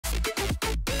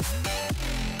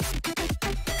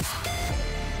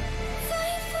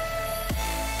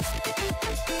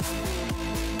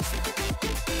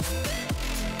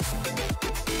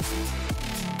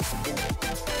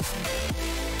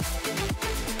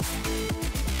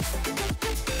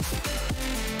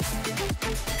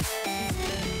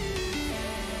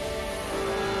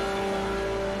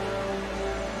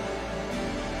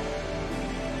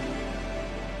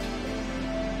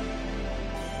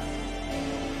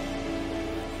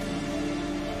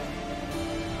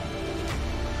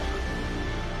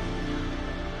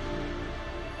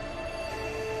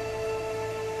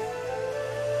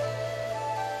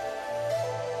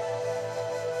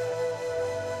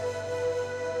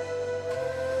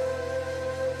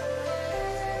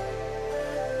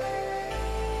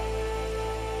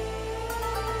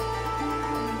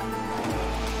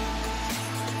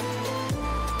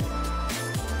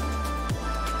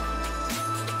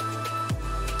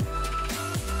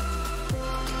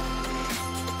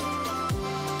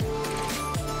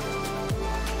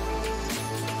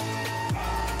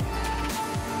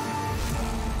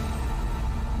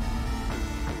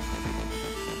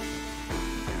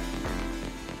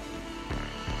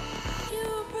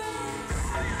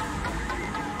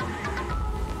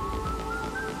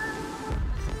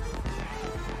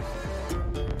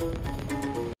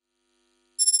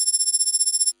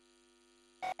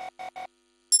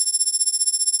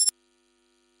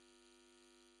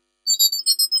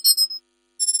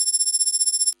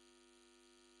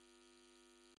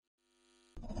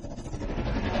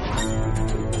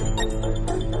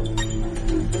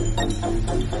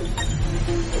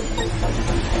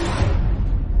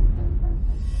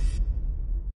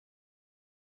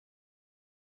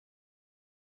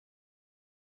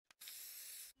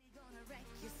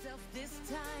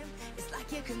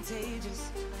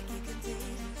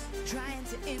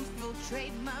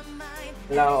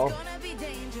Hello.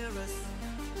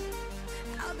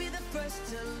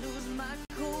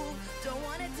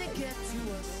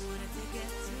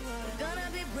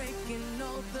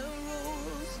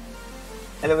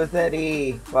 Hello,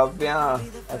 Vasari, Bhavya,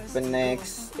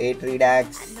 FNX, A3DAX,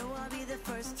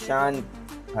 Shan,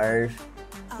 Harsh,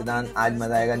 Siddhan, आज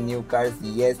मजा आएगा. New cards,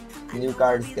 yes new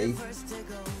cards guys,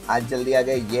 आज जल्दी आ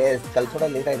गए. यस कल थोड़ा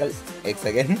लेट आएगा. एक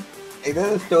सेकेंड, एक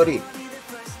स्टोरी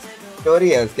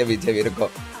है उसके पीछे भी, रुको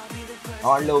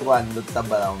और लोग तब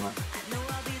बताऊंगा.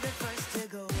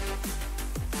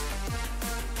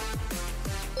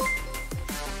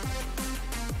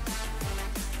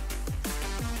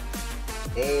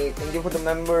 Hey, thank you for the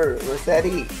member,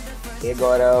 Rossetti. Hey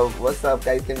Gaurav, what's up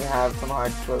guys? Can we have some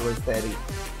hearts for Rossetti?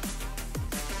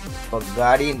 तो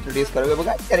गाड़ी इंट्रोड्यूस करोगे? वो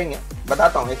गाड़ी करेंगे,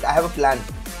 बताता हूँ. I have a plan.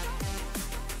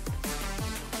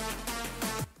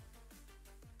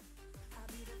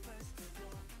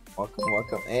 Welcome,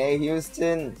 welcome. Hey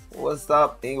Houston, what's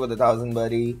up? Thank you for the 1,000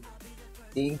 buddy.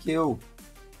 Thank you.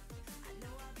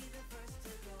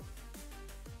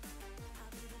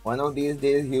 One of these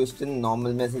days, Houston,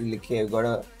 normal message लिखे.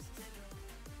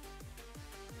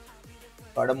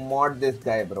 Gotta mod this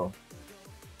guy, bro.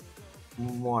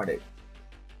 Mod it.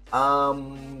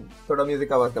 थोड़ा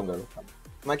music आवाज कम करो.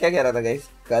 मैं क्या कह रहा था guys,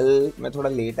 कल मैं थोड़ा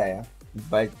लेट आया,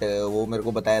 बट वो मेरे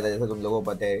को बताया था, जैसे तुम लोगों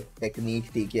को पता है,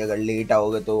 टेक्निक थी कि अगर लेट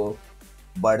आओगे तो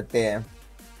बढ़ते हैं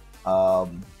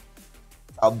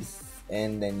सब्स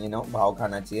एंड देन भाव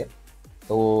खाना चाहिए.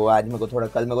 तो आज मेरे को थोड़ा,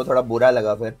 कल मेरे को थोड़ा बुरा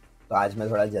लगा, फिर तो आज मैं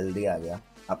थोड़ा जल्दी आ गया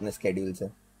अपने स्केड्यूल से.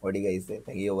 ओडी गाइस से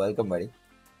थैंक यू, वेलकम बड़ी.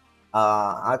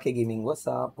 आके gaming, what's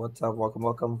up,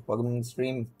 welcome in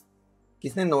stream.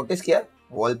 किसने नोटिस किया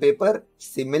वॉलपेपर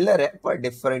सिमिलर है पर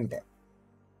डिफरेंट है?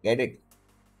 Get it?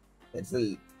 That's a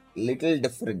little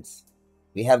difference.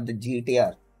 We have the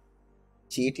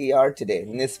GTR today,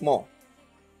 Nismo.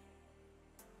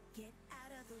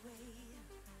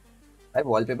 भाई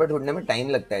वॉलपेपर ढूंढने में टाइम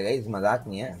लगता है गाइस, मजाक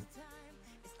नहीं है.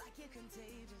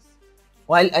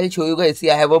 Well, I'll show you guys. See,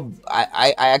 I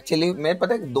actually, मैं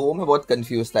पता है दो में बहुत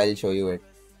confused था. I'll show you it.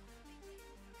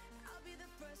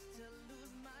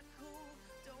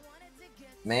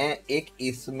 मैं एक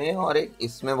इसमें और एक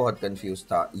इसमें बहुत confused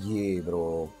था. ये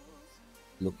bro,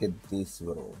 look at this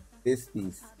bro, this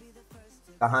piece.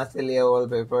 कहाँ से लिया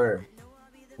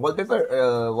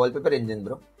wallpaper engine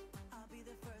bro.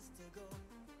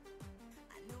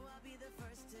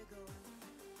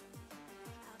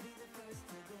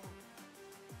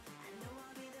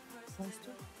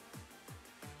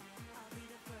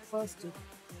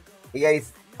 Guys,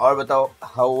 और बताओ,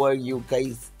 how are you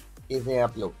guys? कैसे हैं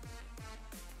आप लोग?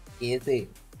 कैसे?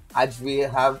 आज we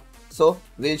have, so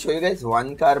we'll show you guys one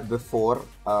car before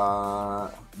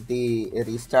the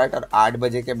restart, और 8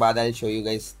 बजे के बाद I'll show you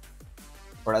guys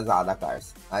थोड़ा ज़्यादा कार्स.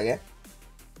 आ गया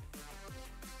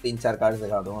 3-4 कार्स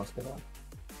दिखा दूँगा उसके बाद.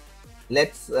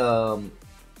 Let's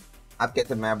आप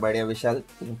कैसे? मैं बढ़िया विशाल,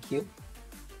 thank you.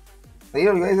 Hey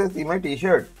you guys, see my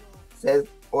t-shirt says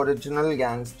original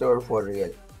gangster for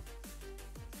real.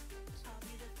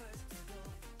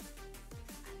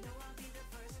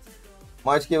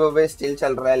 Merge giveaway still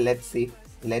चल रहा है. लेट्स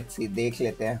सी देख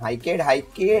लेते हैं. हाइकेड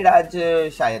आज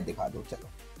शायद दिखा दूं. चलो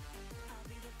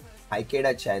हाइकेड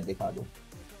आज शायद दिखा दूं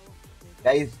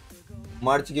guys.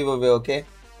 Merge giveaway okay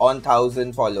on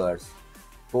 1000 followers.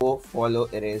 Go follow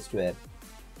erased where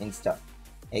Insta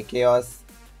एकेओस.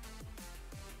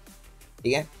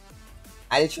 ठीक है,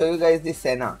 I'll show you guys the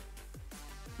Senna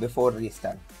before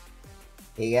restart.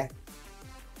 ठीक है,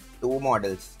 2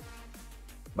 models,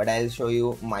 but I'll show you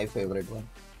my favorite one.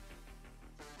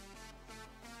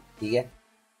 ठीक है,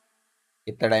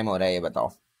 कितना टाइम हो रहा है ये बताओ.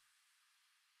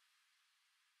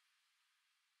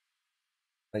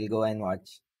 We'll go and watch.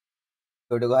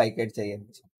 छोटे को हाइकेट चाहिए,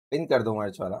 पिन कर दो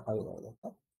मर्च वाला. अभी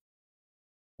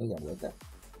कर देता.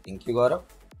 Thank you Gaurav.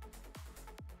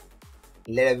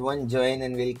 Let everyone join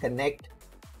and we'll connect.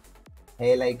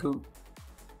 Hey लाइकू,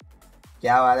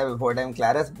 क्या बात है? बिफोर टाइम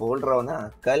क्लैरस बोल रहा हूँ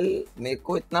ना. कल मेरे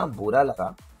को इतना बुरा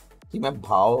लगा कि मैं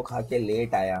भाव खा के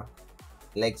लेट आया.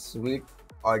 Like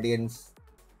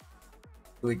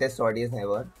sweetest audience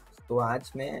ever. तो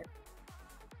आज मैं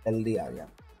जल्दी आ गया.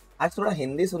 आज थोड़ा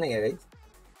हिंदी सुनेंगे guys.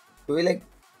 Do you like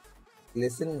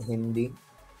listen Hindi?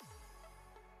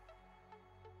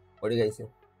 What do you guys से?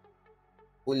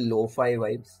 Full lo-fi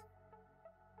vibes.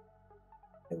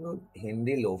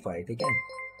 Hindi lo-fi, ठीक है.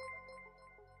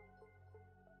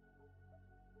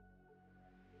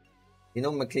 You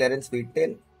know McLaren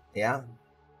Speedtail? Yeah.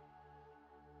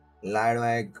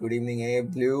 Lad, good evening. Hey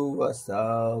Blue, what's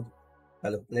up?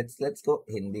 चलो लेट्स गो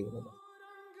हिंदी में।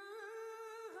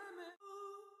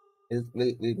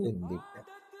 Will go Hindi.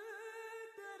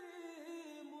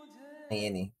 नहीं ये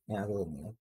नहीं, यहाँ से नहीं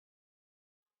है।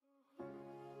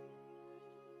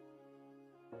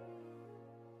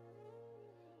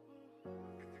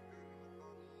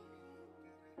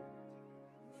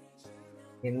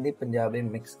 हिंदी पंजाबी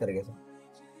मिक्स करके सब।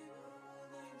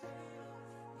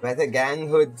 वैसे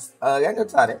गैंगहुड्स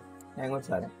सारे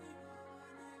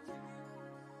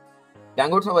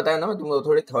गैंगहुड्स में बताया ना मैं तुमको,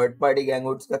 थोड़ी थर्ड पार्टी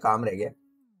गैंगहुड्स का काम रह गया।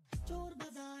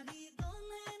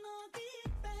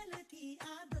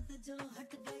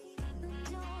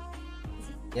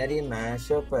 यार ये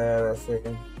मैशअप है वैसे।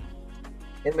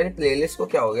 यार मेरी प्लेलिस्ट को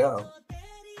क्या हो गया?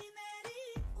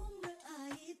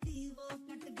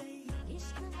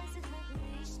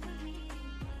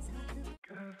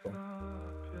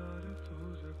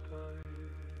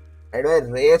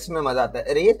 रेस में मजा आता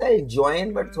है। रेस आई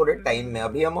ज्वाइन बट थोड़े टाइम में।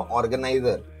 अभी हम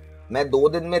ऑर्गेनाइजर, मैं 2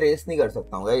 दिन में रेस नहीं कर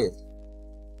सकता हूँ गाइस।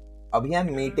 अभी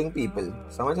हम मीटिंग पीपल,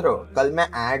 समझ रहे हो? कल मैं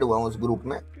ऐड हुआ हूँ उस ग्रुप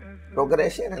में।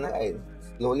 प्रोग्रेशन है ना गाइस,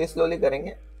 स्लोली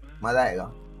करेंगे, मजा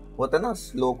आएगा। होता है ना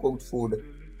slow cooked food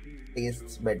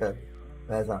tests better,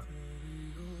 वैसा।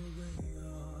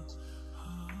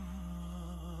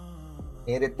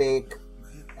 मेरे टेक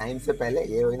टाइम से पहले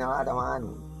ये हुई ना तमान।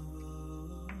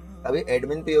 अभी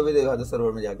एडमिन पीओवी देखा था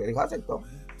सर्वर में जाके, दिखा सकता हूँ।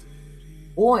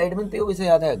 वो एडमिन पीओवी से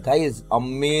याद है गाइस,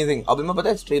 अमेजिंग। अभी मैं पता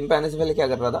है स्ट्रीम पे आने से पहले क्या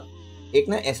कर रहा था, एक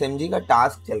ना एसएमजी का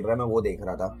टास्क चल रहा है, मैं वो देख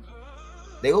रहा था।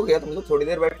 देखो क्या तुम लोग थोड़ी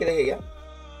देर बैठ के देखे क्या?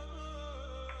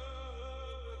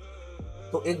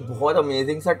 तो एक बहुत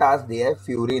अमेजिंग सा टास्क दिया है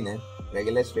फ्यूरी ने,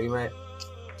 रेगुलर स्ट्रीम में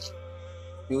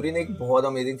फ्यूरी ने एक बहुत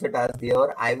अमेजिंग सा टास्क दिया।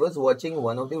 और I was watching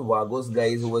one of the वागोस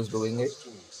guys who was doing it.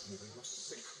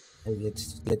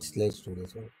 Let's do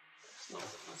this.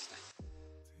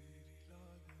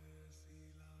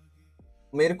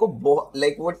 मेरे को बहुत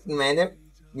लाइक व्हाट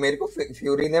मेरे को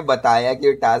फ्यूरी ने बताया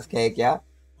कि टास्क है क्या।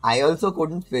 I also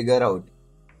couldn't figure out,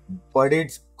 but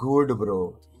it's good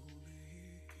bro.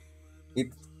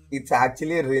 It's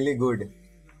actually really good.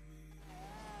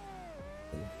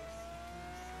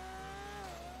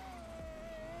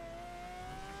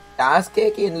 Task है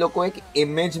कि इन लोग को एक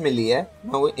इमेज मिली है,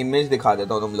 मैं वो इमेज दिखा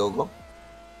देता हूँ तुम लोगों को।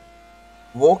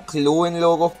 वो क्लू इन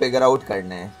लोगों को फिगर आउट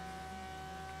करना है।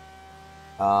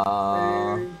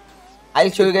 I'll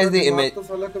show you guys the image। तो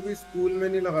साला कभी स्कूल में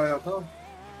नहीं लगाया था।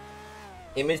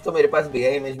 इमेज तो मेरे पास भी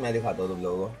है, इमेज मैं दिखाता हूँ तुम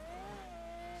लोगों को।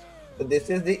 तो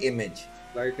this is the image.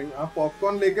 Lighting, आप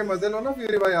पॉपकॉर्न लेके मजे लो ना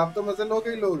फ्यूरी भाई, आप तो मजे लोगे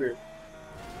ही लोगे।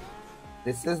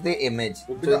 दिस इज द इमेज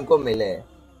जो इनको मिले है।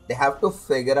 They have to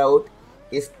figure out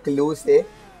इस क्लू से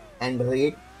and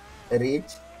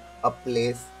reach a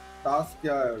place. Task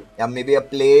क्या है? या मे बी अ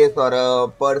प्लेस और अ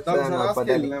पर्सन और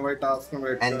पता नहीं भाई टास्क में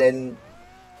बैठ। एंड देन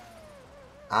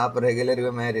आप रेगुलर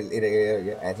हो, मैं इरेगुलर हो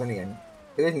गया, ऐसा नहीं करना।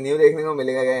 कुछ न्यू देखने को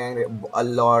मिलेगा क्या? A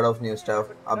lot of new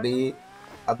stuff.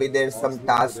 अभी there some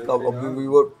task of we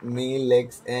were me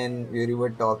lakes and we were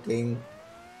talking.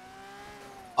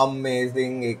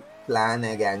 Amazing एक प्लान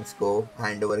है गैंग्स को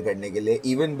हैंड ओवर करने के लिए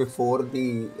even before the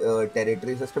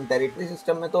territory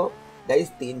system में तो गाइस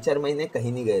 3-4 महीने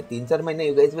कहीं नहीं गए। 3-4 महीने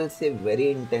you guys will see very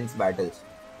intense battles,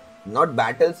 not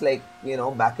battles like you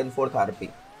know back and fourth RP.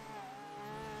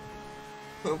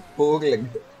 भूख लग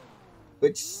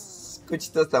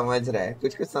कुछ तो समझ रहा है,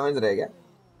 कुछ समझ रहा है क्या?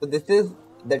 तो this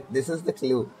is the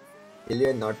clue. Kill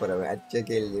you not for अच्छा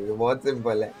किल यू, बहुत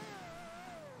सिंपल है।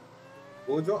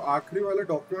 वो जो आखिरी वाले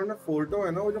डॉक्यूमेंट में फोटो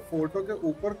है ना, वो जो फोटो के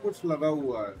ऊपर कुछ लगा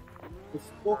हुआ है,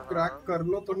 उसको क्रैक कर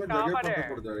लो तुम्हें जगह पता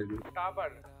पड़ जाएगी। टावर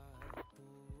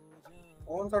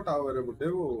कौन सा टावर है बुड्ढे?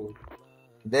 वो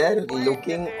they are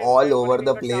looking all over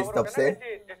the place तब से।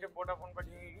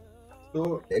 तो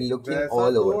लुकिंग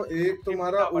ऑल ओवर। तो एक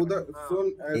तुम्हारा उधर सुन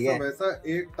ऐसा वैसा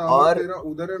एक टावर तेरा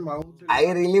उधर है mount.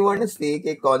 I really want to सी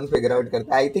कि कौन फिगर आउट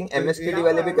करता है। आई थिंक एमएसटीडी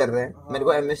वाले भी कर रहे हैं। मेरे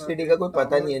को एमएसटीडी का कोई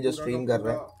पता नहीं है जो स्ट्रीम कर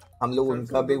रहे हैं। हम लोग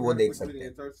उनका भी वो देख सकते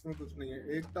हैं। चर्च में कुछ नहीं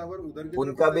है। एक टावर उधर की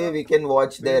उनका भी we can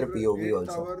watch there POV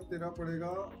also. Tower तेरा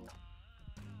पड़ेगा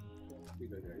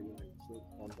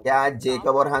क्या आज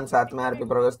जेकब और हन साथ में आरपी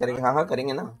प्रोग्रेस करेंगे? हाँ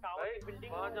करेंगे ना,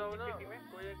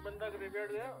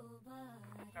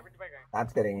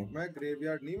 साथ करेंगे। मैं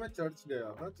ग्रेवयार्ड नहीं, मैं चर्च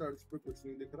गया था, चर्च पे कुछ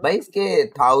नहीं दिख रहा भाई। इसके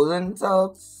thousands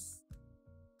ऑफ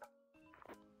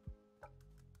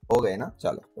हो गए ना,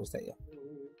 चलो तो सही है।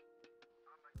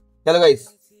 चलो गाइस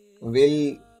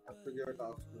विल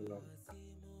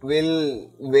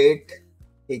वेट,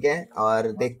 ठीक है,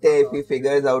 और देखते हैं इफ ही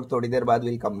फिगर्स आउट। थोड़ी देर बाद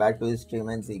will come back to his stream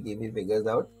and see if he figures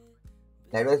out.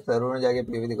 Light server में जाके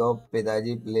पीवी दिखाओ,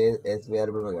 पिताजी प्ले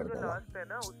एसवीआर पे करता था। लास्ट है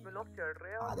ना उसमें लोग चढ़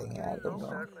रहे हैं आ और देंगे उसमें यार तुम लोग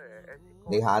लोग, लड़ रहे हैं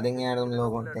ऐसी दिखा देंगे यार तुम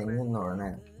लोगों को, लड़ रहे टेंशन हैं ना होना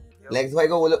है। लेक्स भाई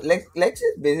को बोलो, lakes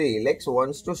is busy, lakes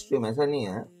wants to stream, ऐसा नहीं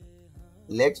है,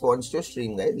 lakes wants to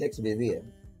stream guys, lakes busy है।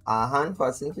 आहान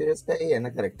फास्ट एंड फ्यूरियस का ही है ना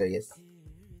करेक्टर, यस।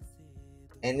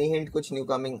 एनी हिंट कुछ न्यू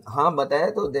कमिंग, हाँ बताया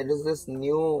तो, there is this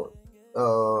new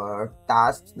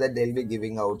task that they will be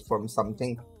giving out from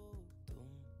something.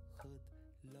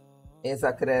 Yes,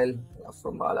 Akrel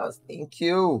from Balas. Thank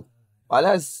you.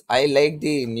 Balas, I like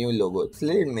the new logo. It's a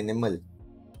little minimal.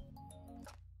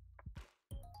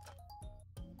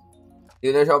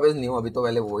 Dealer shop is new. अभी तो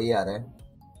पहले वो ही आ रहा है।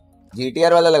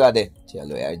 GTR वाला लगा दे।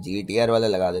 चलो यार GTR वाला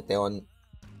लगा देते हैं on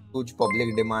huge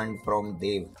public demand from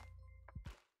Dev.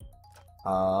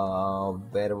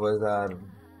 Where was our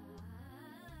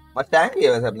Mustang भी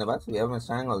है वैसे अपने पास. We have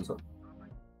Mustang also.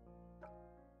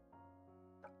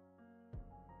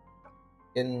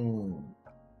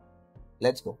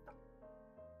 Let's go.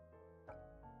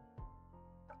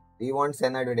 We want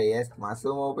Senna today. Yes,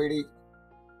 Masoom OPD.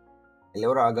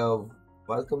 Hello Raghav.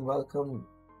 Welcome, welcome.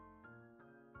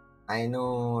 I know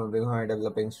we are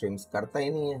developing streams. करता ही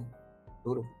नहीं है.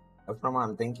 Duru. From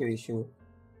Am. Thank you, Ishu.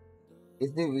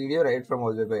 Is the video right from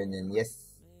Wallpaper Engine? Yes.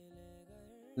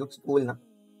 Looks cool ना?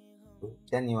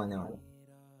 क्या नहीं होने वाला?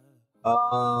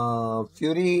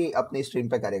 Fury अपनी stream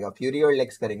पे करेगा. फ्यूरी और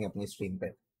लेक्स करेंगे अपनी स्ट्रीम पे.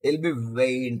 It'll be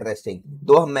very interesting.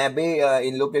 तो मैं भी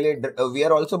इन लोग के लिए we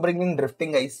are also bringing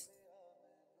drifting guys.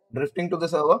 Drifting to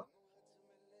the server.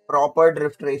 Proper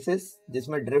drift races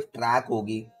जिसमें drift track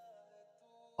होगी.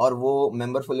 और वो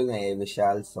मेंबर फुल है.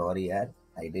 विशाल सॉरी यार,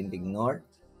 I didn't ignore.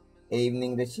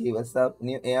 Evening Rishi, what's up?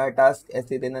 New AR task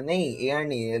ऐसे देना नहीं, AR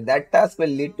नहीं, that task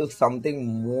will lead to something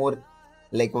more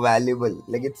like valuable,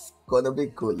 like it's gonna be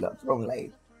cool from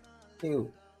life.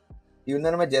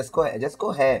 Tuner में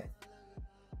Jesco है.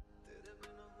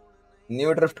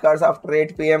 New drift cars after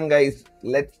 8 PM guys.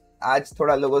 Let's आज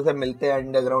थोड़ा लोगों से मिलते हैं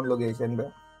अंडरग्राउंड लोकेशन पे.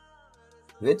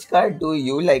 Which car do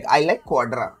you like? I like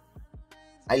Quadra.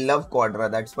 I love Quadra.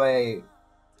 That's why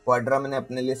Quadra मैंने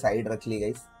अपने लिए साइड रख ली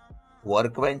guys.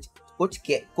 वर्कबेंच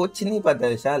कुछ नहीं पता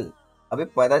विशाल, अभी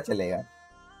पता चलेगा.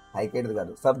 हाइकेट दिखा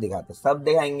दो, सब दिखाते, सब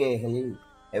दिखाएंगे.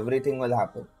 Everything will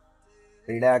happen.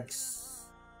 रिलैक्स.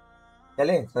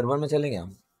 चले सर्वर में चलेंगे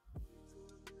हम.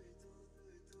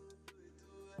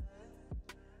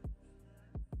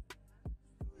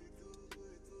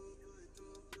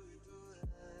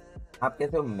 आप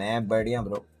कैसे हो? मैं बढ़िया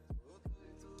bro.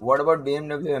 What about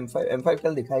BMW M5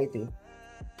 कल दिखाई थी,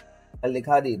 कल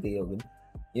दिखा दी थी.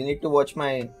 You need to watch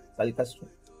my कल का stream.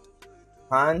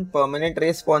 हान परमानेंट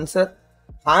रेस स्पॉन्सर.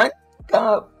 हान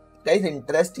का गाइस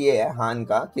इंटरेस्ट ये है हान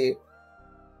का कि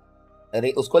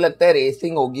उसको लगता है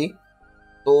रेसिंग होगी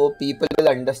तो people will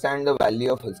understand the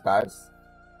value of his cars,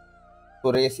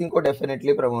 तो रेसिंग को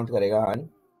डेफिनेटली प्रमोट करेगा हान.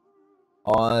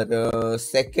 और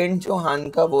सेकंड जो हान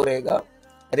का वो रहेगा,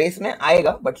 रेस में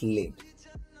आएगा but let.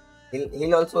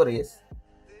 he'll also race.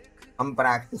 I'm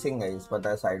practicing guys, पता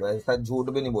है साइड वाइज. ऐसा झूठ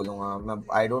भी नहीं बोलूंगा मैं.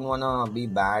 I don't wanna be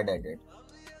bad at it.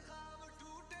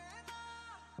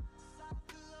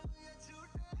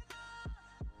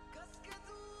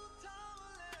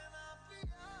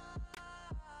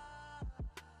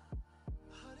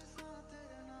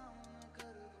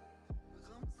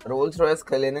 Rolls Royce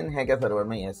कलेनन है क्या सर्वर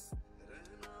में? यस.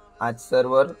 आज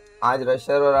सर्वर, आज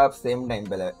रशर और आप सेम टाइम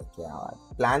पे क्या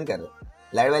बात प्लान कर रहे?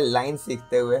 लाइट वाइल लाइन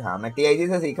सीखते हुए. हाँ मैं TIG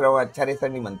से सीख रहा हूँ, अच्छा रेसर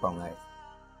नहीं बन पाऊंगा.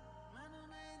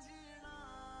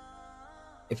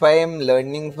 If I am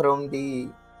learning from the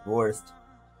worst.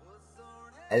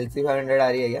 LC500 आ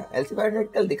रही है क्या? LC500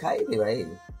 कल दिखाई थी भाई.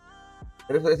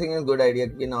 रेसिंग इज गुड आइडिया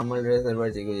कि नॉर्मल रेस सर्वर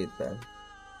को जीतता है.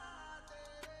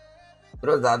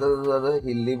 ब्रो ज्यादा से ज्यादा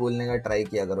हिंदी बोलने का ट्राई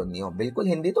किया करो. नहीं हो बिल्कुल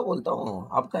हिंदी तो बोलता हूँ,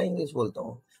 आपका इंग्लिश बोलता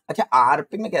हूँ. अच्छा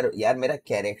आरपी में कह रहा हूँ यार, मेरा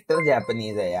कैरेक्टर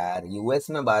जापानीज है यार, यूएस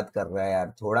में बात कर रहा है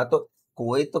यार. थोड़ा तो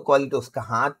कोई तो क्वालिटी, उसका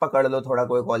हाथ पकड़ लो. थोड़ा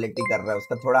कोई क्वालिटी कर रहा है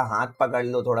उसका, थोड़ा हाथ पकड़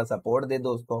लो, थोड़ा सपोर्ट दे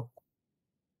दो उसको.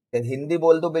 हिंदी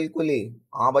बोल दो बिल्कुल ही.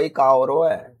 हाँ भाई का और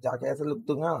है जाके ऐसे लुक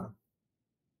दूंगा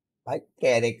भाई.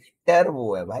 कैरेक्टर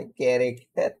वो है भाई,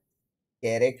 कैरेक्टर,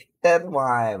 कैरेक्टर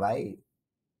वहां है भाई.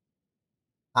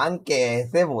 हाँ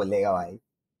कैसे बोलेगा भाई?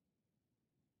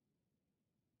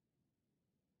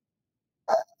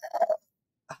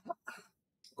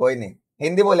 कोई नहीं,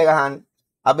 हिंदी बोलेगा. हाँ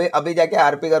अभी अभी जाके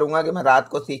आरपी करूंगा कि मैं रात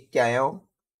को सीख के आया हूँ,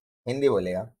 हिंदी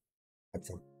बोलेगा.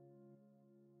 अच्छा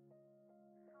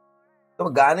तो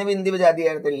गाने भी हिंदी बजा दिए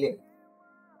यार तेरे लिए.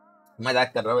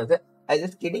 मजाक कर रहा हूँ वैसे. आई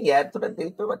जस्ट किडिंग यार, थोड़ा दिल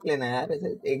पे मत लेना यार.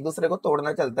 ऐसे एक दूसरे को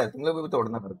तोड़ना चलता है, तुम लोग भी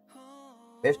तोड़ना. पर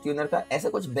बेस्ट ट्यूनर का ऐसा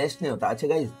कुछ बेस्ट नहीं होता. अच्छा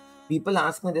guys people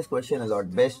ask me this question a lot,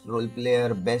 best role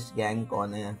player, best gang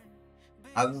कौन है।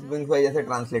 अब बिंग्स भाई जैसे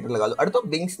ट्रांसलेटर लगा लो। अरे तो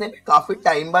बिंग्स ने भी काफी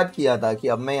टाइम बाद किया था कि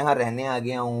अब मैं यहाँ रहने आ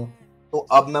गया हूँ तो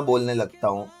अब मैं बोलने लगता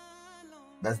हूँ।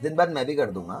 10 दिन बाद मैं भी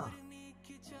कर दूंगा।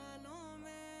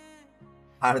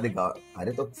 हार दिखाओ।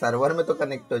 अरे तो सर्वर में तो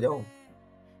कनेक्ट हो जाओ।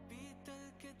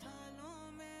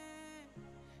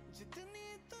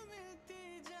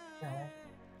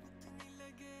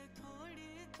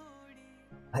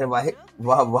 अरे वाह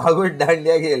वाह वाह, गुड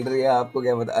डांडिया खेल रही है, आपको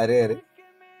क्या पता। अरे अरे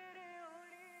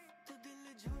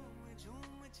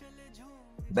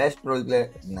बेस्ट रोल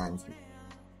प्लेयर नैन्सी,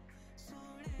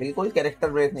 बिल्कुल कैरेक्टर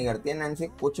ब्रेक नहीं करती है नैन्सी,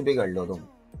 कुछ भी कर लो तुम।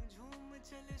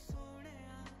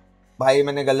 भाई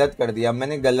मैंने गलत कर दिया,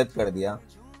 मैंने गलत कर दिया,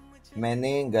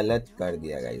 मैंने गलत कर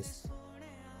दिया गाइस।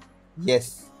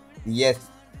 यस यस,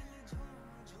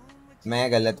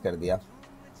 मैं गलत कर दिया।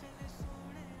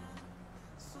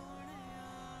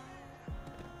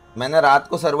 मैंने रात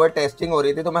को सर्वर टेस्टिंग हो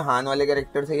रही थी तो मैं हान वाले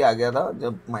कैरेक्टर से ही आ गया था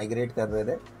जब माइग्रेट कर रहे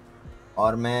थे,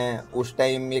 और मैं उस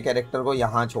टाइम ये कैरेक्टर को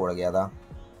यहाँ छोड़ गया था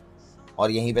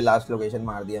और यहीं पे लास्ट लोकेशन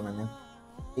मार दिया मैंने।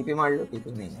 टीपी मार लो,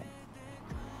 टीपी नहीं है।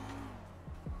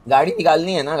 गाड़ी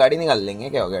निकालनी है ना, गाड़ी निकाल लेंगे,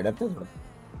 क्या हो गया, डरते थोड़ा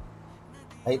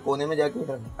भाई कोने में जाके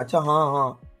उधर। अच्छा हाँ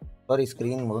हाँ, और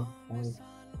स्क्रीन वो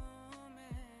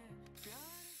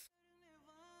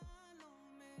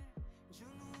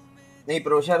नहीं,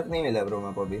 प्रोशार्क नहीं मिला ब्रो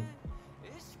मेरे को अभी,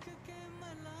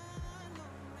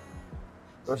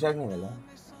 प्रोशार्क नहीं मिला।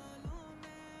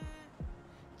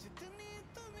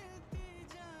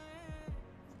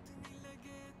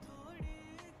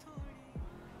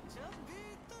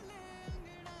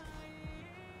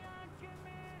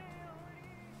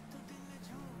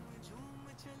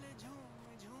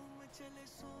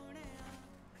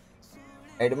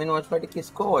 एडमिन वॉच पार्टी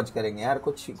किसको वॉच करेंगे यार,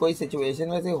 कुछ कोई सिचुएशन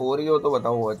वैसे हो रही हो तो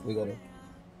बताओ, वॉच भी करें।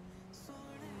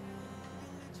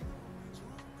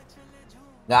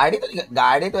 गाड़ी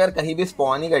तो यार कहीं भी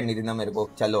स्पॉन ही करनी थी ना मेरे को।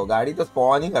 चलो गाड़ी तो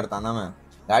स्पॉन ही करता ना मैं,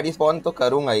 गाड़ी स्पॉन तो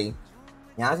करूंगा ही,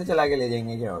 यहाँ से चला के ले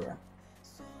जाएंगे, क्या हो गया।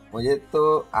 मुझे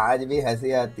तो आज भी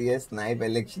हंसी आती है, स्नाइप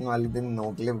इलेक्शन वाले दिन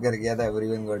नो क्लिप कर गया था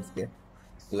एवरीवन गॉड्स के,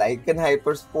 लाइक एंड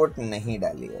हाइपर स्पोर्ट नहीं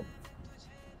डाली है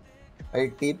भाई।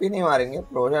 टीपी नहीं मारेंगे,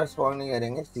 प्रोशर स्पॉन नहीं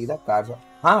करेंगे, सीधा कार से।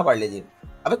 हाँ पढ़ लीजिए।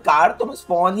 अबे कार तो मैं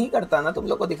स्पॉन ही करता ना तुम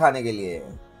लोग को दिखाने के लिए,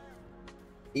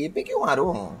 टीपी क्यों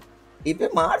मारूं। टीपी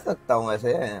मार सकता हूँ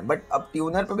वैसे, बट अब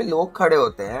ट्यूनर पे भी लोग खड़े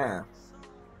होते हैं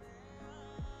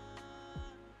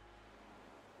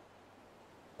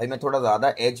भाई। मैं थोड़ा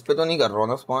ज्यादा एज पे तो नहीं कर रहा हूँ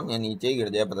ना स्पॉन, या नीचे ही गिर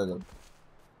जाए पता चल।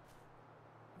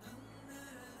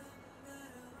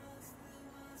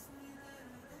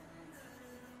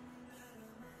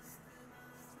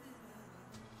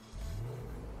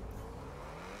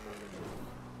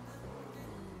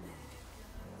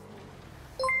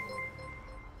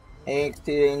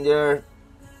 एक्सचेंजर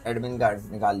एडमिन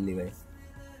कार्ड निकाल ली भाई,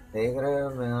 देख रहे हो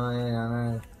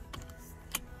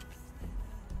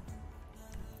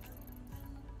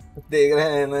देख रहे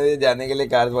हैं मुझे जाने के लिए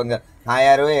कार बंद कर। हाँ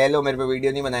यार ओए हेलो, मेरे पे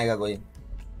वीडियो नहीं बनाएगा कोई।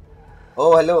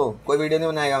 ओ हेलो, कोई वीडियो नहीं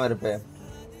बनाएगा मेरे पे,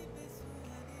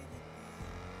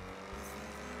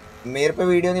 मेरे पे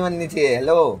वीडियो नहीं बननी चाहिए।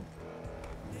 Hello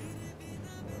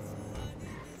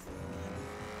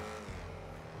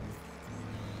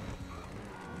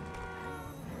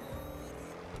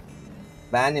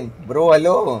ban bro,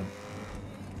 hello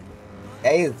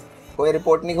guys, कोई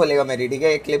रिपोर्ट नहीं खोलेगा मेरी, ठीक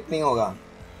है, क्लिप नहीं होगा।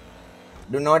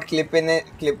 Do not clip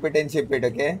it and ship it,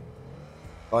 okay.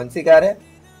 कौन सी कार है,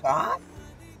 कहाँ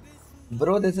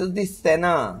ब्रो, दिस इज दी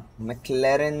सेना,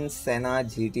 मैक्लेरन सेना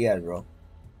जीटीआर ब्रो।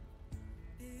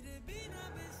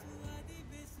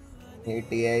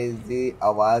 की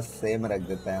आवाज सेम रख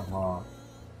देता है। हाँ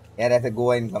यार ऐसे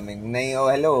गोवा इनकमिंग नहीं हो।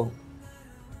 हेलो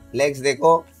लेग्स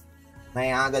देखो, मैं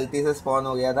यहाँ गलती से स्पॉन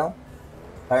हो गया था,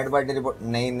 थर्ड पार्टी रिपोर्ट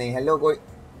नहीं नहीं। हेलो कोई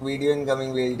वीडियो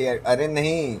इनकमिंग वीएलटी, अरे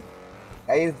नहीं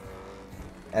गाइस,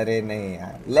 अरे नहीं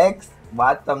यार लेग्स,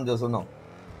 बात समझो, सुनो।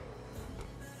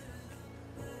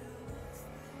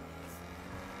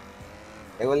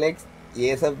 देखो लेग्स,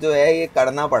 ये सब जो है ये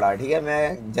करना पड़ा, ठीक है,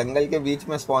 मैं जंगल के बीच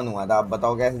में स्पॉन हुआ था, आप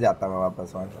बताओ कैसे जाता मैं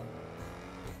वापस वहां।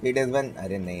 इट इज वन,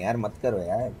 अरे नहीं यार मत करो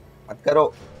यार, मत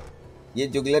करो। ये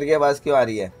जुगलर की आवाज क्यों आ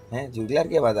रही है, हैं जुगलर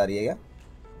की आवाज आ रही है क्या।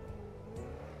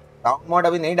 साउंड मोड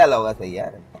अभी नहीं डाला होगा सही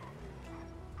यार।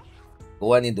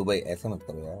 गोवा नहीं दुबई, ऐसे मत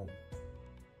करो यार,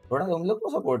 थोड़ा तुम लोग को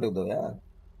सपोर्टिव दो यार,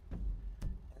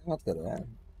 ऐसे मत करो यार।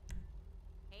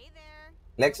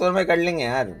 लेक्स और मैं कर लेंगे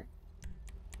यार, मैं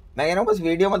कह रहा हूँ बस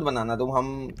वीडियो मत बनाना तुम,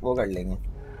 हम वो कर लेंगे,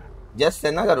 जस्ट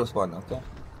से ना करो स्पॉन, ओके।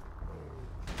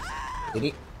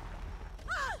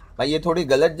 भाई ये थोड़ी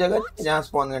गलत जगह है जहाँ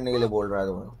स्पॉन करने के लिए बोल रहा है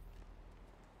तुम्हें।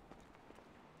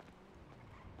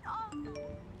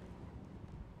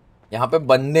 यहाँ पे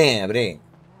बंदे हैं अरे।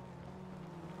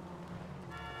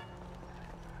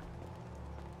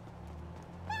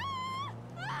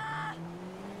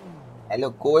 हेलो,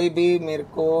 कोई भी मेरे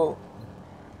को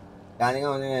गाने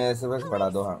का मुझे ऐसे बस बढ़ा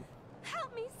दो। हाँ,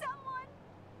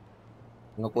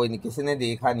 नो कोई नहीं, किसी ने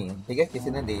देखा नहीं है, ठीक है, किसी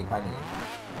ने देखा नहीं है।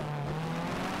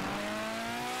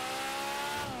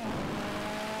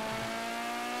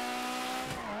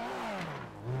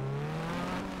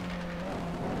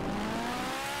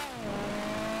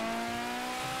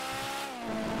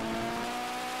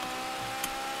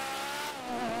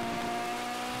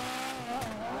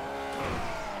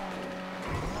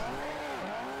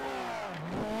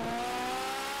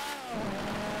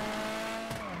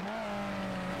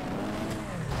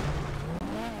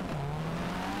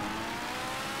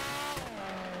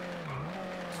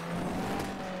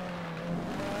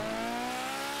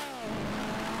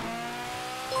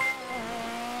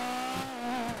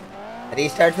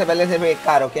 रीस्टार्ट से पहले सिर्फ एक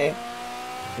कार, ओके?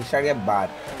 रीस्टार्ट के बाद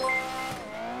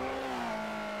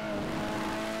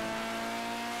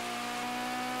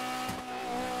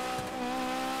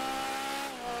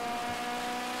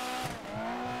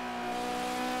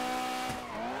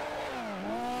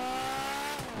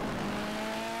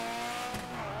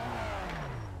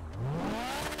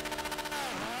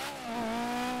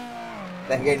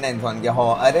सेकंड टाइम फोन किया हो।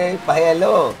 अरे भाई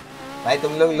हेलो भाई,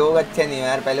 तुम लोग अच्छे नहीं हो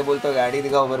यार। पहले बोलते हो गाड़ी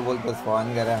दिखाओ, फिर बोलते हो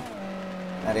फोन करा।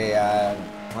 अरे यार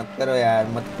मत करो यार,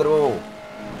 मत करो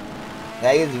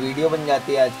गाइस, वीडियो बन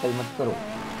जाती है आजकल, मत करो।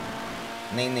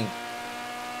 नहीं नहीं,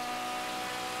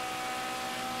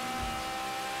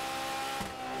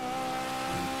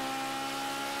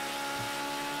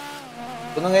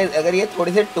 सुनो गाइस, अगर ये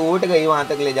थोड़ी सी टूट गई वहां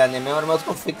तक ले जाने में और मैं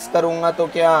उसको फिक्स करूंगा तो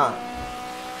क्या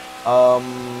अम,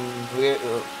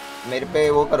 मेरे पे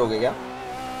वो करोगे क्या,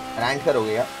 रैंक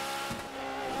करोगे क्या?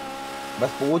 बस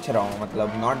पूछ रहा हूँ,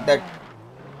 मतलब नॉट दैट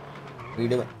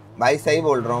वीडियो। भाई सही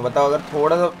बोल रहा हूँ, बताओ, अगर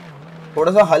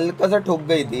थोड़ा सा हल्का सा ठुक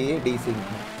गई थी डीसी में,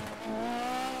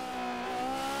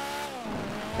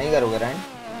 नहीं करोगे रैंक?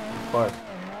 फर्स्ट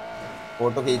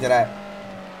फोटो खींच रहा है।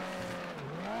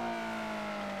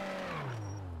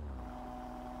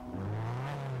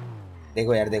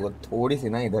 देखो यार, देखो थोड़ी सी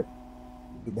ना इधर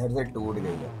इधर से टूट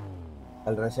गई है।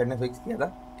 कल रशर ने फिक्स किया था।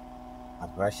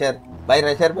 अब रशर, भाई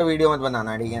रशर पे वीडियो मत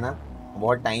बनाना, ठीक है ना?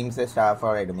 बहुत टाइम से स्टाफ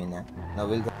और एडमिन है।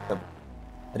 नविल सब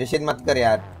ऋषित मत कर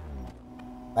यार।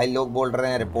 भाई लोग बोल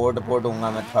रहे हैं रिपोर्ट रिपोर्ट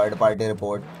होऊंगा मैं, थर्ड पार्टी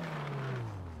रिपोर्ट।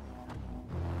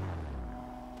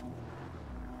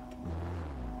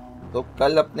 तो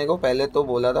कल अपने को पहले तो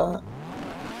बोला था।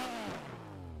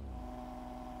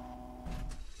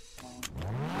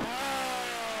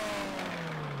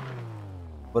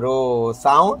 ब्रो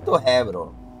साउंड तो है ब्रो,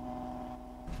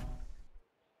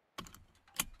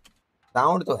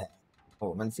 साउंड तो है।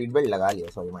 ओ मैंने सीट बेल्ट लगा लिया,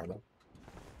 sorry my bad.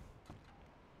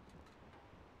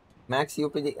 Max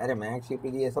UPG, अरे मैक्स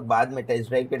यूपीजी ये सब बाद में टेस्ट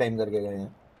ड्राइव के टाइम करके गए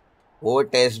हैं। वो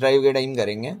टेस्ट ड्राइव के टाइम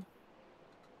करेंगे,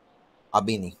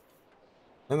 अभी नहीं।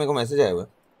 मेरे को मैसेज आया हुआ है।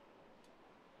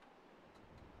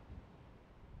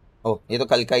 ओ ये तो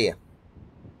कल का ही है।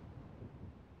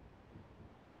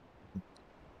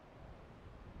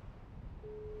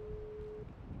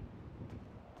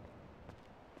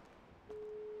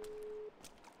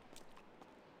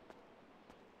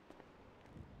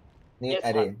 नहीं Yes,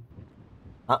 अरे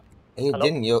हाँ। Hey hello.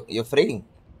 Jin, you're free?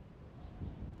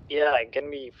 Yeah, I can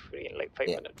be free in like 5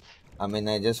 Yeah. minutes. I mean,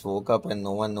 I just woke up and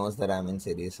no one knows that I'm in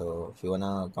series. So if you wanna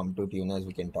come to Tuners,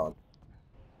 we can talk.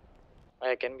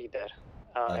 I can be there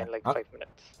Yeah. in like Huh? 5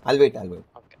 minutes. I'll wait. I'll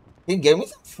wait. Okay. Hey, give me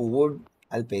some food.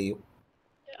 I'll pay you.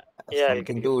 Yeah, yeah, I'll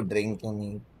get Something you to food. drink and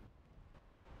eat.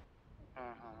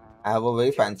 Mm-hmm. I have a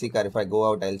very Sure. fancy car. If I go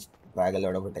out, I'll drag a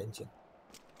lot of attention.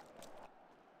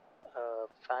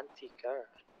 Fancy car.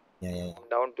 Yeah, yeah, yeah. I'm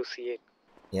down to see it.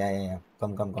 Yeah, yeah, yeah.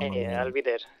 Come, come, come, come. Yeah, Yeah, I'll be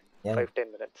there. yeah.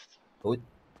 5-10 minutes. Cool.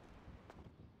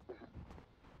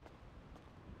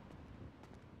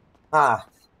 हाँ,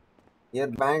 यार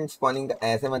band spawning का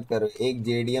ऐसे मत करो, एक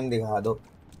JDM दिखा दो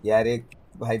यार। एक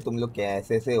भाई तुम लोग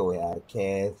कैसे से हो यार,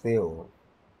 कैसे हो?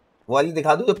 वो वाली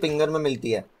दिखा दो जो पिंगर में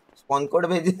मिलती है। स्पॉन कोड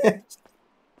भेजिए।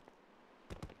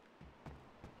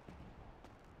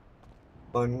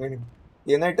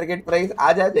 ये ना टिकट प्राइस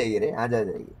आज आ जाएगी रे, आज आ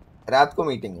जाएगी। रात को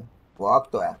मीटिंग है। वॉक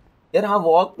तो है यार। हाँ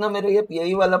वॉक ना मेरे ये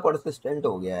पीआई वाला परसिस्टेंट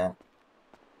हो गया है।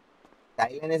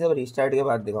 टाइलन सब रिस्टार्ट के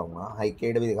बाद दिखाऊंगा,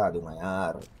 हाइकेड भी दिखा दूंगा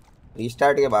यार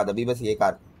रिस्टार्ट के बाद। अभी बस ये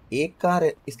कार, एक कार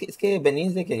है। इसके इसके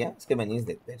बेनीज देखे क्या? इसके बेनीज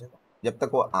देखते हैं चलो, जब तक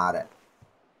वो आ रहा है।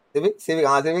 सिविक सिविक,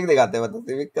 हाँ सिविक दिखाते हैं, मतलब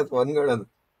सिविक का फोन कर दो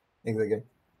एक सेकेंड।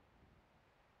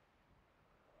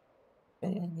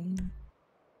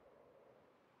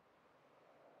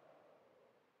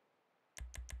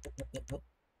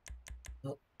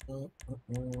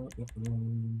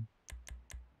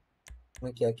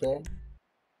 में क्या क्या है?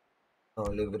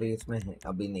 डिलीवरी इसमें है,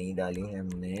 अभी नहीं डाली है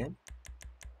हमने।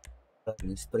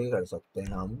 स्प्रे कर सकते हैं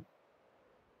हम।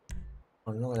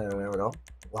 बताओ,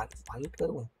 वाइट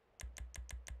करूँ?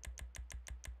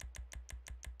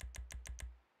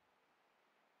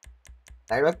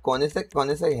 यार कौन से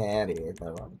है यार ये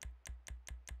तरह?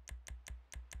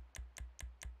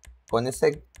 कौन से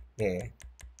है?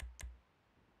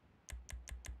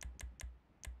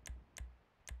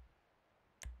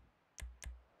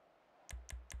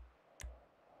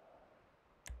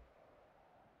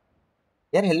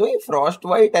 यार हेलो, ये फ्रॉस्ट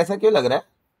वाइट ऐसा क्यों लग रहा है?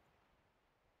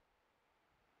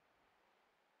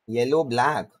 Yellow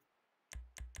black.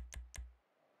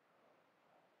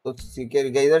 तो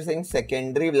इधर से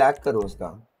सेकेंडरी ब्लैक करो उसका,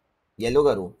 येलो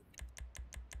करो।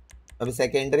 अभी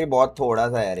सेकेंडरी बहुत थोड़ा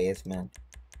सा है रे इसमें,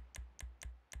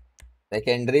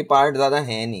 सेकेंडरी पार्ट ज्यादा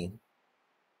है नहीं।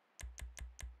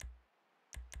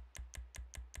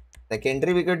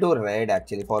 Secondary we can do red,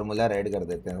 actually formula red कर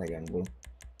देते हैं सेकेंडरी।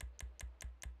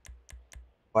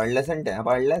 पर्लेसेंट है,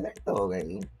 पर्लेसेंट तो हो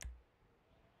गई।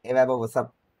 ए बाबा वो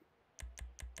सब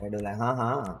रेड हो रहा है। हाँ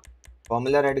हाँ,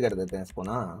 फॉर्मूला रेड कर देते हैं इसको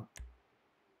ना।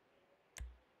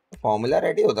 फॉर्मूला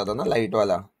रेड ही होता था ना लाइट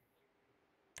वाला।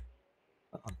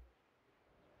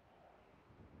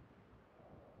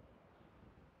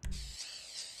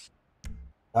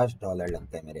 $10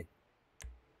 लगते हैं मेरे।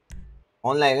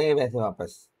 कौन लाएगा ये पैसे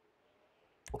वापस?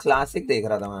 वो क्लासिक देख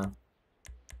रहा था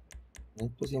मैं,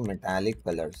 तो सी metallic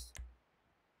colours.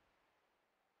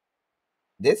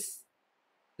 This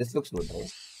this looks good right?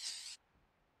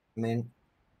 मैं,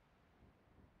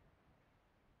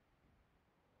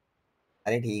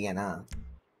 अरे ठीक है ना,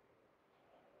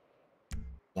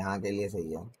 यहाँ के लिए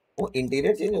सही है। वो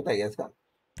इंटीरियर चेंज होता है क्या इसका?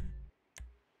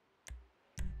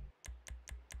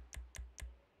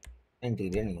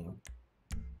 इंटीरियर नहीं है।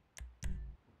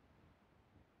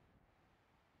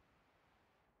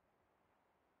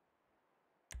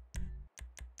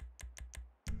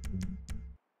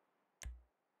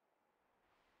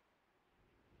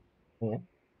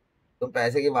 तो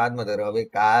पैसे की बात मत करो अभी,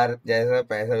 कार जैसा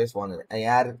पैसा भी स्पॉन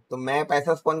यार। तो मैं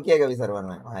पैसा स्पॉन किया कभी सर्वर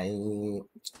में भाई?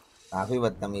 काफी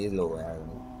बदतमीज लोग हैं यार।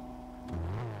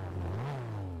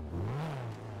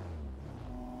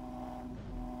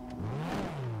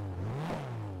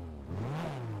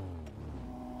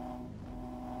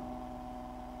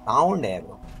 साउंड है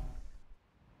वो।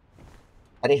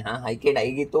 अरे हाँ, हाइकेट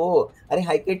आएगी तो। अरे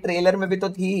हाइकेट ट्रेलर में भी तो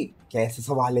थी। कैसे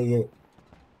सवाल है ये?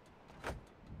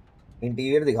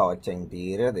 इंटीरियर दिखाओ, अच्छा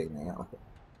इंटीरियर देखने हैं।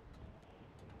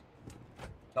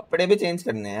 कपड़े भी चेंज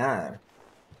करने हैं यार,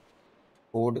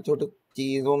 छोटे छोटे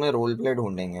चीजों में रोल प्ले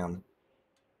ढूंढेंगे हम।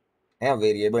 है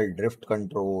variable drift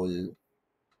control,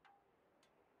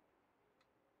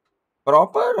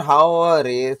 proper how a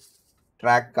race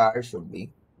track car should be.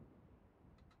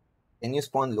 Can you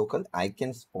spawn local? I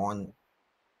can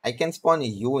spawn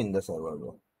you in the server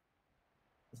bro.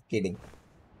 Kidding,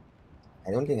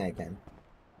 I don't think I can.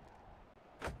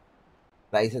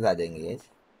 Prices आ जाएंगे guys.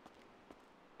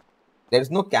 There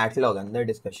is no catalogue, अंदर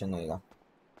discussion होएगा।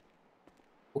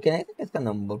 वो क्या है इसका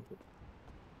number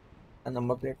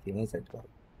plate क्यों नहीं set कर?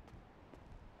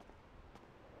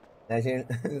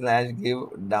 स्लैश गिव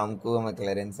डाउन को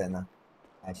मैक्लेरेन से ना,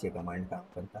 ऐसे कमांड काम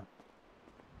करता।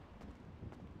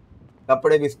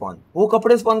 कपड़े भी स्पॉन, वो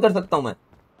कपड़े स्पॉन कर सकता हूँ मैं?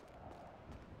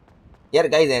 यार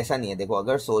गाइस ऐसा नहीं है, देखो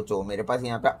अगर सोचो मेरे पास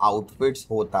यहाँ पे आउटफिट्स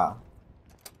होता।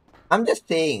 I am just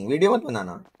saying, video मत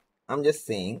बनाना। आई एम जस्ट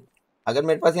सेइंग, अगर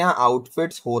मेरे पास यहाँ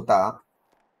आउटफिट्स होता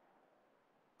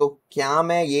तो क्या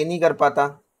मैं ये नहीं कर पाता?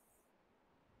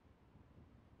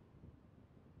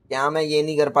 क्या मैं ये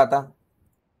नहीं कर पाता?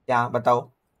 क्या बताओ?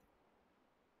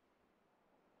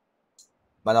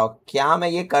 बताओ क्या मैं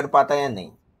ये कर पाता या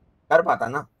नहीं? कर पाता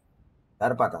ना?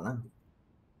 कर पाता ना?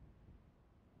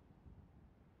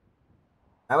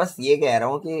 मैं बस ये कह रहा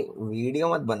हूँ कि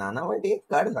वीडियो मत बनाना, बट ये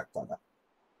कर सकता था।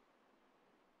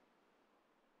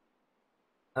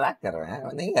 मजाक कर रहा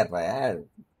है, नहीं कर रहा यार।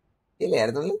 ये ले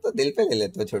यार, तुम लोग तो दिल पे ले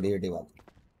लेते हो छोटी छोटी बात।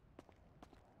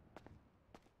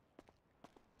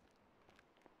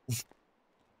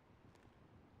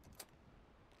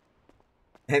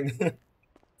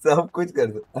 सब कुछ कर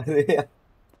दो, अरे यार।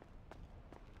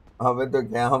 हमें तो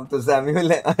क्या, हम तो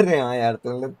सैम्यूल है। अरे हाँ यार,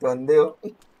 तुम लोग तो अंधे हो।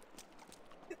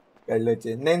 कर लो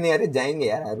चेंज। नहीं नहीं, अरे जाएंगे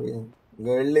यार अरे।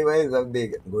 गोल्डी भाई सब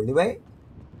देख, गोल्डी भाई,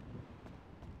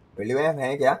 गोल्डी भाई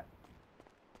है क्या?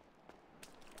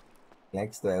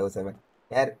 नेक्स्ट तो है वो सब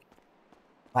यार।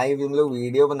 भाई तुम लोग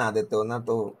वीडियो बना देते हो ना,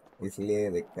 तो इसलिए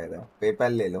दिक्कत है।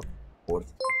 पेपैल ले लो,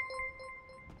 force.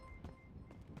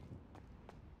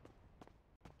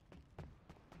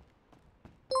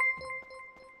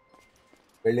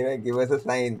 Give us a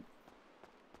sign.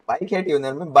 Bike है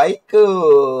ट्यूनर में, बाइक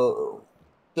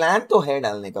प्लान तो है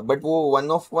डालने का, बट वो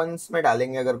वन ऑफ वंस में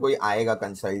डालेंगे अगर कोई आएगा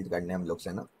कंसल्ट करने हम लोग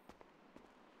से ना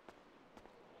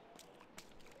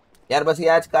यार। बस ये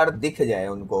आज कार दिख जाए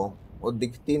उनको, वो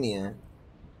दिखती नहीं है।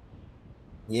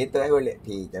 ये तो है बोले,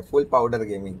 ठीक है फुल पाउडर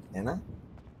गेमिंग है ना,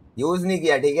 यूज नहीं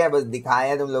किया ठीक है, बस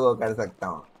दिखाया तुम लोगों को कर सकता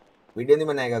हूँ, वीडियो नहीं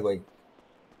बनाएगा कोई।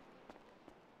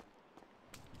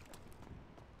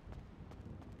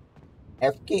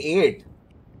 FK8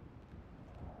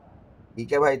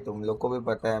 ठीक है भाई, तुम लोग को भी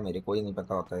पता है, मेरे को ही नहीं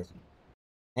पता होता है इसमें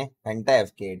है, घंटा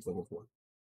FK8 से कुछ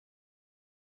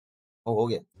हो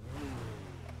गया।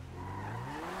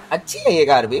 अच्छी है ये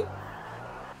कार भी,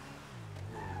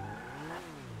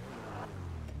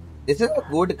 this is a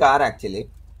good car actually,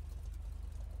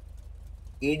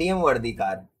 EDM वर्दी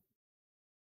कार।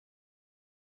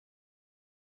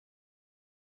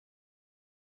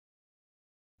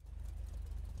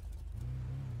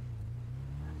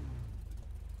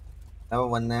 अब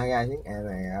बनना क्या है,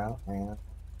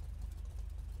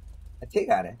 अच्छी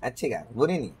कार है, अच्छी कार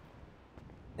बुरी नहीं।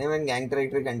 नहीं मैं gang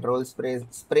tractor control sprays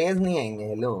sprays नहीं आएंगे,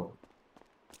 हेलो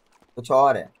कुछ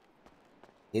और है।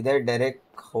 इधर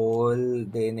डायरेक्ट होल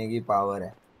देने की पावर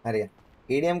है। अरे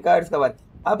EDM कार्ड्स का बात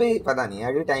अभी पता नहीं,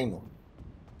 अभी टाइम है।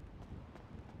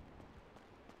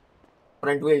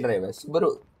 फ्रंट व्हील ड्राइव है सुबरू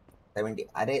 70,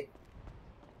 अरे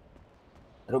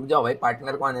रुक जाओ भाई,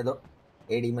 पार्टनर को आने दो।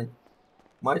 एडी में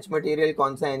मर्च मटेरियल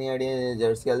कौन सा, एनी आइडिया?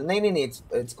 जर्सी, नहीं नहीं नहीं,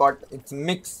 it's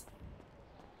mix.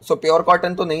 So pure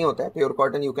cotton तो नहीं होता है, pure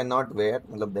cotton you can not where,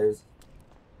 मतलब there is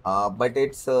but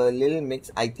it's little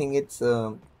mix, I think it's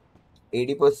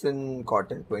 80%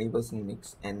 cotton, 20%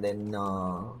 mix, and then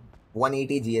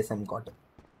 180 GSM cotton.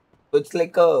 So it's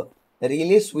like a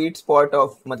really sweet spot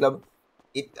of, मतलब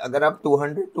अगर आप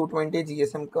 200-220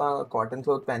 GSM का cotton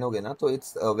cloth पहनोगे ना तो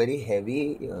it's very heavy,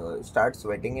 start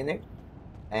sweating in it,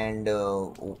 and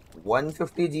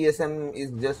 150 GSM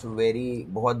is just very,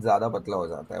 बहुत ज़्यादा पतला हो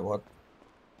जाता है बहुत।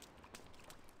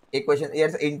 एक क्वेश्चन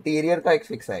यार, इंटीरियर का एक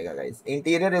फिक्स आएगा guys,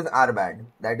 interior is are bad,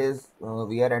 that is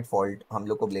we are at fault, हम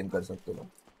लोग को ब्लेम कर सकते हो।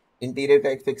 इंटीरियर का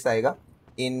एक फिक्स आएगा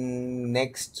इन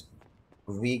नेक्स्ट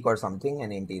वीक और something,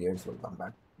 and interiors will come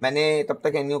back. मैंने तब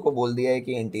तक एनयू को बोल दिया है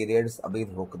कि इंटीरियर्स अभी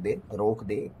रोक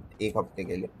दे एक हफ्ते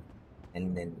के लिए,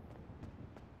 एंड देन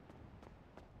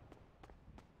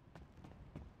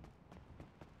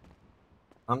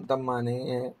हम तब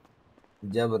माने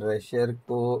जब रशर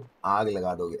को आग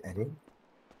लगा दोगे। अरे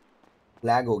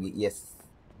फ्लैग होगी, यस।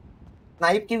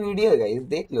 स्नाइप की वीडियो है गाइस,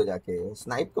 देख लो जाके,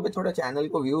 स्नाइप को भी थोड़ा चैनल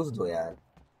को व्यूज दो यार।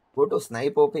 Go to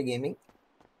snipe OP gaming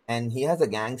and he has a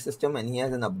gang system and he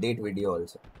has an update video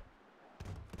also.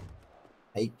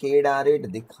 I it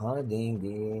दिखा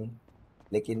देंगे,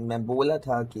 लेकिन मैं बोला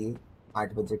था कि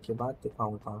 8 बजे के बाद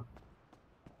दिखाऊंगा।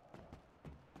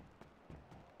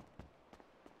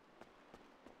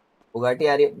 बुगाटी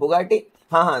आ रही है, बुगाटी,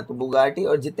 हाँ हाँ, तो बुगाटी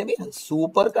और जितने भी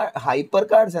सुपर कार हाइपर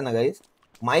कार्स है ना गाइस,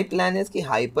 माई प्लान है कि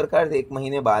हाइपर कार्स 1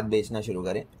 महीने बाद बेचना शुरू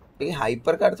करें, क्योंकि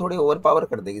हाइपर कार थोड़ी ओवर पावर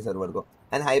कर देगी सर्वर को।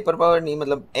 एंड हाइपर पावर नहीं,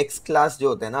 मतलब एक्स क्लास जो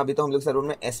होते हैं ना, अभी तो हम लोग सर्वर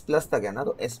में S+ तक है ना,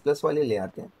 तो S+ वाले ले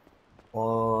आते हैं।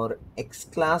 और एक्स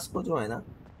क्लास को जो है ना,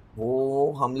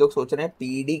 वो हम लोग सोच रहे हैं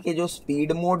PD के जो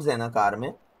स्पीड मोड्स है ना कार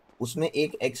में, उसमें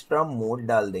एक एक्स्ट्रा मोड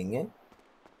डाल देंगे।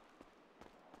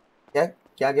 क्या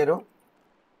क्या कह रहे हो?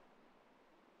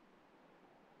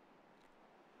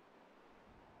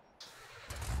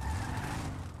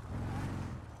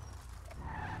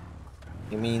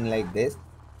 You mean like this?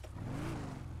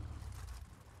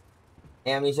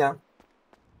 हमेशा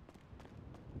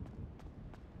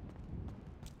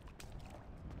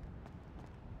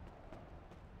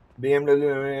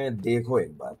BMW में देखो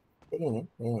एक बार, देखेंगे।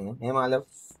 हे मालव,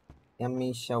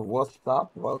 हमेशा what's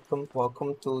up,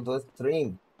 welcome to the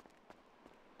stream.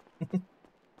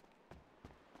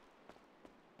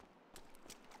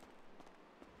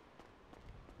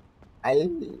 I'll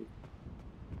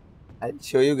I'll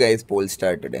show you guys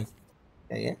Polestar today.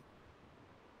 Yeah.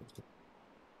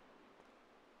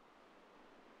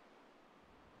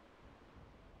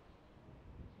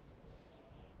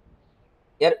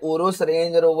 यार ओरोस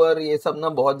रेंज रोवर ये सब ना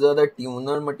बहुत ज्यादा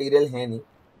ट्यूनर मटेरियल है नहीं,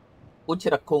 कुछ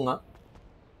रखूंगा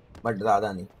बट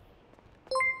ज्यादा नहीं।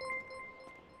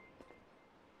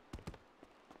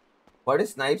 What is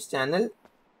Snipes channel?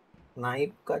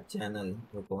 Snipe का चैनल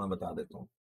रुको मैं बता देता हूँ।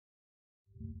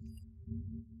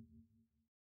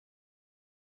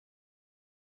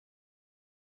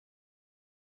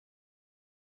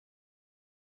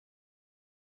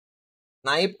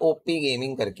 स्नाइप ओपी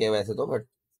गेमिंग करके है वैसे तो, बट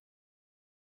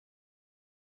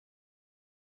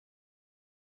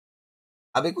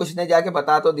अभी कुछ ने जाके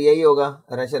बता तो दिया ही होगा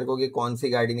रशर को कि कौन सी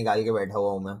गाड़ी निकाल के बैठा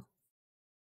हुआ हूं मैं।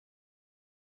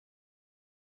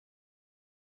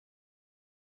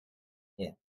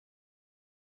 ये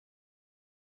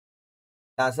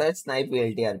सर स्नाइप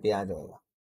वीएलटी आरपी आ जाएगा।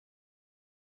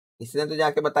 इसने तो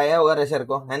जाके बताया होगा रशर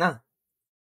को, है ना?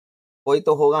 कोई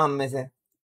तो होगा हम में से।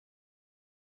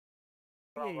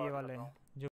 ये वाले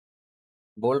जो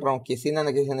बोल रहा हूँ किसी ना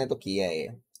किसी ने तो किया है ये।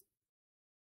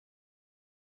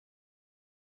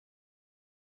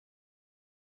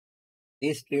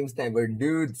 These stream sniper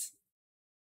dudes.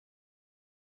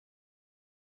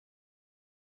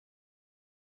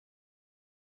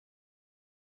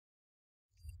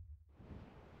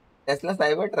 Tesla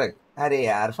cyber truck, अरे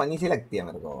यार फनी सी लगती है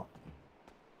मेरे को।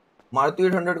 मारुति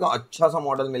 800 का अच्छा सा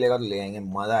मॉडल मिलेगा तो ले आएंगे,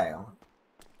 मजा आएगा,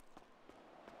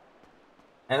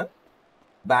 है ना?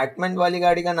 बैटमैन वाली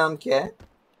गाड़ी का नाम क्या है?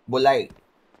 बुलाइट,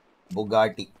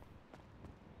 बुगाटी।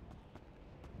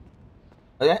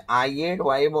 अरे i8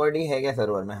 वाई बॉडी है क्या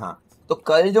सर्वर में? हाँ। तो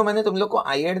कल जो मैंने तुम लोग को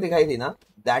i8 दिखाई थी ना,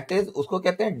 दैट इज, उसको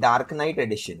कहते हैं dark night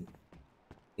addition.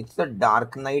 It's a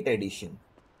dark night addition.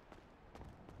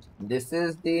 This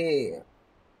is the,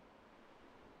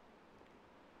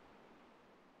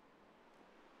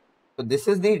 तो this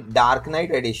is the dark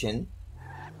night addition.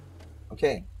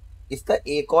 Okay, इसका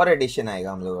एक और एडिशन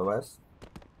आएगा हम लोगों के पास।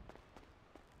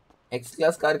 एक्स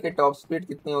क्लास कार के टॉप स्पीड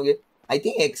कितनी होगी? I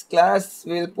think x class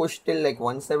will push till like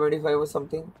 175 और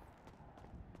समथिंग।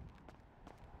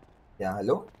 क्या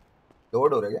हेलो,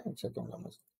 लोड हो रहा है क्या? अच्छा कैमरा में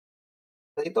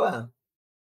सही तो है,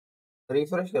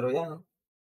 रिफ्रेश करो यार।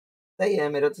 सही है,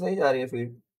 मेरा तो सही जा रही है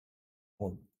फीड।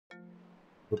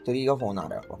 पुत्री का फोन आ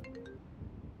रहा है आपको।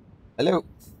 Hello.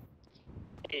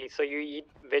 Hey, so you eat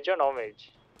veg or non-veg?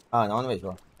 हाँ नॉन वेज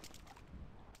हुआ।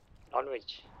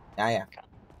 Non-veg. या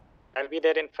I'll be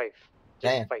there in 5.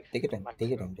 या Just 5. ठीक है टाइम,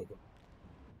 ठीक है टाइम, ठीक है।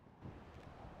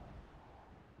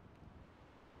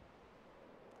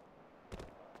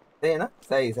 सही है ना?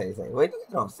 सही सही सही, वही तो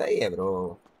कह रहा हूँ, सही है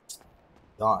ब्रो।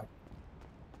 गॉड,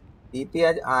 टीपी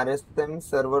आज आरएसएम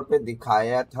सर्वर पे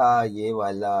दिखाया था ये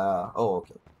वाला। ओ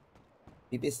ओके,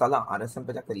 टीपी साला आरएसएम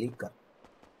पे जाकर लीक कर।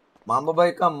 मामा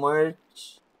भाई का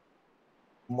मर्च,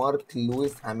 मर्क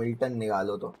लुइस हैमिल्टन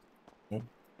निकालो तो।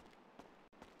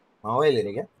 मामा भाई ले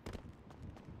रहे क्या?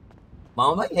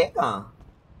 मामा भाई है कहाँ?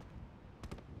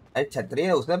 अरे छतरी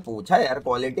है, उसने पूछा यार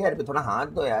क्वालिटी यार पे थोड़ा हाथ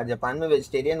दो यार। जापान में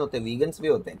वेजिटेरियन होते हैं, वीगन्स भी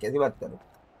होते हैं, कैसी बात करो।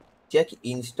 चेक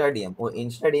इंस्टा डीएम, वो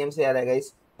इंस्टा डीएम से याद आएगा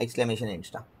इस एक्सक्लेमेशन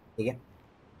इंस्टा, ठीक है?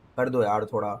 कर दो यार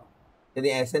थोड़ा। यदि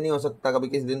ऐसे नहीं हो सकता कभी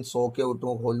किसी दिन सो के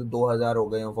उठूं खोलूं 2000 हो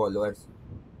गए हो फॉलोअर्स,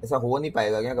 ऐसा हो नहीं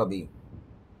पाएगा क्या कभी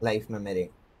लाइफ में मेरे?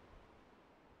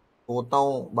 सोता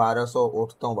हूँ 1200,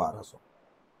 उठता हूँ 1200।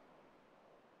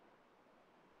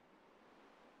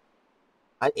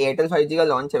 आज एयरटेल 5G का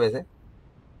लॉन्च है वैसे।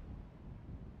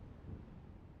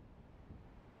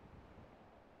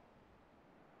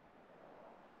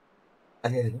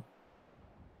 अरे अरे,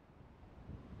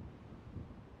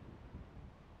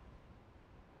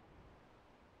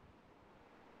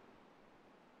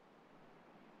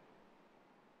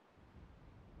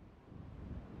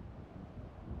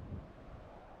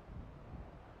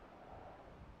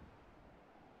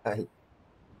 अरे,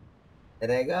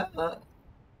 रहेगा।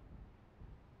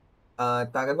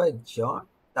 ताकत भाई जॉन,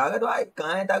 ताकत भाई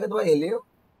कहाँ है? ताकत भाई हिलियो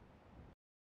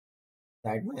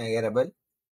चैट में है क्या? रेबल,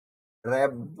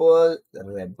 रेबल,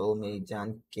 रेबल मेरी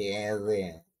जान कैसे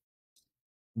है?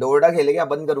 डोडा खेले क्या?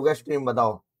 बंद करूँगा स्ट्रीम,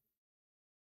 बताओ।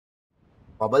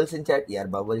 बबल्स इन चैट, यार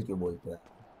बबल क्यों बोलते हैं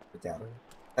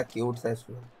बेचारे, क्यूट सा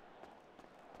स्ट्रीम,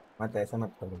 मत ऐसा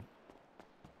मत करो।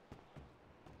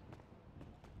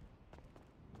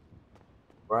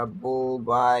 प्रभु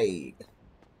भाई,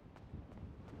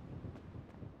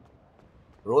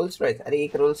 रोल्स रॉयस, अरे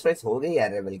एक रोल्स रॉयस हो गई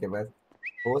यार रेबल के पास।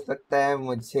 हो सकता है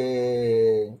मुझे,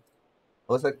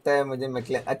 हो सकता है मुझे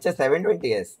मैकलेन, अच्छा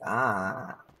 720S,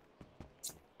 हाँ।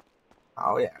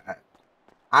 आओ यार,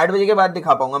 8 बजे के बाद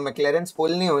दिखा पाऊंगा, मैकलेरन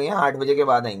फुल नहीं हुई है, 8 बजे के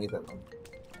बाद आएंगी sir.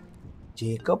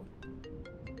 Jacob,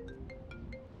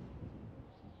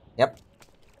 yup,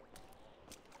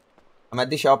 I'm at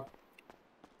the shop.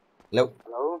 Hello.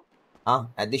 Hello?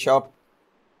 हाँ at the shop.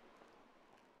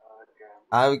 Okay.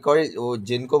 हाँ we called, वो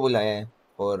जिनको बुलाया है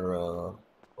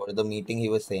for the meeting he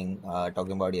was saying,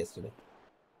 talking about yesterday.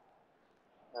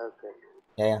 Okay.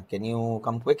 Yeah, can you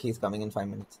come quick? He's coming in 5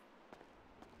 minutes.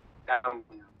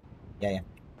 Yeah,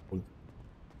 cool.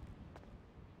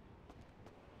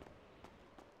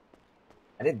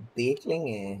 अरे देख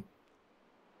लेंगे,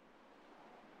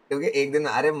 क्योंकि एक दिन,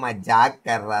 अरे मजाक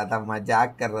कर रहा था,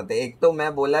 मजाक कर रहे थे। एक तो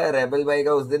मैं बोला रेबल भाई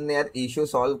का उस दिन ने यार इशू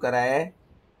सॉल्व कराया है,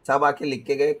 सब आके लिख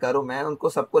के गए करो, मैं उनको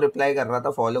सबको रिप्लाई कर रहा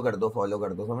था फॉलो कर दो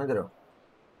समझ रहे हो।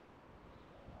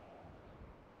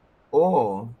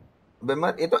 ओह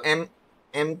विमर, ये तो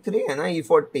M3 है ना,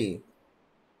 E40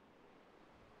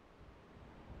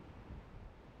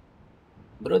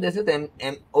 ब्रो, जैसे तो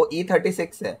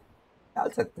E36 है, डाल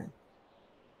सकते हैं,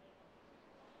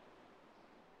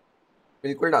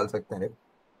 बिल्कुल डाल सकते हैं रे,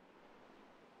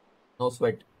 नो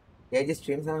स्वेट। ये जी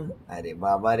स्ट्रीम्स हैं, अरे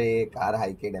बाबा रे, कार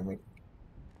हाई के डेमिट।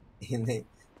 नहीं,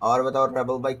 और बताओ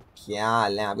रेबल भाई, क्या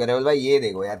हाल है आपके रेबल भाई? ये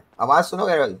देखो यार, आवाज सुनो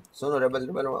रेबल, सुनो रेबल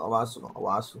रेबल, आवाज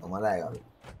सुनो, मजा आएगा अभी।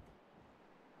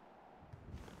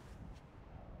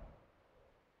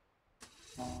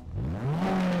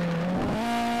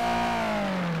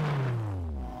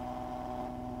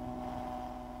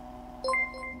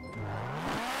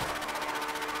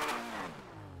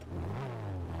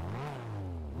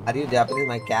 Are you Japanese?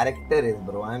 My character is,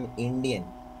 bro. I'm Indian.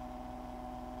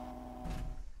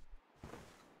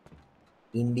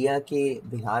 India के,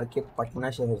 बिहार के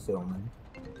पटना शहर से हूँ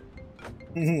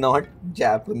मैं। Not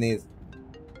Japanese.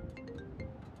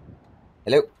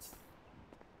 Hello.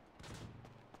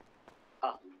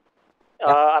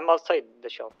 I'm outside the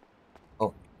shop.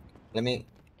 Oh, let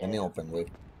me open. Wait.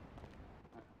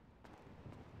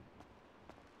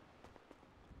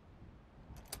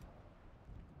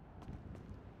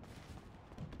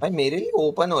 भाई मेरे लिए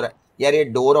ओपन हो रहा है यार, ये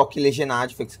डोर ऑक्यूलेशन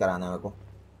आज फिक्स कराना है मेरे को।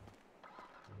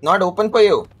 Not open for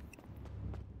you.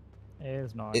 It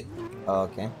is not.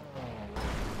 Okay.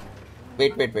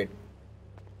 Wait.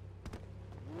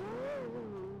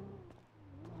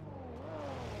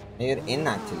 You're in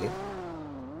actually.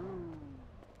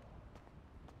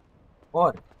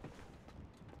 What?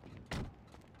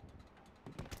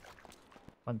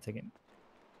 One second.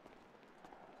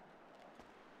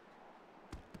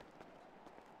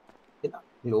 It's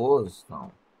closed now.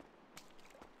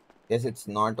 Guess it's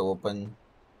not open.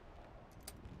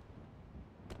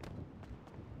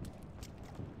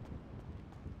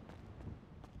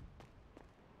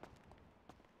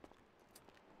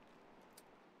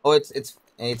 Oh, it's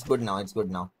good now. It's good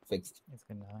now. Fixed. It's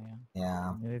good now,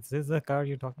 Yeah. Is this the car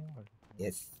you're talking about?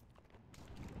 Yes.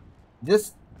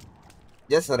 Just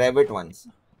rev it once.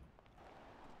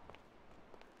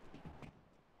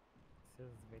 This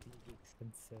is very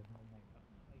expensive. Oh my god.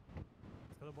 Like,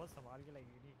 it's बहुत संभाल के, like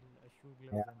you need shoe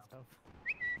gloves and stuff.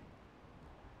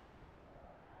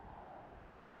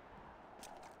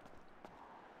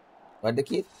 What the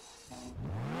key?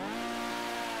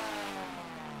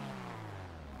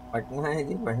 Patna है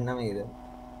जी, पटना में इधर,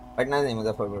 पटना नहीं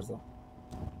मुजफ्फरपुर से,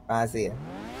 पास ही है।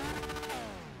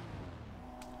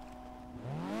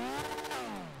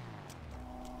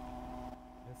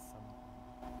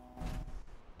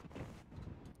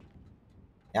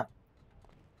 Yeah.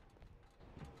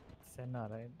 Senna,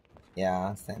 right?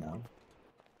 Yeah, Senna.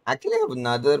 Actually, I have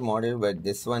another model, but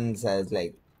this one has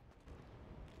like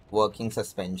working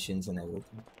suspensions and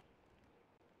everything.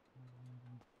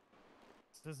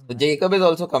 So Jacob is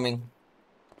also coming.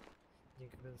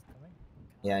 Jacob is coming?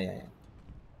 Yeah.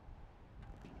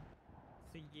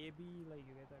 So ye bhi, like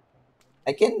you guys are 20.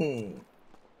 I can.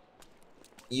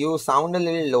 You sound a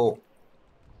little low.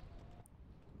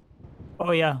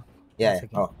 Oh yeah. Yeah.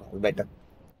 Oh, better.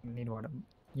 You need water.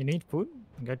 You need food?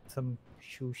 Get some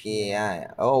sushi.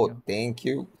 Yeah. Oh, thank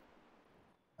you.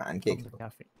 Pancakes. From the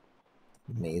cafe.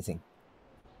 Amazing.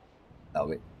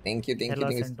 Love it. Thank you.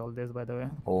 Ella sent all this, by the way.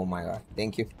 Oh my god.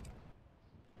 Thank you.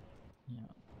 Yeah.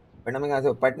 Patna में कहाँ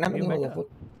से? पटना में नहीं होगा?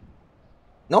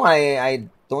 No, I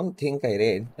don't think I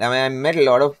read. I mean, I met a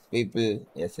lot of people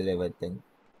yesterday, but then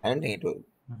I don't think it was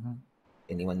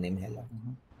anyone named Hella.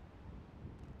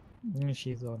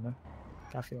 She's the owner.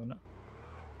 Cafe owner.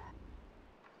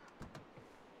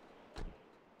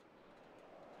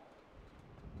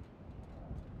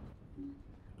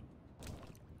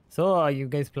 So, are you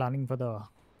guys planning for the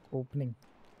opening?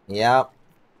 Yeah.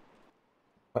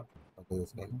 What is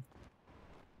this guy?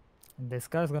 This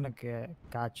car is gonna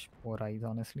catch more eyes,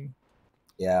 honestly.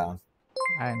 Yeah.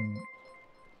 And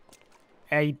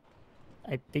I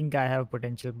think I have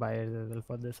potential buyers as well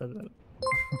for this as well.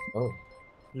 Oh.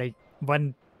 Like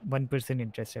one person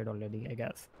interested already, I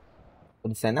guess.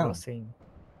 Senna? Was saying.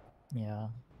 Yeah.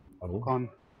 कौन?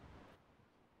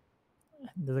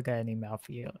 There's a guy named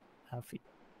Hafi.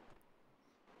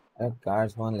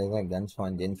 Cars spawn, laser gun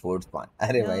spawn, Gen 4 spawn.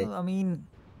 अरे भाई. I mean,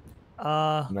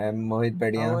 मैं मोहित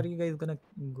बढ़िया. how are you guys gonna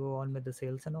go on with the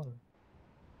sales and all?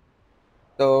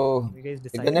 So you guys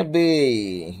it's gonna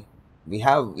be, we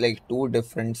have like two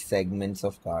different segments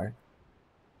of car.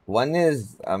 One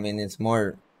is, I mean, it's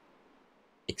more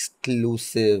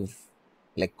exclusive,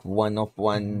 like one of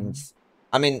ones,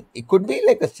 I mean, it could be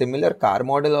like a similar car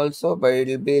model also, but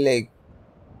it'll be like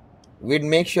we'd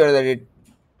make sure that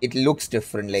it looks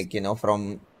different. Like, you know,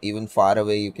 from even far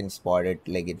away you can spot it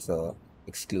like it's a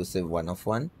exclusive one of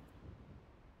one.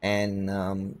 And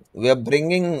we are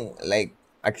bringing like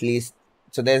at least,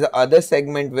 so there's a other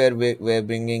segment where we're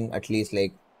bringing at least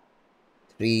like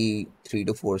three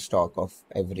to four stock of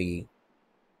every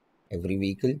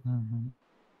vehicle.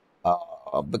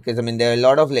 Because I mean there are a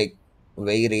lot of like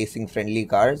very racing friendly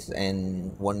cars,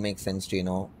 and won't make sense to, you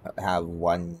know, have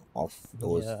one of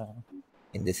those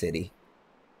in the city.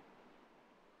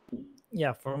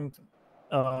 Yeah, from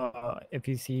if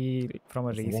you see from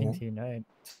a racing scene, right?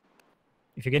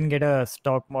 If you can get a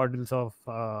stock models of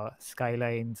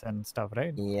Skylines and stuff,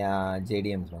 right? Yeah,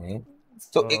 JDMs, right?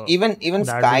 So So even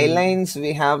that Skylines,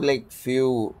 we have like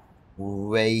few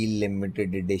very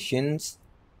limited editions.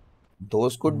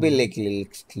 Those could be like little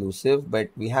exclusive, but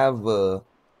we have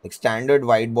like standard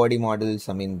wide body models.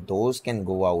 I mean, those can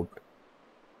go out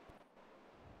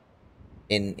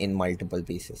in multiple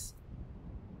pieces.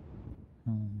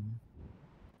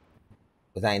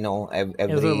 Because I know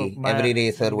every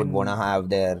racer would wanna have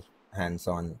their hands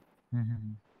on.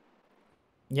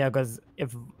 Yeah, because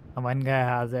if one guy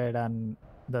has it and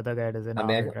the other guy doesn't have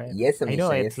it, right? Yes, I know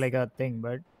Amisha, it's yes. like a thing,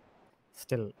 but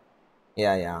still.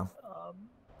 Yeah.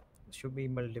 Should be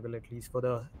multiple at least for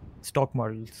the stock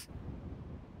models.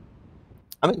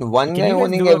 I mean, one Can guy you guys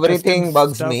owning do a everything custom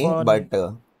bugs stuff me, on- but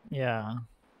yeah.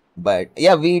 But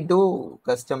yeah, we do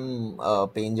custom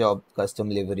paint job, custom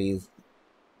liveries.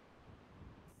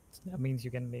 That means you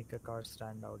can make a car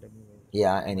stand out anyway.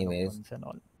 Yeah, anyways. And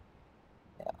all.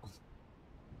 Yeah.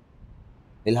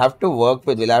 We'll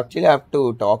actually have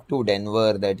to talk to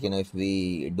Denver that, you know, if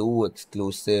we do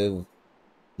exclusive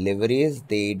liveries,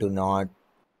 they do not,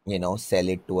 you know, sell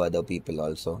it to other people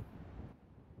also.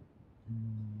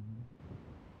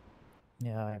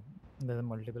 Yeah, there's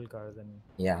multiple cars and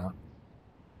yeah.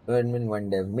 One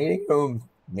dev meeting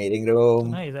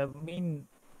room. Nice. I mean,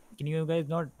 can you guys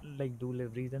not like do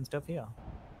liveries and stuff here?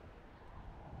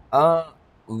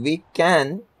 We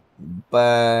can,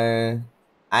 but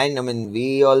I mean,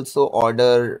 we also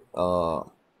order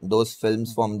those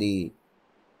films from the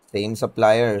same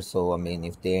supplier. So I mean,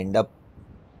 if they end up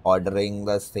ordering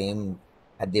the same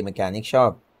at the mechanic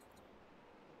shop,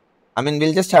 I mean,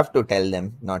 we'll just have to tell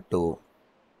them not to.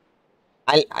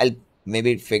 I'll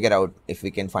maybe figure out if we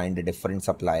can find a different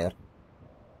supplier.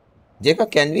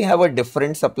 Jacob, can we have a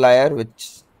different supplier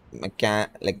which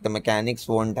like the mechanics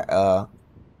won't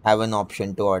have an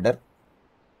option to order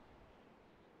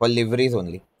for liveries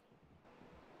only?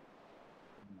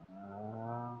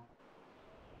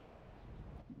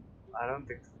 I don't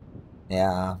think so.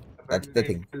 Yeah, that's the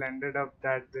thing. It ended up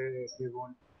that they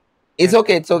won't. It's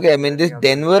okay. I mean, this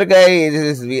Denver guy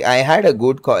I had a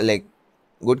good call, like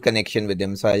good connection with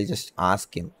him, so I'll just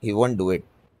ask him. He won't do it.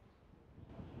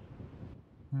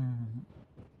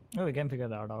 Oh, we can figure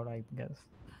that out, I guess.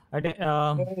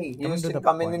 Hey, Houston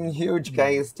coming in huge,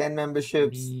 guys. 10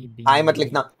 memberships. Hi मत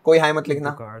लिखना. कोई hi मत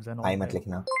लिखना. Hi मत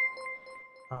लिखना.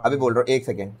 अभी बोल रहा हूँ 1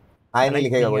 second. Hi नहीं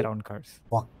लिखेगा कोई. Around cars.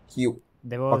 Fuck you.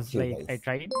 There was Fuck you, like guys. I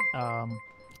tried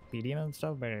PDM and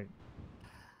stuff, but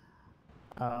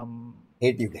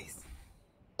hate you guys.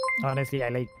 Honestly, I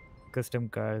like custom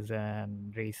cars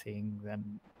and racing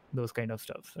and those kind of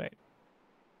stuff, right?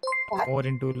 More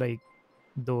into like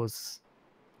those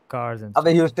cars and stuff.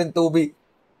 अबे Houston तू भी.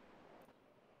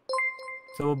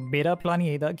 So मेरा plan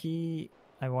ये था कि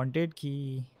I wanted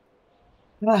कि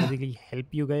basically help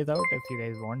you guys out if you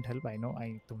guys want help. I know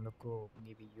तुम लोग को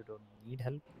maybe you don't need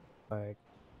help, but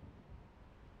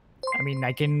I mean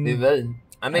I can. We will.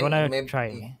 I mean, maybe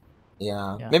try.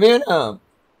 Yeah. Maybe you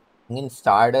can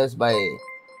start us by,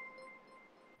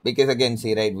 because again,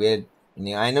 see, right,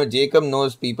 I know Jacob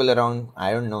knows people around.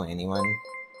 I don't know anyone.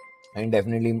 And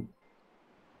definitely.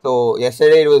 So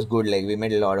yesterday it was good. Like we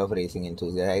met a lot of racing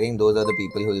enthusiasts. I think those are the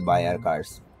people who will buy our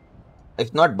cars.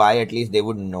 If not buy, at least they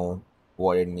would know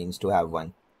what it means to have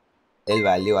one. They'll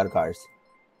value our cars.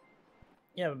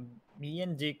 Yeah, me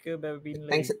and Jacob have been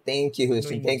like. Thank you,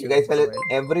 Houston. Thank you guys.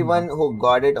 Everyone who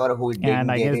got it or who didn't get it.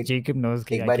 And I guess Jacob knows.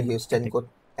 एक बार Houston को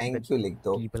thank you लिख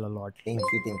दो. People a lot. Thank you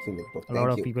लिख दो. A lot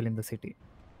of people in the city.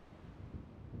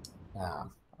 Yeah.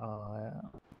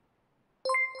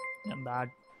 And that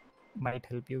might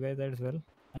help you guys as well.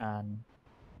 And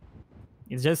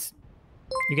it's just,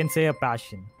 you can say, a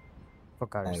passion for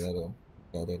cars.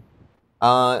 Get it.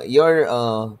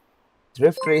 Your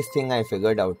thrift race thing I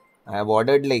figured out. I have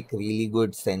ordered like really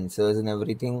good sensors and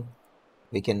everything.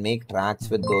 We can make tracks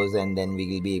with those, and then we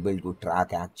will be able to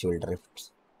track actual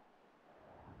drifts.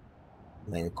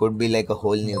 I mean, it could be like a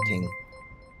whole new thing.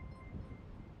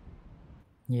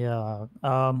 Yeah.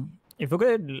 If you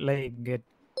could like get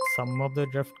some of the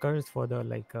drift cars for the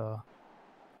like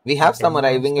We have some demo and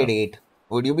arriving at stuff. 8.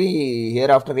 Would you be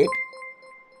here after 8?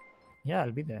 Yeah,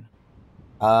 I'll be there.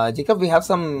 Jacob, we have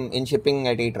some in shipping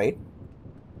at 8, right?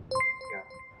 Yeah.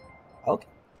 Okay.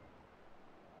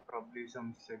 Probably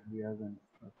some Sylvia's and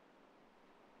stuff.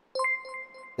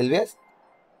 Sylvia's?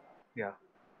 Yeah.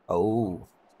 Oh,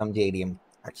 some JDM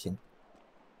action.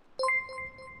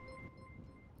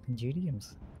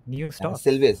 GDMs. New stock.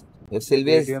 Sylvia's. If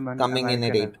Sylvia's JDM and coming in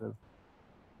at American 8. as well.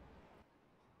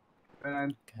 And I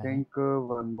Okay. think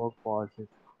one more Porsche is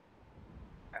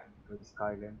and the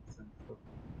Skylines and stuff.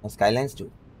 Skylines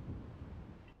too.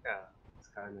 Yeah,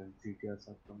 Skylines, GTRs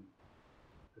are from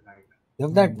tonight. You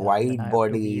have that Then wide I have to be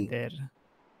body there.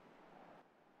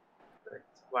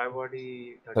 Wide body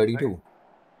 32.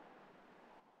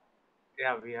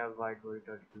 Yeah, we have wide body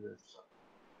 32 as well.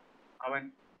 I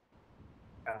mean,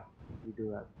 yeah, we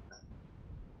do have that.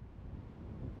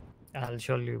 I'll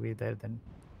surely be there then.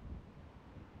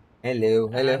 Hello,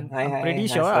 hello. And Hi, I'm hi. pretty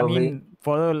Hi, sure. I Sophie. mean,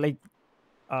 for like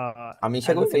Amisha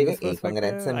as को a भी मिलेगा? sales Hey,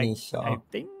 congrats, perspective, I Amisha.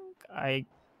 think I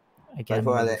Sorry can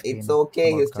for all that. explain It's okay,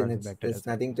 about Houston. cars It's better there's as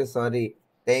well. nothing to sorry.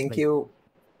 Thank Like you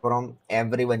from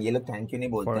everyone. ये लोग thank you नहीं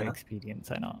बोलते for ना?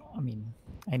 experience. I know. I mean,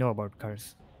 I know about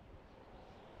cars.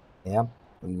 Yeah,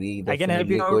 we I can help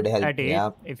definitely you out could help. at 8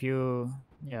 Yeah. if you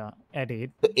at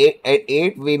 8. So at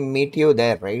 8 we meet you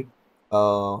there, right?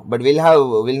 But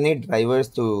we'll need drivers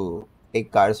to take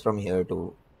cars from here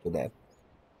to there.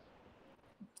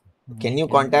 Can I you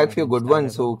can contact few arrange good that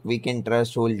ones as well. who we can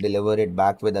trust who will deliver it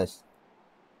back with us?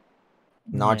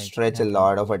 Not Yeah, stretch I a can.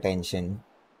 lot of attention.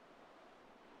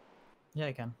 Yeah,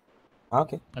 I can.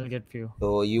 Okay. I'll get few.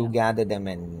 So you Yeah. gather them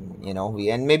and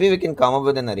and maybe we can come up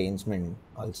with an arrangement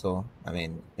also. I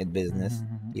mean, with business.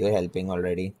 You're helping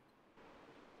already.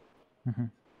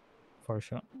 For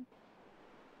sure.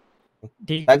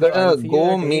 I gotta I'll see you go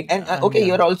at meet 8 and okay, yeah.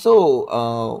 you're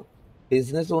also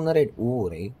business owner at OO,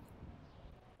 right?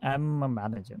 I'm a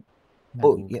manager.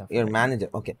 Oh, you're manager.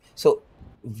 Okay. So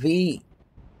we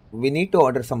need to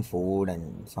order some food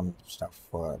and some stuff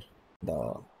for the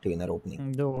tuner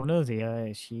opening. The owner's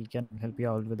here. She can help you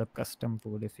out with the custom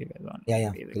food if you guys want.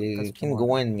 Yeah. We can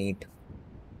go and meet.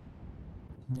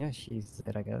 Yeah, she's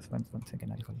there, I guess. One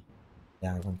second, I'll call you.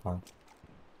 Yeah, I can call.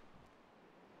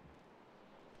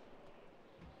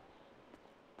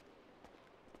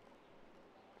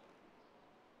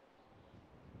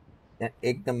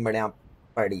 एकदम बढ़िया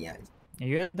बढ़िया. Are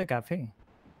you at the cafe?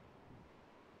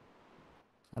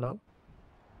 Hello?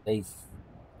 Guys,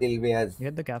 Sylvia's. You're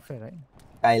at the cafe, right?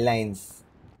 Skylines.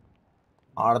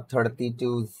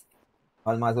 R32's.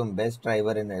 Almost best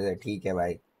driver in there. ठीक है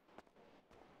भाई.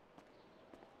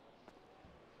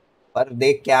 पर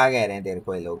देख क्या कह रहे हैं तेरे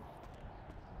को ये लोग.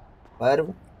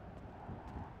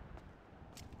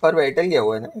 पर एयरटेल क्या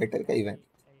हुआ है ना, एयरटेल का इवेंट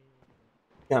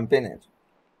कैंपेन है.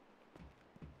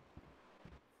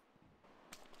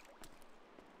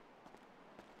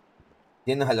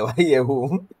 जिन हलवाई है वो.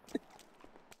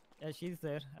 Yeah, she's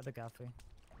there at the cafe.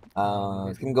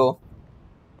 Can go.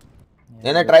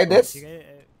 Can I try this? Yeah.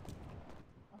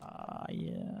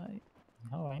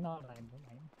 No, why not? I don't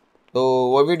mind. So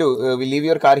what we do? We leave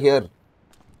your car here.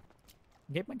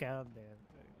 Get my car there.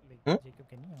 Like, Jacob,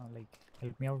 can you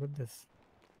help me out with this?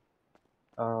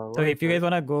 So if you guys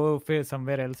wanna go for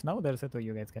somewhere else now, there's so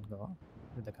you guys can go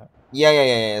with the car.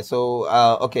 Yeah. So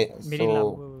okay.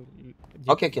 So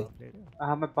okay.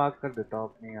 हाँ मैं park कर देता हूँ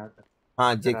अपने यहाँ तक.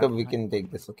 हाँ, Jacob, we can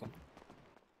take this. Okay.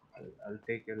 I'll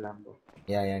take your Lambo.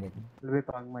 Yeah. Will we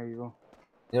park my Evo?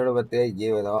 जरा बताइए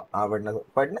ये बताओ.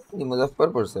 पटना नहीं,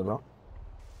 मुजफ्फरपुर से ब्रो.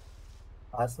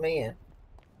 पास में ही है.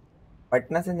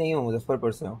 पटना से नहीं हूँ,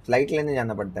 मुजफ्फरपुर से हूँ. फ्लाइट लेने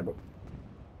जाना पड़ता है but.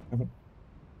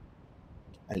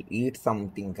 I'll eat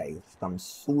something, guys. Some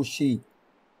sushi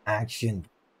action.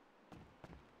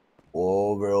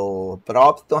 Oh bro,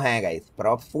 props तो हैं guys.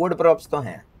 Food props तो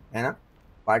हैं, है ना?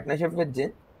 Partnership with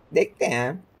Jin. देखते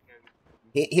हैं.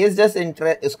 He is just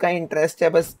उसका interest है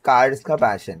बस cards का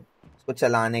passion. उसको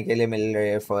चलाने के लिए मिल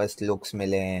रहे first looks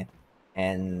मिले हैं.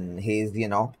 And he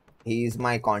is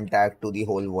my contact to the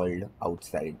whole world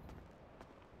outside.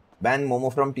 Ban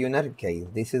Momo from tuner, guys.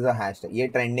 This is a hashtag. ये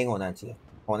trending होना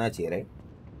चाहिए, right?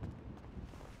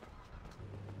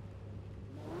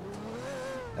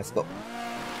 Let's go.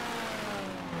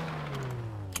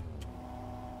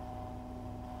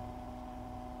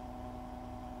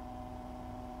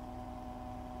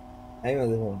 I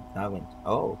haven't.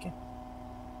 Oh, okay.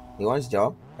 He wants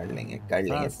job. कर लेंगे.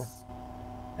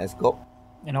 Let's go.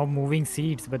 Moving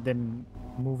seats, but then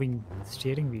moving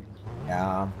steering wheel.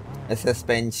 Yeah. The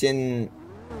suspension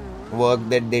work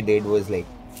that they did was like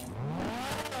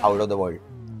out of the world.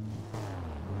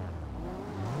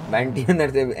 बैंटी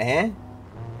अंदर से हैं?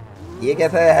 ये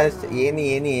कैसा है?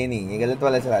 ये गलत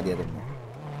वाला चला दिया तुमने.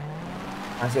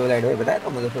 हाँ से वो लाइट भाई बताया तो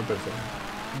मुजफ्फरपुर से.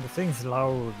 The thing's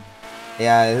loud.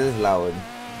 Yeah, this is loud.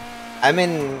 I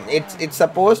mean, it's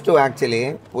supposed to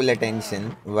actually pull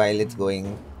attention while it's going.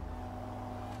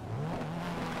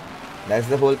 That's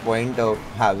the whole point of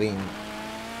having.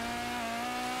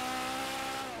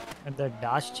 And the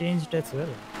dash changed as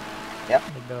well. Yep.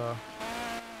 Like the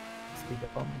speaker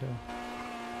pump.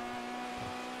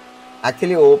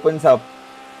 Actually opens up.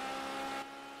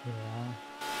 Yeah.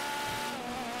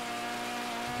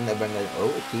 The bundle.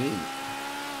 Oh, gee.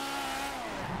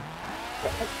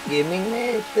 Gaming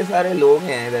में इतने सारे लोग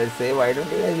हैं इधर से. Why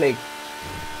don't you guys like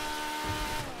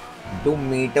do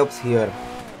meetups here?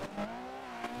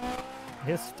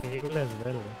 Yes, stable as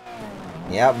well.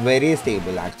 Yeah, very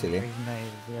stable actually. Very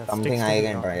nice. Yeah, Something sticks to I the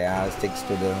can road. try. Yeah, sticks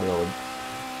to the road.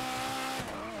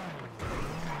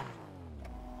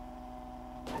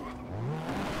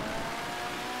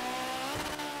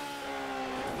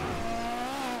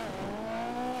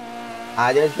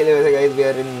 आज के लिए वैसे guys we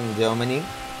are in Germany.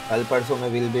 कल परसों में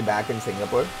will be back in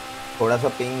Singapore. थोड़ा सा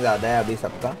ping ज़्यादा है अभी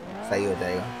सबका. सही हो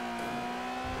जाएगा.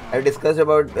 आई डिस्कस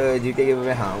अबाउट GTA के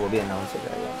में. हाँ वो भी अनाउंस हो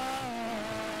जाएगा.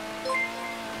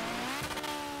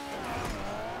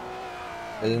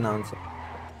 Will announce.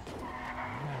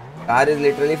 Car is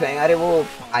literally flying. अरे वो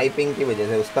हाई पिंग की वजह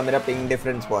से. उसका मेरा पिंग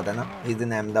डिफरेंस बहुत है ना. He is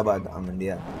in Ahmedabad,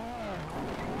 India.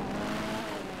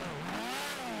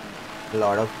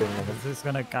 lot of ping. This is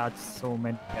gonna catch so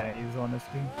many guys,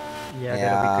 honestly. Yeah,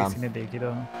 Yeah. किसी ने देखी तो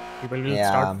people will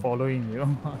Yeah. start following you.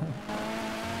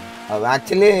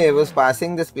 Actually, I was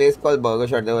passing this place called Burger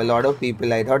Shot. There were a lot of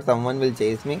people. I thought someone will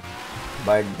chase me,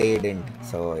 but they didn't.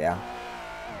 So yeah.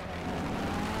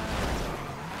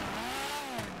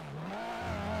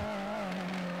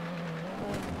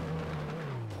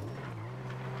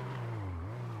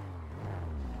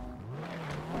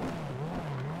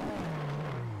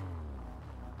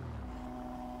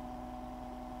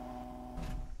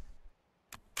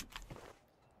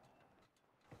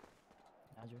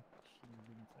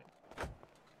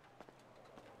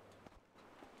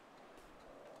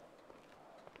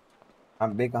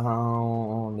 अब भी कहाँ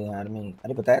हूँ? बिहार में ही.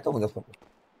 अरे बताया तो Muzaffarpur.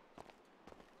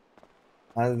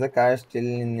 As the car still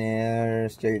in air,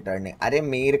 still turning. अरे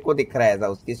मेरे को दिख रहा है ऐसा.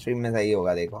 उसकी स्ट्रीम में सही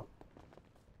होगा देखो.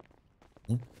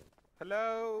 हेलो.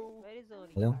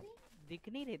 हेलो. दिख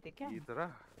नहीं रहे थे क्या? इधर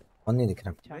कौन नहीं दिख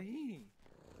रहा? नहीं.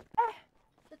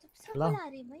 तो तुम सब बुला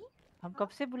रहे भाई. हम कब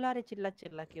से बुला रहे चिल्ला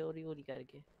चिल्ला के ओरी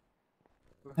करके.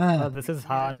 This is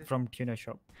Han from Tuna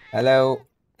Shop. Hello.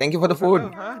 Thank you for the food.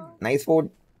 Nice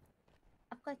food.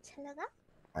 आपको अच्छा लगा?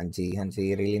 हाँ जी.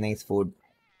 Really nice food.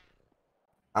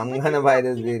 I'm gonna buy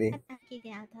this didi. के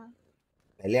गया था.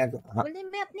 पहले हाँ. बोले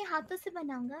मैं अपने हाथों से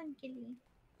बनाऊंगा उनके लिए.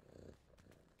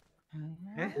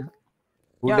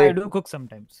 Yeah, I do cook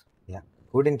sometimes. Yeah,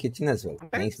 food in kitchen as well.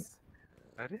 Nice.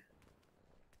 अरे.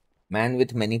 Man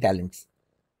with many talents.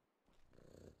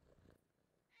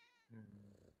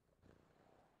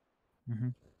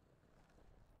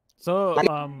 So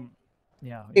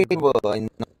yeah.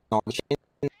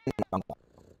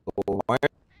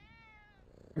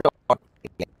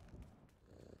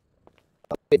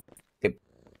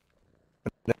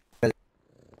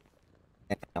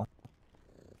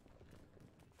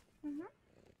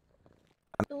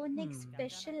 तो नेक्स्ट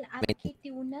स्पेशल आपकी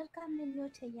ट्यूनर का मेन्यू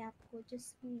चाहिए आपको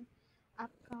जिसमें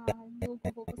आपका लोगो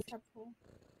वो सब हो.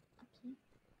 ओके.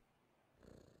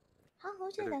 हाँ हो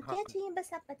जाएगा. क्या चाहिए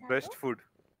बस आप बता दो. Best food.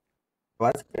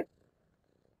 What's it?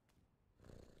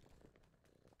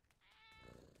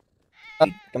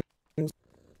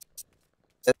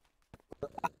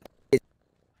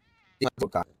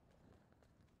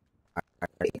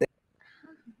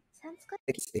 Sounds good.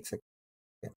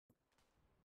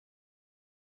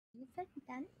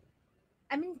 Done.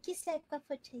 I mean किस टाइप का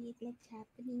फूड चाहिए? लाइक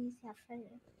जापानीज या फिर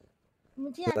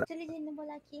मुझे एक्चुअली जिन्होंने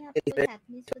बोला कि आपको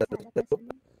जापानीज फूड ज्यादा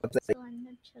पसंद है. सो आई एम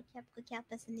नॉट श्योर कि आपको क्या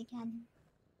पसंद है क्या नहीं.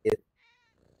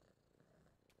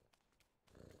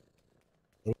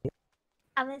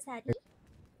 आवाज आ रही?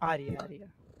 आ रही है.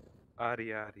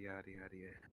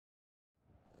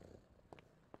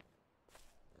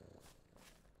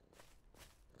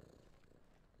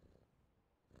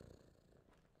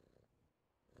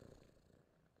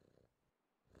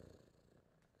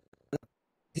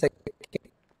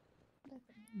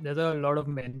 There's a lot of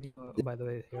menu by the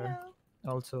way here. Hello.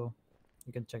 Also,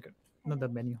 you can check it. Not the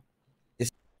menu.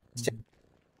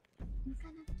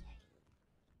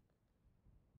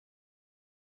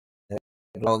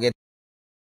 Logitech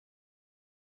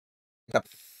तब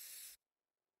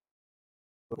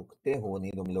रुकते हो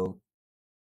नहीं तुम लोग।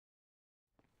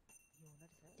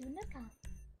 ट्यूनर कहाँ?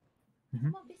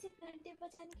 हम अभी से घंटे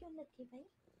बजाने क्यों लगे भाई?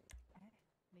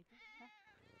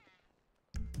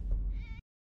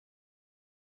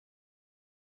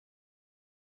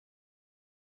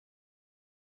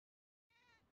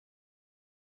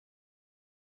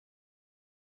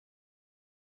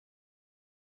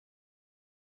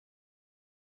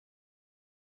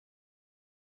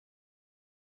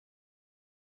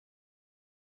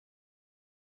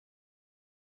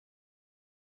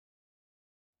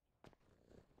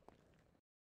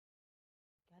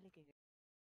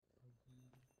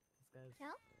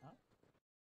 क्या?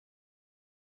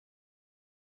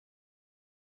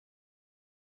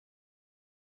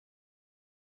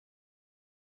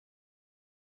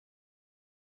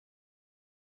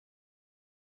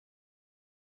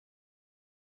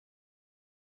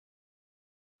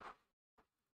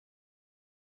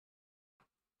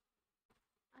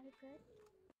 Are you good?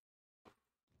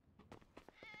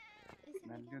 इससे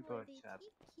मैं क्या बोल रही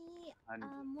थी कि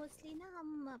मोस्टली ना हम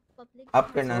पब्लिक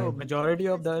आप करना So है। majority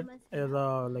of that is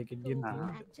like Indian themed,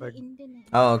 but actually Indian है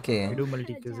Oh, okay. we do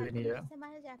multi cuisine here. Japanese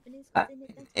हमारा जापानीज cuisine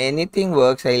इतना अच्छा Anything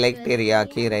works. I like नहीं है।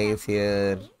 teriyaki हम rice Japanese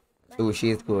here. नहीं, but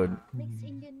Sushi is good. Mix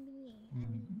Indian भी है। I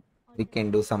mean, We all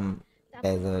can the do some तो आपको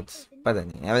कोई desserts. cousin पता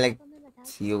नहीं. I mean like तो मैं बता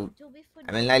you. जो भी food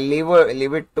I mean I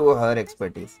leave it to her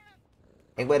expertise.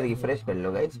 एक बार refresh कर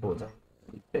लो guys, हो जाए.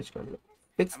 Refresh कर लो.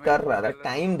 Fix कर रहा था.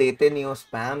 Time देते नहीं हो,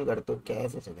 spam कर तो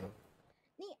कैसे चलेगा?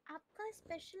 नहीं, आपका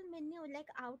special menu like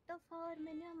out of our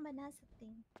menu हम बना सकते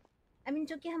हैं। आई मीन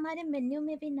जो कि हमारे मेन्यू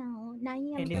में भी ना हो, ना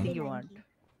ही हम Anything कभी you want.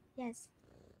 लाएंगे। यस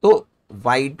तो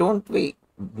why don't we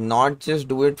not just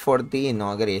do it for the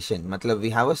inauguration? मतलब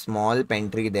we have a small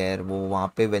pantry there. वो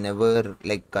वहाँ पे whenever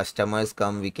like customers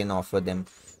come, we can offer them.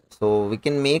 So we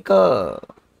can make a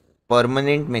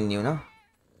permanent menu ना.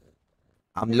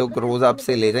 हम लोग रोज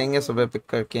आपसे ले जाएंगे सुबह पिक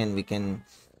करके and we can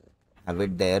have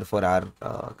it there for our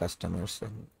customers.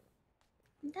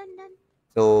 Done done.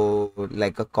 So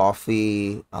like a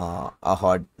coffee, a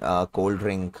hot cold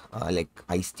drink, like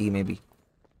iced tea maybe.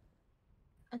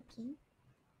 Okay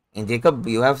And Jacob,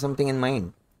 you have something in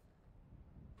mind?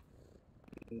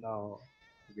 No,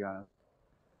 yeah,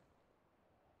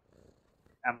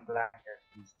 I'm blank at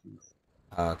these things.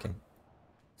 Okay.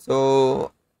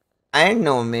 So I don't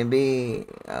know, maybe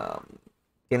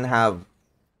can have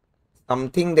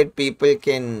something that people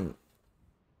can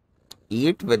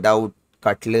eat without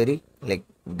cutlery. Like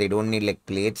they don't need like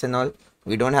plates and all.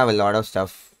 We don't have a lot of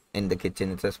stuff in the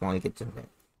kitchen. It's a small kitchen.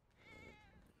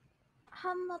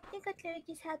 हम अपने cutlery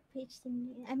के साथ भेज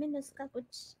देंगे। I mean उसका कुछ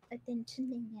attention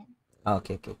नहीं है।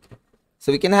 Okay.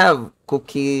 So we can have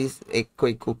cookies, a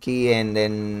quick cookie, and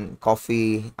then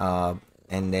coffee,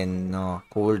 and then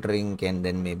cold drink, and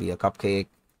then maybe a cupcake,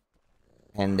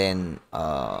 and then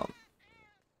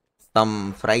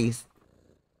some fries,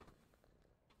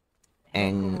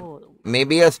 and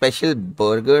maybe a special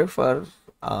burger for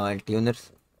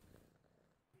tuners.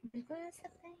 बिल्कुल हो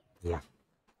सकता है। Yeah.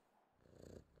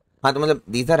 हाँ तो मतलब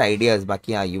these are ideas.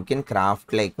 बाकी yeah, you can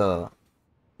craft like a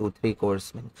 2-3 course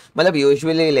में मतलब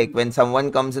usually like when someone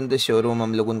comes in the showroom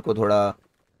हम लोग उनको थोड़ा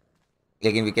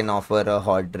लेकिन we can offer a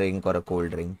hot drink or a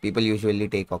cold drink. People usually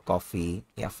take a coffee,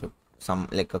 yeah, some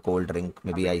like a cold drink,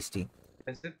 maybe iced tea.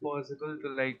 Is it possible to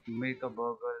like make a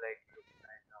burger like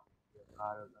your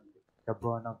car or something? The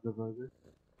burn of the burger,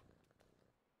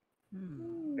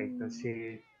 like the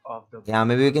shape of the. Yeah,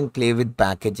 maybe we can play with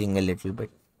packaging a little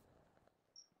bit.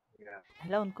 Yeah.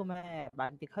 Hello उनको मैं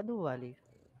बात दिखा दूँ वाली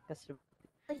custom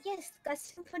yes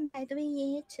custom food by the way ये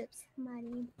है chips हमारे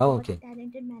Oh, बहुत okay.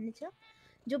 टैलेंटेड मैनेजर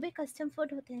जो भी कस्टम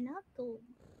फूड होते हैं ना तो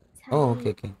Oh,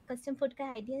 okay. कस्टम फूड का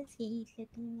आइडियाज यही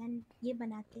लेते हैं एंड ये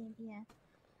बनाते हैं भी हैं।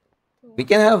 तो We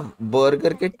can have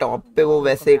burger के top पे वो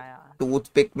वैसे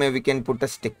toothpick में we can put a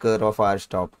sticker of our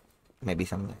stop, maybe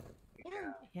somewhere.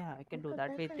 Yeah, I can do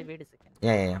that. Wait a second.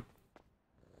 Yeah.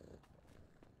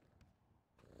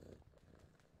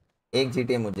 एक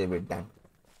GTA मुझे भी डन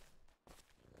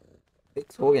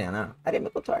फिक्स हो गया ना। अरे मेरे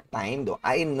को थोड़ा टाइम दो।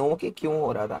 आई नो कि क्यों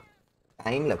हो रहा था,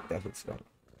 टाइम लगता है फिक्स करने।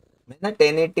 मैं ना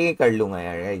 1080 कर लूंगा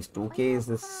यार। Guys 2K is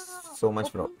so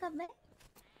much bro.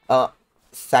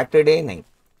 Saturday night.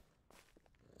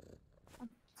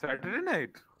 Saturday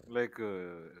night, like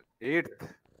 8th.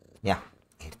 Yeah,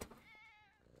 8th.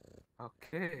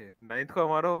 Okay, 9th को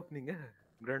हमारा ओपनिंग है,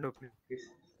 grand opening.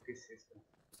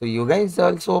 So you guys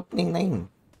also opening 9?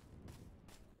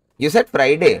 You said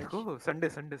Friday.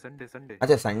 Sunday.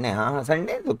 अच्छा संडे। हाँ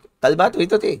संडे तो कल बात हुई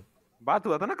तो थी। बात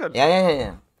हुआ था ना कल। या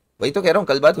वही तो कह रहा हूँ,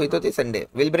 कल बात हुई तो थी Sunday.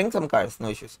 We'll bring some cars,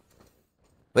 no issues.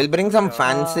 We'll bring some Yeah.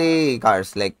 fancy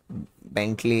cars like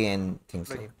Bentley and things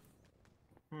Like- like.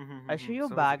 I'll show you a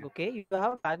समझ bag, गया. okay? You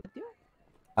have a bag with you?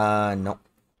 No.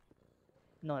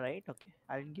 No, right? Okay.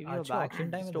 I'll give you a आज का bag.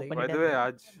 auction time Just है open By it the and way,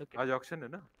 आज look at it. auction है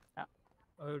ना?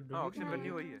 do हाँ, you auction think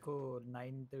venue वही है. को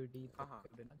 9:30 हाँ, तक हाँ.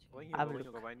 कर देना चाहिए? वही Have a होगा, वही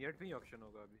look. होगा. Vineyard में ही auction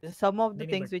होगा अभी. This is some of the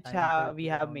नहीं, things but which 9:30 we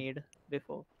have around. made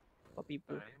before for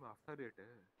people. Time after it है.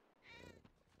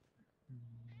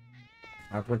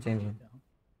 After changing.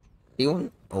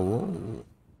 Tune. Oh.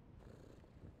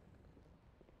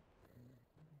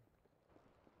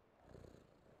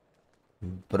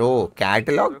 Bro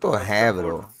catalogue तो है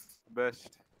ब्रो. Best.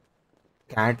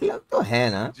 कैटलॉग तो है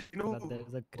ना. But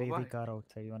there's a crazy car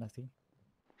outside. You wanna see?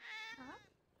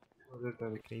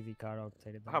 Crazy car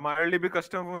outside. इधर. हमारे लिए भी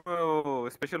कस्टम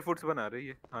स्पेशल फूड्स बना रही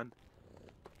है. हाँ.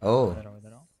 Oh.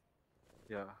 इधर आओ.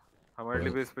 या हमारे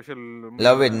लिए भी स्पेशल.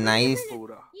 Love it. Nice.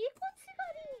 पूरा. ये कौन सी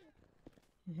गाड़ी है?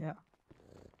 Yeah.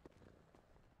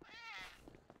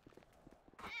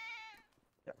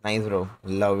 Nice bro.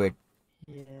 Love it.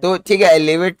 Yeah. So ठीक है, I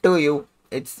leave it to you.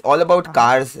 It's all about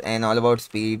cars and all about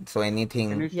speed. So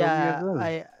anything. Can you show me Yeah, as well?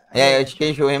 Yeah, can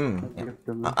you show him? Give Yeah.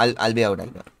 to me. I'll be out.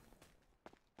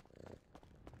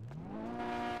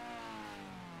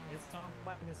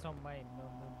 It's not mine. No.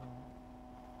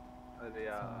 अरे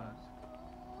यार.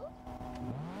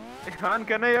 Khan,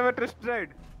 can I have a test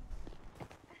ride?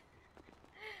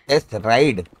 Test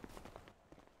ride.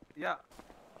 Yeah.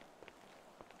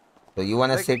 So you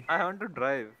wanna Like, sit? I want to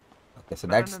drive. Okay, so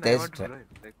No, that's I want test to drive. drive.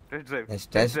 Like, test drive. Yes,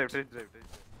 Test test. drive.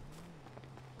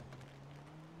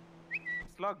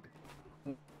 It's locked.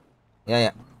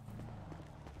 Yeah.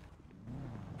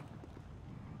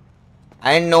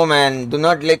 I know, man. Do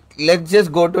not let's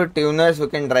just go to tuners. We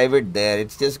can drive it there.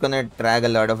 It's just gonna drag a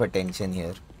lot of attention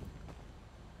here.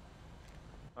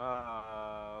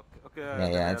 Okay.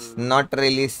 Yeah. It's not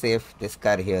really safe. This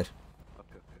car here.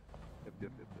 Okay.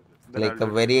 Yep. Like a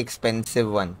very expensive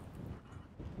one.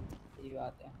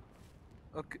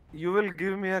 Okay. You will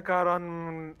give me a car on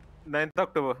 9th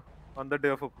October on the day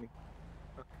of opening.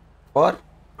 Or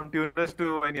From tuners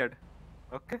to Vineyard.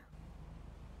 Okay.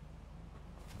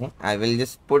 I will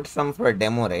just put some for a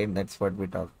demo, right? That's what we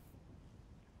talk.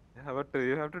 Yeah, but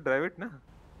you have to drive it, na?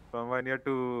 From Vineyard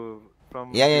to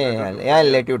Yeah.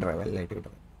 I'll let you drive.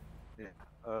 Yeah.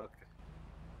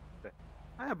 Okay.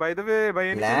 By the way, by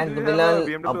any chance, lag do you Bilal have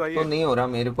a अब BMW तो i8? नहीं हो रहा.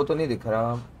 मेरे को तो नहीं दिख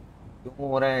रहा. क्यों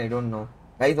हो रहा है? I don't know.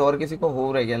 गाइस और किसी को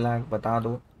हो रहा है क्या लैग? बता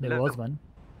दो. There was one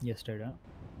yesterday.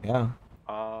 Yeah.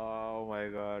 Oh my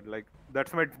god, like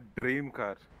that's my dream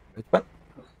car. Which one?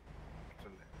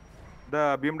 The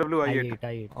BMW i8.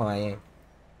 i8. Oh, I.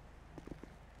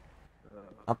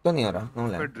 अब तो नहीं हो रहा. No My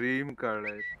lag. dream car,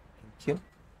 like. क्यों?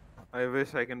 I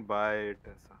wish I can buy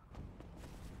it.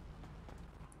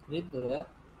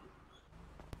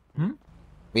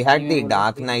 We had the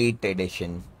Dark Knight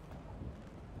edition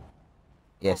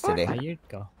yesterday. i8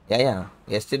 का. Yeah.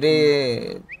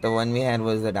 Yesterday, the one we had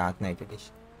was the Dark Knight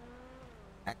edition.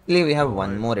 Actually, we have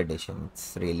one more edition.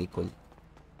 It's really cool.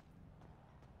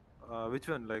 Which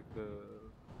one? Like.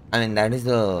 I mean, that is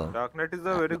the. Dark Knight is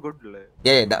a very good. Like.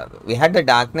 Yeah. We had the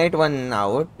Dark Knight one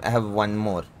out. I have one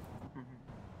more.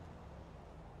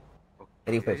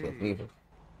 Refresh. Okay.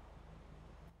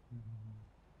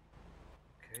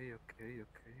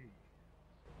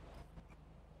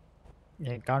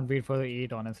 Yeah, can't wait for the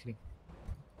 8 honestly.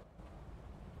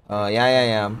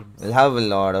 Yeah. We'll have a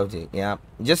lot of G. Yeah.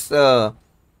 Just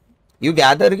you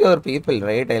gather your people,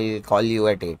 right? I'll call you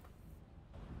at 8.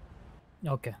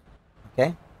 Okay.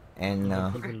 Okay. And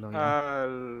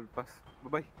I'll pass.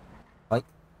 Bye.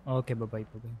 Okay, bye.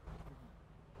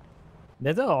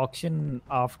 There's an auction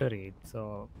after 8,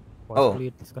 so possibly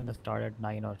it's gonna start at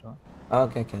 9 or so.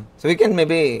 Okay. So we can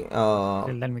maybe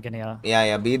Till then we can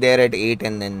be there at 8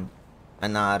 and then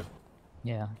an hour.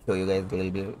 Yeah. So you guys will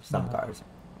be some cars.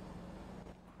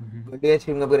 Good day,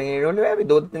 stream करेंगे. Don't worry, अभी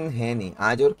 2 दिन है नहीं.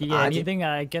 आज और आज. Anything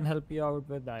I can help you out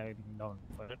with, I'm down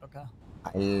for it. Okay.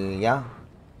 Yeah.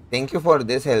 Thank you for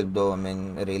this help though. I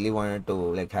mean, I really wanted to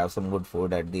like have some good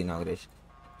food at the inauguration.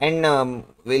 And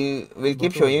we'll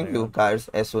keep showing you cars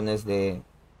as soon as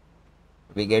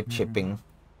we get shipping.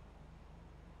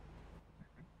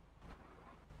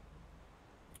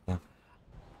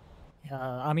 Yeah,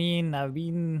 I mean, I've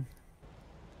been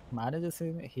managers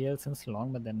here since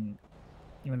long, but then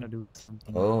you want to do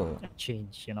something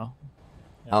change, you know.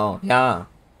 Yeah. Oh yeah.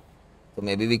 So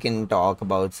maybe we can talk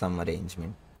about some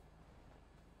arrangement.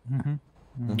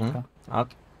 Okay.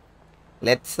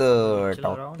 Let's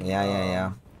talk. Around,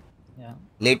 Yeah. Yeah.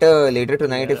 Later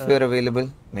tonight, if you're available,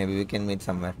 maybe we can meet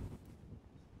somewhere.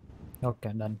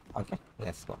 Okay, done. Okay,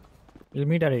 let's go. We'll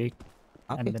meet at 8.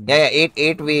 and then Yeah,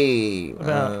 8 we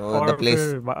the place.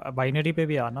 और binary पे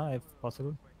भी आना if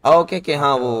possible. Okay,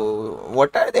 हाँ वो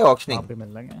what are they auctioning? वहाँ पे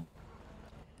मिल जाएंगे.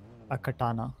 A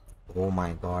katana. Oh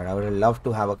my god, I would love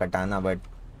to have a katana, but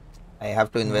I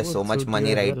have to invest so much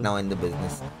money right now in the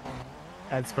business.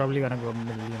 It's probably gonna go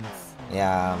millions.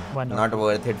 Yeah, not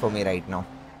worth it for me right now.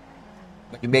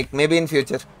 But maybe in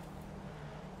future.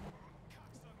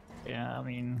 Yeah, I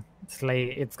mean, it's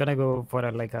like it's gonna go for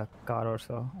like a car or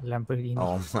so, Lamborghini.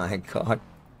 Oh my god.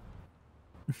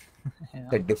 Yeah.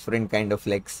 A different kind of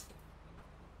flex.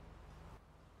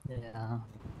 Yeah.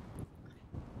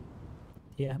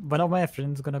 Yeah, one of my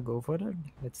friends gonna go for it.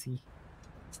 Let's see.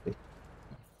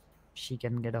 She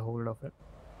can get a hold of it.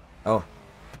 Oh.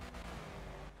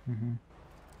 Mm-hmm.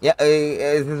 Yeah,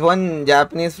 this one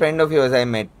Japanese friend of yours I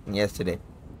met yesterday.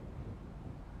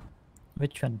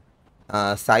 Which one?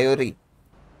 Sayori.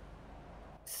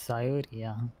 Sayori,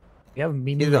 yeah. We have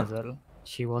Mimi She's as well.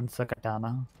 She wants a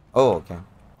katana. Oh, okay.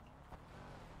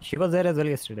 She was there as well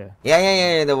yesterday.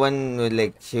 Yeah. The one with,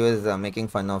 like she was making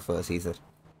fun of Caesar.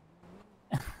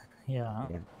 Yeah.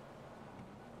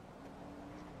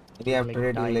 We have to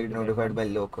get notified by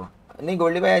loco. नहीं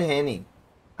गोल्डी भाई आज है नहीं.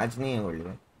 आज नहीं है गोल्डी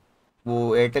भाई.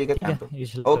 वो एयरटेल के कैंप पे.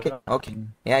 Okay.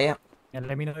 Yeah. And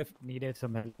let me know if needed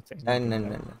some help.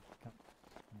 No.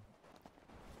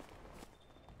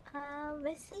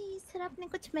 वैसे ही सर आपने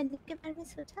कुछ मेन्यू के बारे में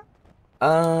सोचा?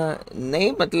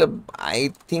 नहीं मतलब I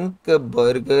think a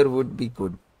burger would be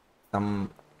good.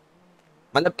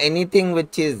 मतलब anything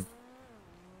which is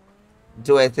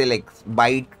जो ऐसे like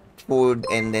Byte food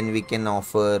and then we can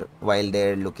offer while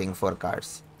they're looking for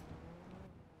cars.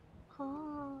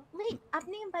 हाँ, wait,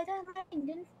 आपने by the way हमारा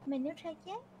इंडियन मेन्यू ट्राई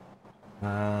किया है?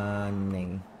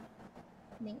 नहीं.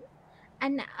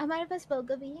 And हमारे पास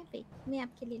बर्गर भी है, wait, मैं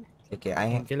आपके लिए लाती हूँ. Okay,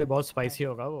 उनके लिए बहुत स्पाइसी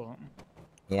होगा वो.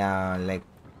 Yeah, like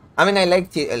I mean I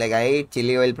like I eat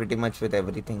chili oil pretty much with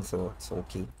everything, so it's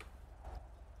okay.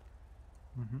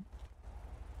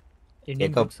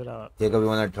 Jacob, you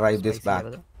wanna try this back?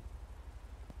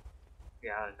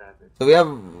 Yeah, I'll try it. So we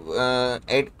have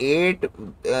at 8.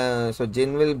 So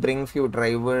Jin will bring few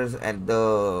drivers at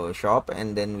the shop,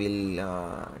 and then we'll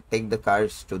take the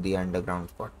cars to the underground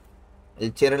spot.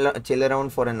 We'll chill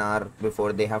around for an hour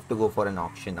before they have to go for an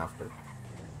auction after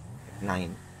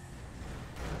 9.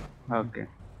 Okay.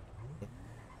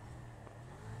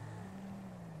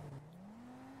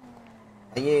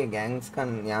 ये gangs का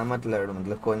यहाँ मत लड़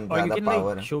मतलब कौन ज़्यादा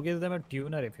power है. Showcase them a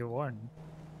tuner if you want.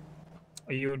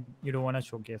 You don't want to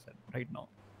showcase it right now.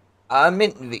 I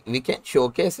mean we can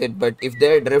showcase it, but if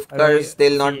they're drift cars,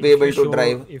 they'll not be able to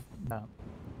drive.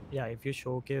 If you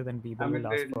showcase, then people will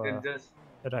ask for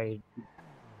right.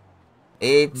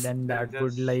 Then that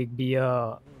would like be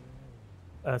a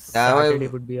Saturday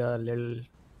would be a little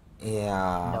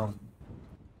down.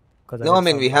 No, I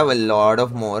mean we have a lot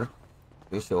of more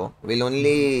to show. We'll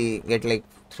only get like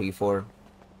 3-4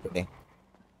 today.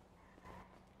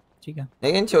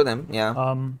 I can show them, yeah.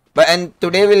 But and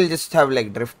today we'll just have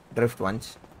like drift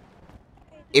ones.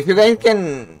 If you guys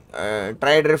can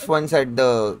try drift ones at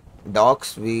the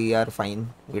docks, we are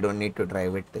fine. We don't need to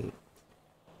drive it till.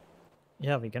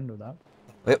 Yeah, we can do that.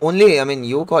 Only, I mean,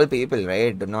 you call people,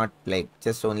 right? Do not like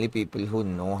just only people who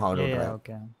know how to drive. Yeah,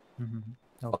 okay.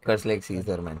 Fuckers like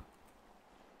Caesar, man.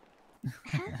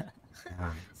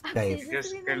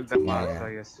 Just killed the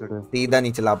master yesterday. सीधा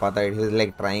नहीं चला पाता. It was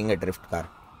like trying a drift car.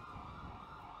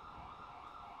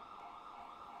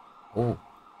 Oh.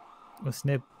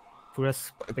 उसने पूरा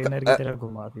spinner की तरह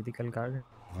घुमा दी थी कल car.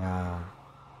 Yeah.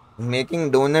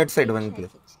 Making donuts at one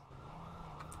place.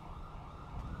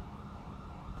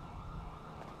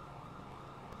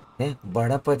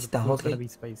 बड़ा पचता हो थोड़ा भी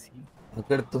स्पाइसी.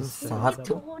 अगर तू साथ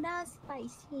थोड़ा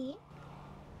spicy.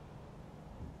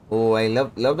 Oh, I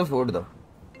love the food though.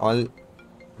 All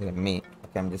me.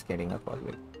 Okay, I'm just getting a call.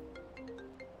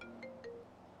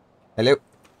 Hello.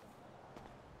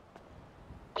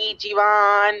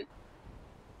 Ichiban.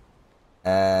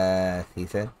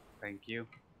 Caesar. Thank you.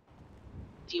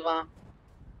 Chiwa.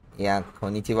 Yeah,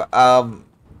 konnichiwa.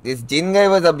 This Jin guy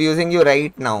was abusing you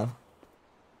right now.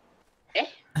 Eh?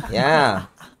 Yeah.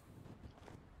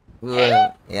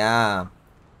 Yeah.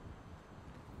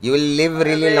 You will live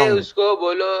really long. उसको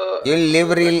बोलो. You will live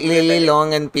really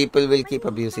long and people will keep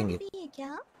abusing you.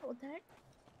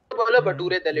 बोलो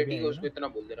भटूरे तले ठीक है उसको इतना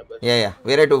बोल देना बस. Yeah.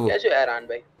 Where at Uvu? कैसे हो हैरान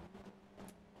भाई?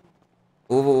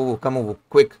 Uvu, come Uvu,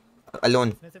 quick,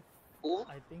 alone.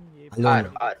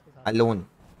 Alone.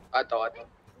 आता हूँ.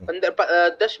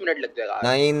 10 मिनट लग जाएगा.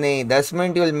 नहीं 10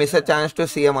 minute you will miss a chance to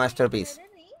see a masterpiece.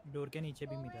 Door के नीचे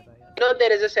भी मिला था यार. No,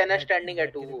 there is a Senna standing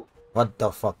at Uvu. What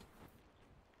the fuck?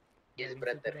 Yes,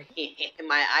 brother.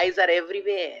 My eyes are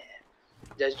everywhere.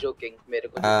 Just joking. मेरे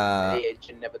को ये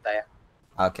जिन ने बताया.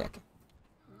 Okay, okay.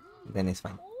 Then it's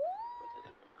fine.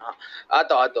 हाँ,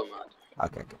 आता हूँ.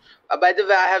 Okay, okay. By the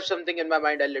way, I have something in my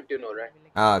mind. I'll let you know, right?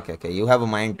 Okay, okay. You have a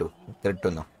mind too. Good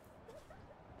to know.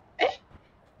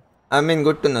 I mean,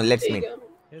 good to know. Let's meet.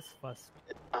 Yes, first.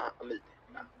 हाँ, मिलते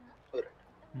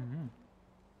हैं.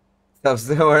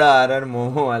 सबसे बड़ा RR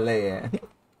momo वाला ही है.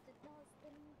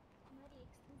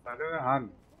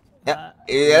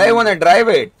 Yeah, I wanna drive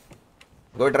it.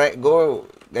 Go,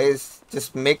 guys.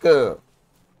 Just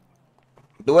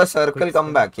do a circle,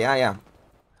 come back. Yeah.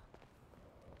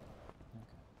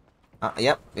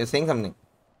 Yeah, you're saying something.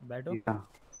 Yeah.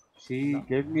 She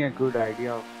gave me a good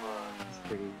idea of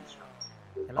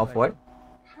Of what?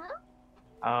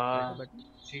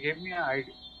 She gave me an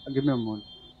idea. Give me a moment.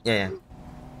 Yeah.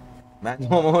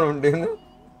 Momo undu.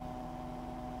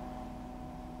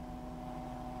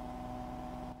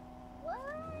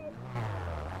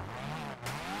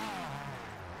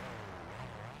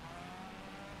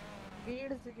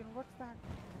 Wait a second, what's that?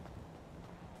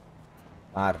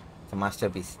 It's a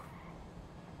masterpiece.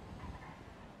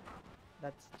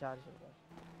 That's charger.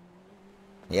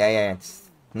 Yeah.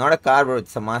 It's not a car, bro.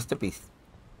 It's a masterpiece.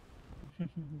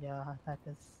 Yeah, that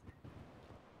is.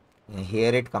 You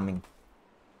hear it coming.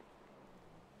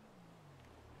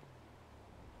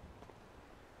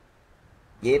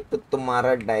 ये तो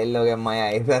तुम्हारा dialogue है. My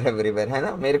eyes are everywhere है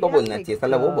ना. मेरे को बोलना चाहिए.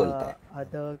 साला वो बोलता है.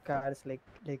 Other cars like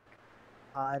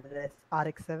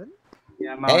RX7.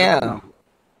 Yeah.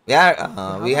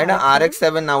 We had an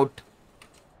RX7 out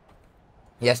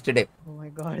yesterday. Oh my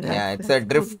god. Yeah, it's a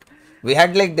drift. We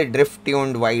had like the drift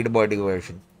tuned wide body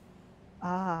version.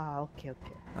 Okay.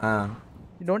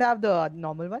 You don't have the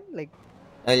normal one, like.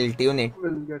 I'll tune it.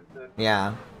 We'll get that.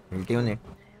 Yeah, I'll tune it.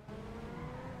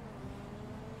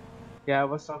 Yeah, I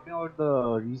was talking about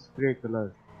the respray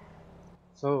color.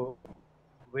 So,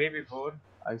 way before,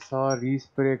 I saw a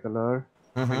respray color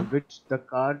in which the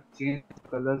car changed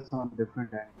colors on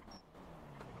different angles.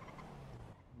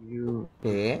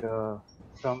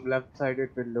 From left side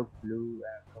it will look blue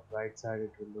and from right side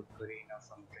it will look green or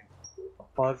something. A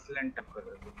porcelain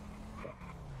color.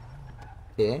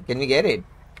 Okay, can we get it?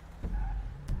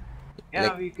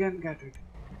 Yeah, we can get it.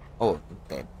 Oh,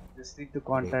 okay. Just need to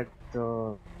contact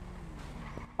the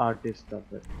artist of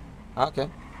it. Okay.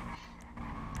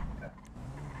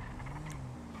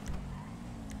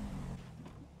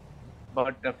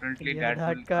 But definitely that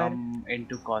will come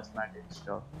into cosmetic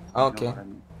stuff. Okay. You know what I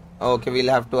mean? Okay, we'll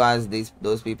have to ask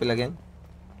those people again.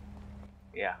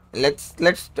 Yeah.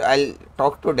 I'll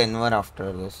talk to Denver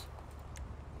after this.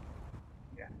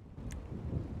 Yeah.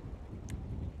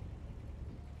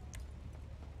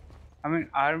 I mean,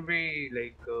 aren't we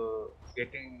like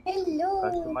getting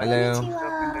customized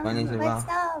stuff in the What's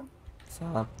up? What's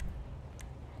up?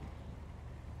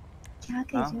 क्या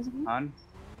कर रहे हो तुम?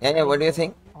 Yeah, what do you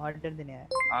think? Order देने आया.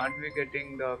 Aren't we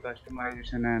getting the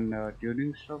customization and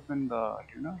tuning stuff in the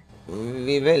tuner?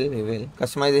 We will.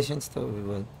 Customization stuff we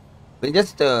will. We'll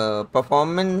just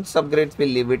performance upgrades. We'll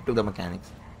leave it to the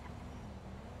mechanics.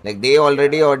 Like they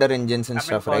already order engines and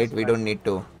stuff, right? We don't need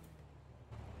to.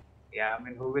 Yeah, I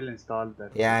mean, who will install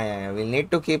that? Yeah. We'll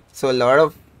need to keep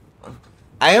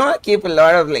I want to keep a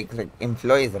lot of like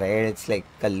employees, right? It's like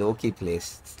a low-key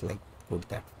place. It's like put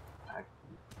that.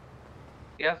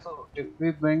 Yeah, so if we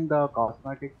bring the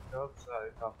cosmetic stuff,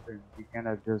 we can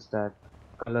adjust that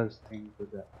colors thing to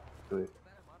it.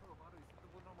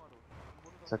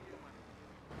 So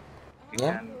we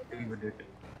can deal with it.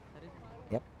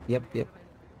 Yep.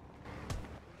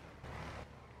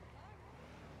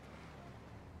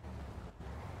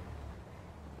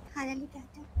 Finally,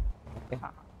 Tata. Okay.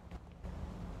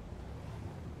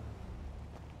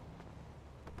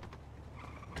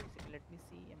 Let me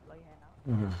see employee है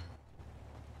ना.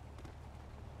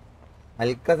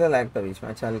 हल्का सा lag था बीच में.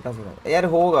 अच्छा हल्का सा यार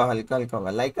होगा. हल्का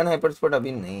होगा. लाइकन हाइपरस्पॉट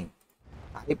अभी नहीं.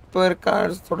 हाइपर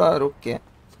कार्स थोड़ा रुक के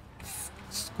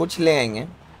कुछ ले आएंगे.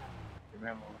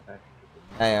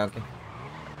 Okay.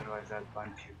 Otherwise I'll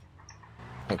punch you.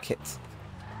 Okay.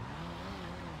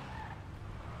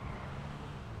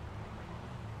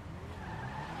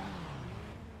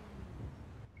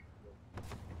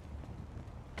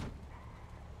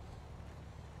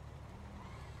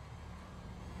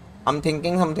 I'm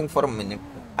thinking something for a minute.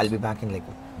 I'll be back in like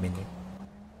a minute.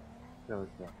 Sure.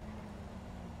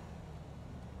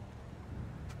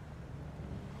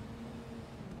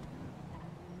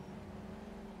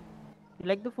 You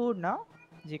like the food now,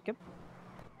 Jacob?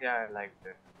 Yeah, I liked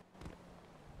it.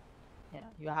 Yeah.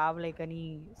 You have like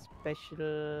any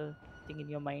special thing in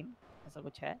your mind? ऐसा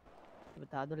कुछ है?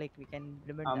 बता दो, like we can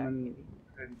implement I that mean,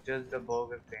 maybe. just the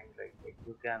burger thing, like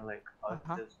you can like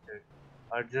Uh-huh.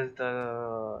 adjust the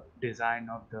design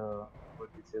of the what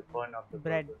you say bun of the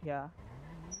Bread, burger. yeah.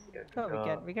 Yeah, Sure,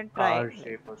 the we can try. car Like,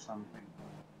 shape or something.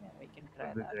 yeah, we can try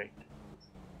Would be that. great.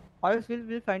 Or else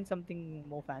we'll find something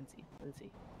more fancy. We'll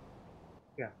see.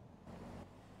 Yeah.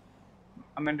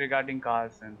 I mean regarding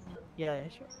cars and stuff. Yeah, yeah,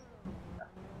 sure.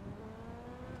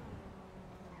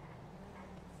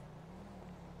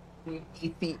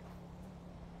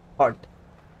 Hot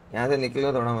यहाँ से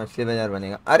निकलो थोड़ा मछली बाजार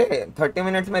बनेगा। अरे 30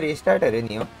 minutes में restart है रे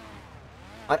नियो।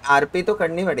 और आरपी तो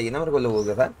करनी पड़ेगी ना मेरे को लोगों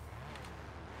के साथ।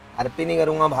 आरपी नहीं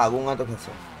करूंगा भागूंगा तो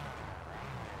कैसे?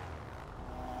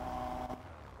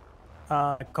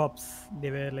 Cops, they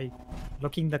were like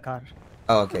looking the car.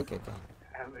 Oh, okay.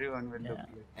 Everyone will look.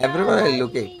 Everyone will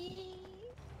look it.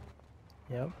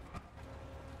 Yep.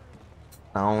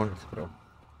 Sounds, bro.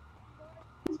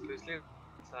 Especially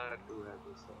Sarah to have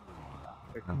this.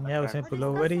 Yeah, उसने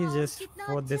pullover he just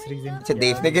for this reason. अच्छा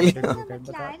देखने के लिए?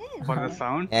 For the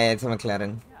sound? Yeah, it's a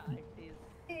McLaren.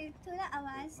 थोड़ा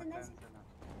आवाज सुना सकते?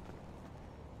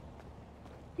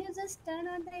 You just turn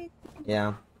on the.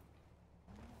 Yeah.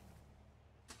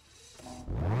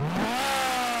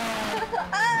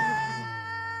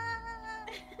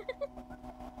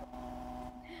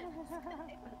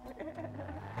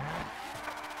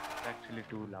 Actually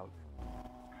too loud.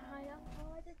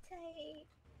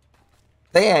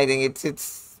 Yeah, I think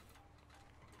it's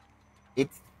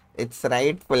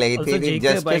rightful. Like Also, it is Jacob,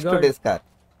 justice to this car.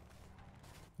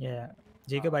 Yeah,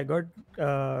 Jacob, I got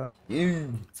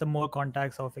some more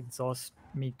contacts of exhaust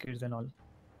makers and all.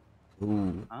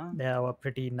 Ooh. They have a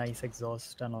pretty nice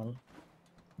exhaust and all.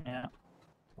 Yeah.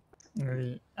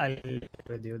 I'll share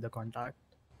with you the contact.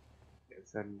 Yes,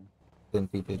 sir. When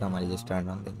people come, I'll just turn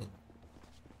on the engine.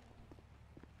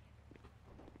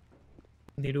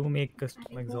 They do make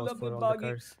custom exhaust for all the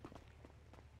cars.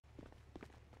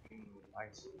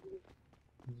 Nice.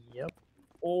 Yep.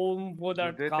 Oh, for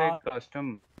that they car. take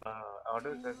custom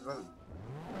orders as well.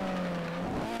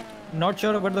 Not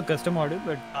sure about the custom model,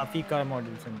 but काफी car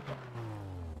models हैं.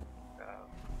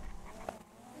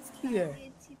 इसकी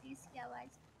आवाज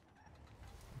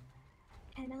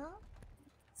है ना?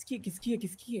 किसकी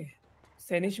है?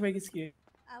 सैनिश में किसकी है?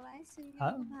 आवाज सुन के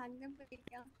हाँ? भागना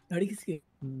पड़ेगा। गाड़ी किसकी है?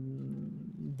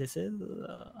 This is.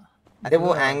 अरे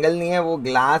वो एंगल नहीं है, वो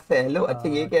ग्लास है। हेलो, अच्छा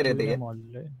ये कह रहे थे क्या?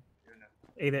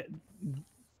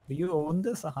 Do you own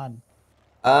this, Han?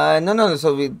 No. So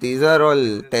these are all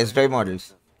test drive models.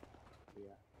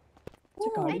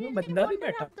 गाड़ी में बंदा भी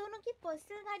बैठा। आप दोनों की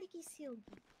पर्सनल गाड़ी किसकी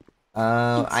होगी?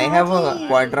 I have a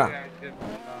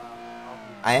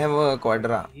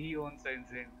Quadra. He owns an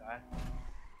insane car.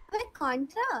 Wait,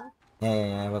 Contra? Yeah, I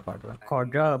have a Quadra.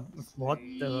 Quadra बहुत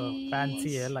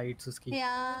fancy है lights उसकी.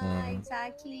 Yeah,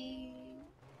 exactly.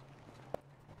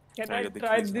 Can I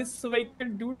try this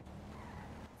vehicle, dude?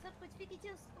 सब कुछ भी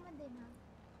कीजिए, उसको मत देना।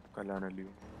 कल आना लियो।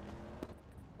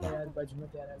 यार बज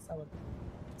मत यार, ऐसा मत।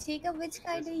 Jacob, which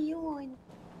car do you own?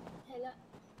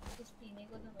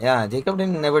 Yeah, Jacob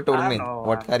never told me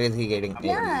what car is he getting.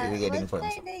 Yeah, is he getting what for car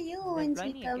himself. do you own,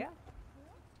 Jacob?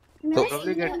 So-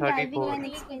 Probably get 34.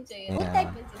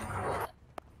 Yeah.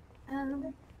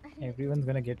 Everyone's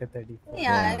gonna get a 30.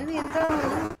 Yeah, we do.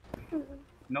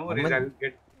 No worries, I'll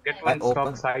get one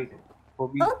stock side for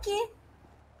me. Okay.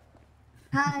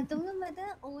 हाँ, तुम लोग मतलब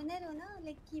owner हो ना?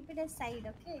 Like keep it aside,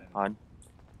 okay? On.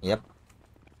 Yep.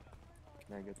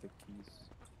 Can I get the keys?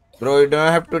 Bro, you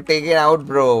don't have to take it out,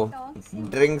 bro.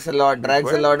 Drags a lot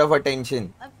of attention.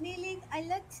 अपने लिए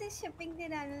अलग से shipping दे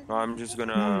डालो। No, I'm just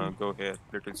gonna go here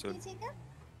little soon.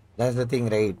 That's the thing,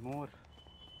 right?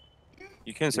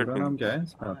 You can sit नाम me. क्या है?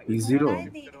 P0.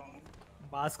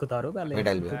 Mask उतारो पहले. Wait,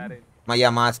 I'll be.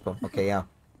 Yeah, mask. Okay, yeah.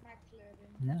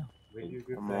 Yeah.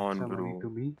 Come on, bro.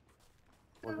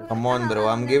 Come on, bro.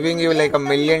 I'm giving you like $1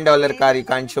 million car. You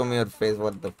can't show me your face.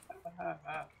 What the?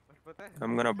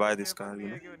 I'm gonna buy this car, you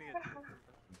know.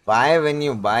 Buy when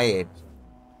you buy it.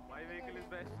 My vehicle is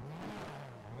best.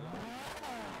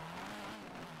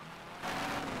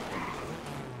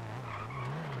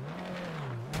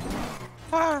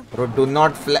 Bro, do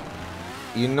not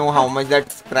you know how much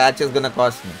that scratch is gonna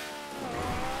cost me.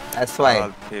 That's why.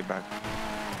 I'll pay back.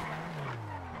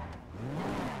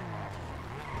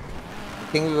 I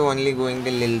think we're only going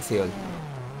to Lil Seoul.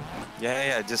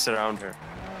 Yeah, just around here.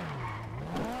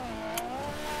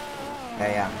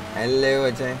 Yeah. Hello,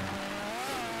 Ajay.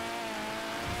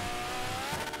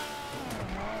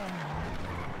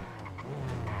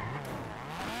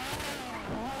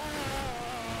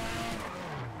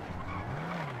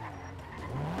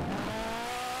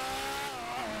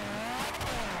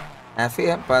 ऐसे ही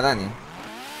है, पता नहीं।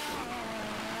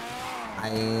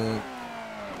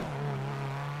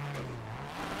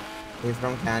 He's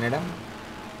from Canada.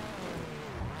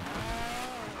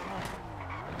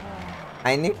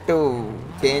 I need to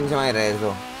change my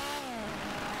reso.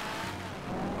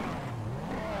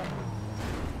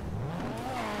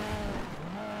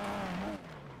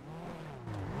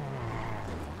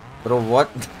 Bro, what?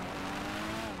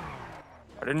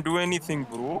 I didn't do anything,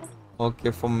 bro.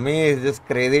 Okay, for me it's just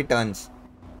crazy turns.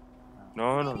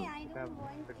 No, no.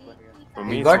 For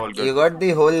me, You it's all got good. the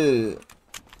whole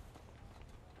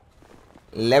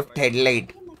left headlight.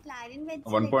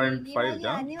 1.5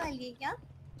 क्या?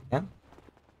 Yeah?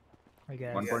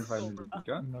 1.5 million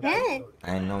क्या?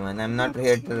 I know, man. I'm not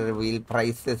here to reveal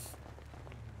prices.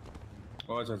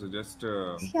 Oh, अच्छा, just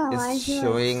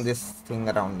showing this thing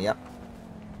around. Yeah.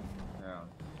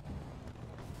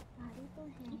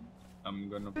 I'm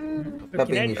gonna.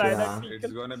 Can I try that?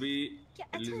 It's gonna be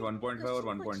at least 1.5 or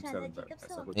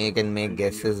 1.7. You can make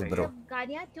guesses, bro.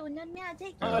 गाड़ियाँ tuner में आ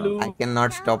जाएगी। I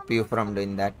cannot stop you from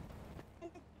doing that.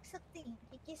 सकते हैं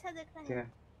कि कैसा दिख रहा है।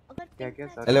 अगर क्या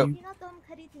Hello. तो हम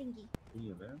खरीद लेंगे।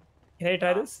 Can I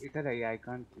try this? I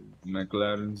can't.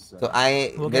 McLaren's. So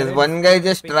there's one guy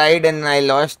just tried and I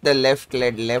lost the left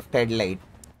headlight.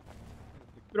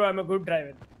 Bro, I'm a good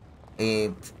driver.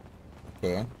 It's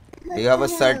okay. Do you have a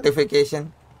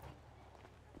certification?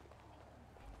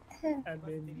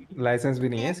 Licence भी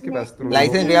नहीं है इसके पास।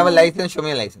 License? Do you have a license? Show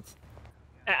me a license.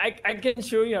 I can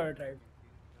show you how to drive.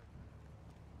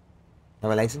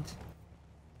 Have a license?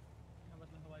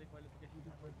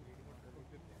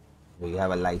 Do you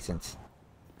have a license?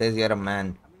 Says you're a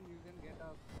man.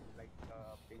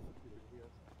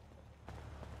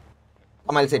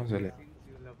 Come, I'll sit.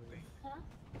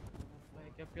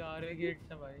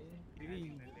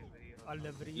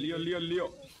 लियो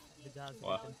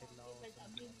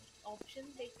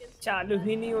चालू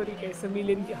ही नहीं हो रही कैसे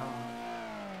million की। हाँ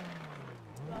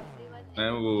मैं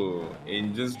वो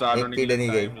engine start होने के लिए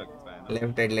टाइम लगता है ना।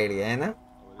 लेफ्ट हेडलाइट गया है ना।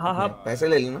 हाँ पैसे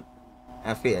ले लेना।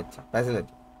 एफी अच्छा पैसे ले।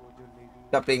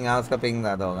 उसका पिंग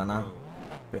ज्यादा होगा ना।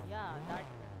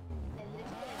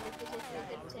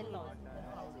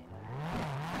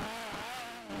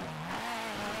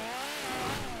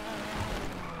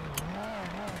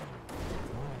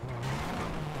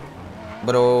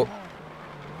 Bro,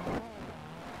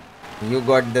 you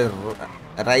got the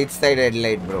right side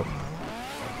headlight, bro.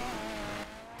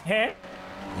 है?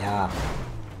 Yeah.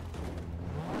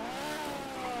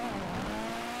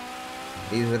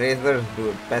 These racers,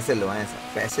 dude, पैसे लो ऐसा,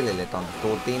 पैसे ले लेता हूँ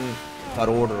 2-3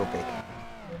 करोड़ रुपए।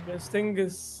 This thing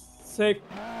is sick.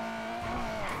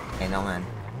 I know, man.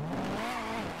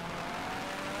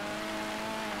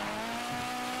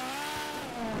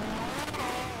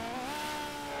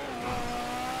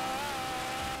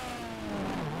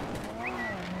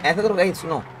 ऐसा करो गाइस,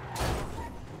 सुनो,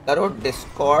 करो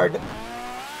डिस्कॉर्ड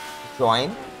ज्वाइन,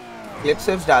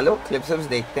 क्लिप्स डालो, क्लिप्स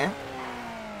देखते हैं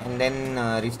एंड देन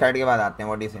रिस्टार्ट के बाद आते हैं।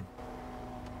 What is it?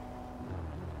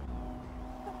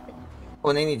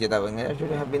 ओ नहीं जीता पाएंगे। I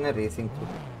should have been a racing through.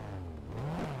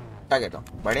 क्या कहता हूँ,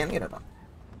 बढ़िया नहीं रहता।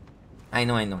 आई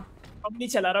नो अब नहीं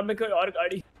चला रहा मैं कोई और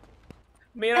गाड़ी।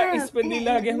 मेरा इस पे दिल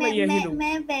आ गया, मैं यही लूं।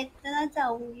 मैं बैठना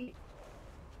चाहूंगी।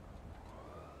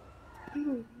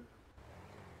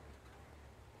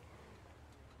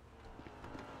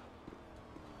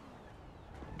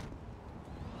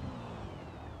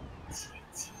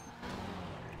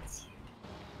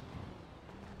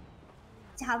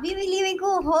 चाबी मिली मेरे को।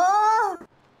 हो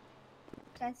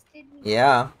ट्रस्टेड मी।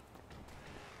 या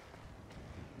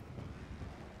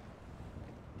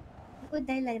को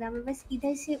डर लग रहा, मैं बस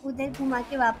इधर से उधर घुमा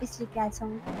के वापस लेके आ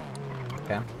जाऊं।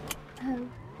 क्या?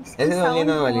 इसकी साउंड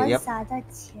बहुत ज्यादा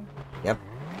अच्छी है। यप।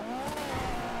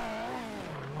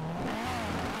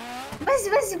 बस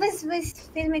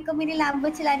फिर मेरे को मेरी लैम्बो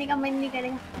चलाने का मन नहीं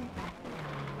करेगा।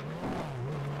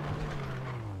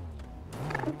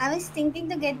 I was thinking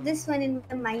to get this one in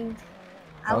my mind.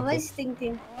 I was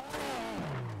thinking,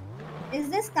 is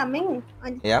this coming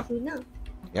on Volcano?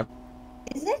 Yep.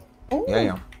 Is it? Oh.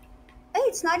 Yeah. Oh,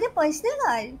 it's not your personal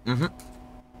car.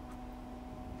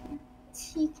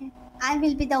 ठीक है. I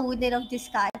will be the owner of this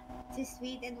car. Just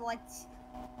wait and watch.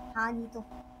 हाँ नहीं तो.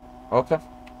 Okay.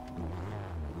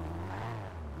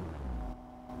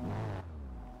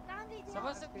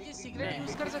 ये cigarette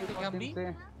use कर सकते हैं हम भी?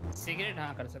 सिगरेट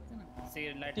हाँ कर सकते हैं ना।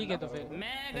 Cigarette lighter. ठीक है तो फिर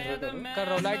मैं गया था, मैं कर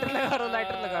रहा हूँ। लाइटर लगा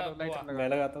रहा। मैं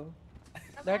लगाता हूँ।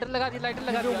 लाइटर लगा दी।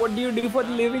 What do you do for a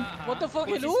living? What the fuck,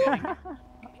 hello?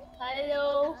 Hello.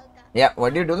 Yeah,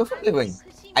 what do you do for a living?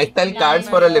 I sell cards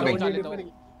for a living.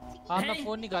 हाँ मैं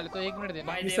फोन निकाले तो 1 मिनट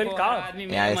देना। You sell car?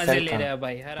 Yeah, I मजे sell ले car. रहा है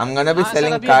भाई हर I'm gonna be हाँ,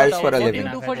 selling सर, अभी cars बताओ, for a what do living.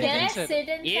 you do for Can I living, sir? sit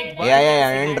inside? Yeah, yeah,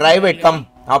 yeah. And drive it. Come,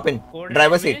 hop in.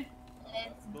 Driver seat.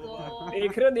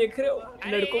 देख रहे हो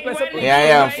लड़कों का सब Yeah,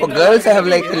 yeah. For girls, I have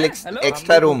like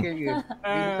extra room.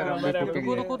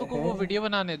 रुको वो video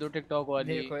बनाने दो टिकटॉक वाली।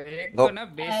 देखो एक Go. तो ना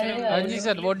बेशरम हाँ जी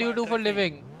sir, what do you do for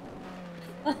living?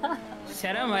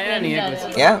 शर्म आया नहीं है कुछ।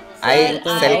 Yeah, I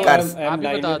sell cars. आप ही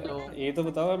बता दो। ये तो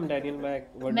बताओ I'm Daniel Mac.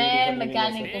 मैं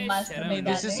मैकेनिक हूँ मास्टर नहीं,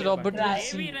 this is Robert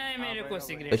Wilson. मेरे को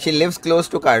cigarette. So she lives close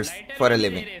to cars for a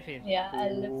living. Yeah, I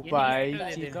live. भाई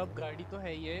चिकअप गाड़ी तो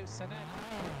है ये सना।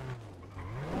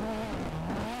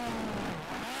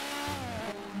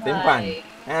 Pimpan.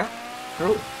 Yeah,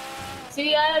 true. So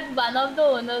you are one of the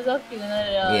owners of tuner.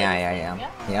 Yeah.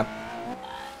 Yep.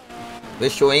 We're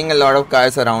showing a lot of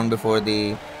cars around before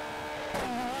the.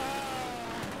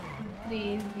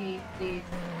 Please.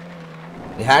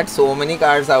 We had so many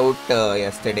cars out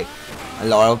yesterday. A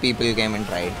lot of people came and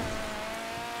tried.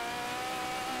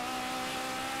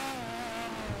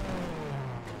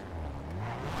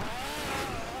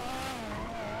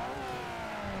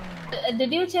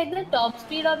 Did you check the top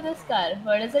speed of this car?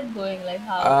 What is it going like?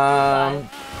 How?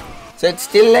 So it's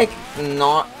still like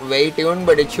not very tuned,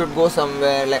 but it should go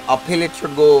somewhere like uphill. It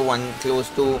should go close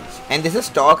to, and this is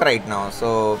stock right now.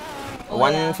 So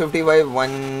 155,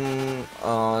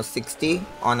 160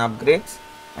 on upgrades,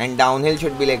 and downhill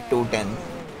should be like 210.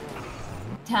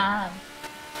 Damn.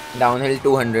 Downhill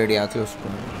 200, yeah, close to.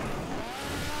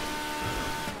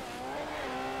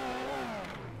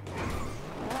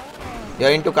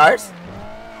 You're into cars?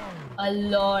 A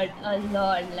lot,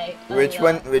 like. Which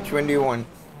one do you want?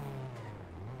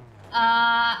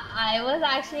 I was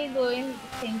actually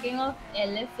thinking of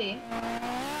LFA.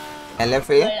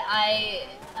 LFA? But I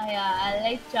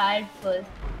like try it first.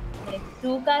 Like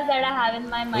 2 cars that I have in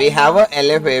my mind. We have a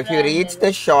LFA. If you reach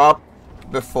the shop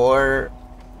before,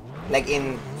 like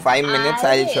in 5 minutes,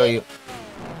 I'll show you.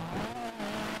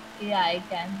 Yeah, I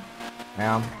can.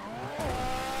 Yeah.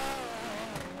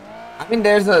 I mean,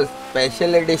 there's a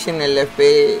special edition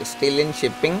LFA still in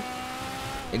shipping.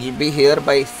 It'll be here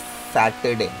by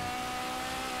Saturday.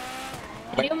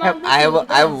 But I have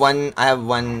one.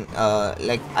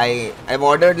 Like I've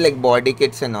ordered like body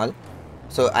kits and all,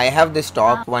 so I have the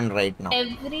stock one right now.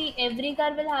 Every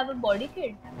car will have a body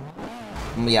kit.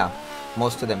 Yeah,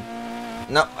 most of them.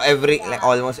 No, like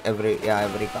almost every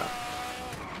car.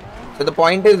 So the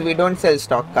point is, we don't sell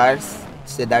stock cars.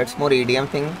 So that's more EDM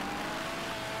thing.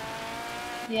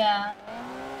 Yeah.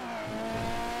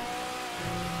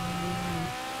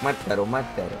 मत करो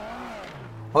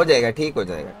हो जाएगा ठीक हो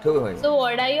जाएगा So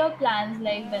what are your plans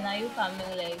like? When are you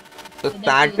coming like? So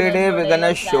Saturday we're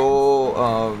gonna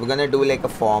we're gonna do like a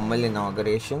formal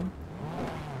inauguration,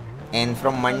 and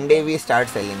from Monday we start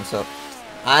selling. So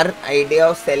our idea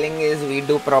of selling is we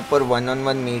do proper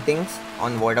one-on-one meetings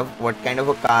on what kind of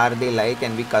a car they like,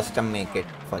 and we custom make it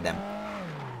for them.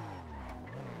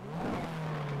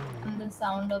 And the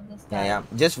sound of the star. Yeah.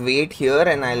 Just wait here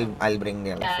and I'll bring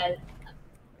the other. Yeah,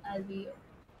 I'll be here.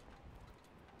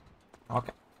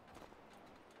 Okay.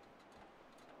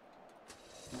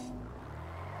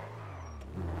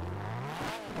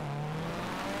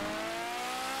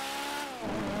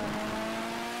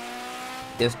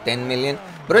 Just 10 million.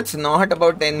 Bro, it's not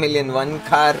about 10 million. One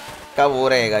car का वो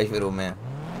रहेगा शुरू में.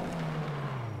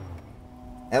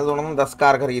 ऐसा थोड़ा हम 10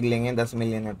 car खरीद लेंगे 10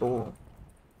 मिलियन है तो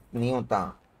नहीं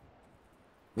होता.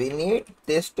 We need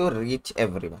this to reach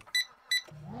everyone.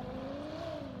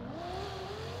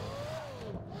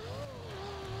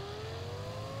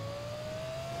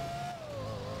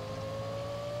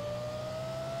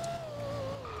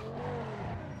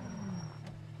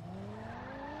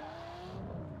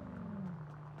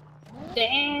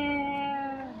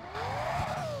 Damn.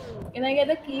 Can I get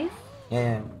the keys?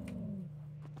 Yeah.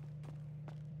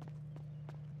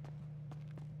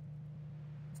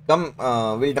 Come,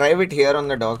 we'll drive it here on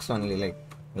the docks only, like,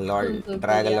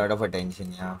 drag a lot of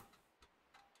attention, yeah.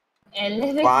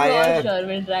 LSX for sure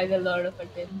will drag a lot of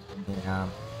attention. Yeah.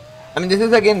 I mean, this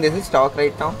is stock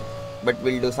right now, but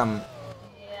we'll do some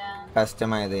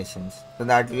customizations. So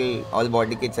that will, all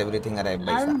body kits, everything arrive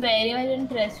by I'm very much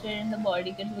interested in the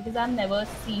body kits because I've never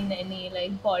seen any,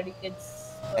 like, body kits.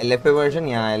 LFA version,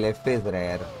 yeah, LFA is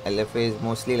rare. LFA is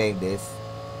mostly like this.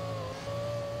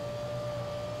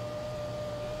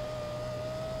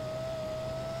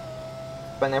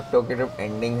 F token of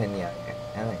endings and yeah.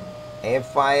 Hey,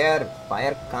 fire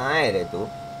कहाँ है रे तू?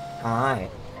 कहाँ है?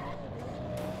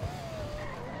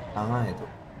 कहाँ है तू?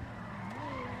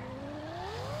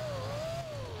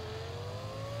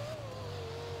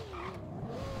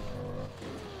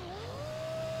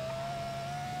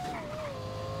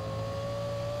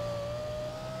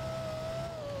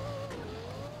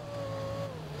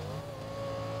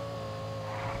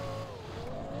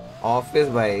 Office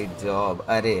भाई जॉब,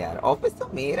 अरे यार ऑफिस तो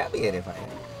मेरा भी है रे भाई.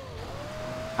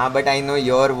 हाँ but I know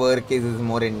your work is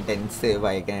more intensive,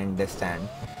 I can understand.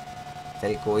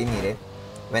 चल कोई नहीं रे.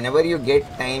 Whenever you get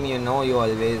time, you know, you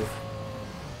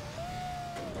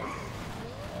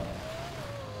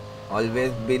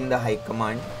always been the high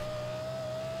command.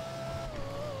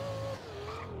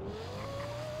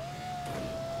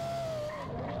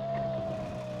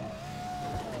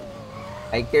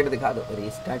 iKit दिखा दो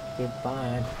रीस्टार्ट के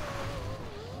बाद.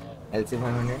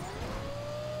 LC500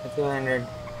 LC500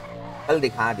 कल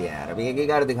दिखा दिया यार, अभी एक ही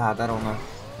बार दिखाता रहूँगा.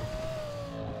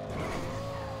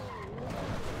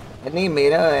 नहीं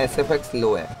मेरा SFX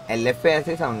लो है, LFA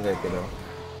ऐसे साउंड करते रहो.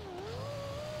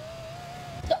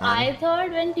 So I thought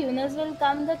when tuners will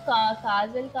come, the cars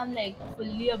will come like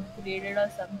fully upgraded or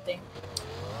something.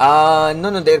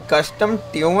 No, they're custom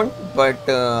tuned, but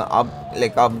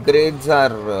upgrades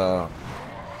are.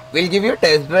 We'll give you a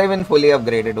test drive in fully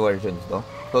upgraded versions though,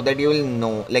 so that you will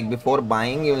know, like before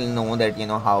buying, you will know that you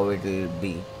know how it will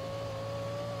be.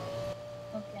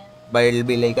 Okay. But it'll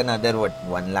be like another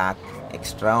 1 lakh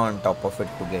extra on top of it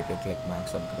to get it like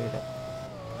max upgraded.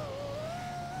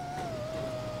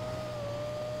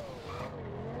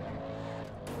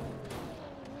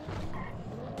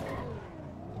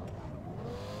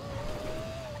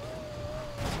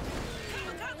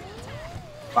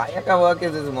 Fire का work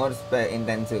is more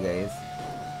intensive guys.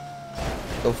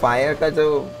 तो fire का जो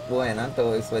वो है ना,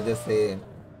 तो इस वजह से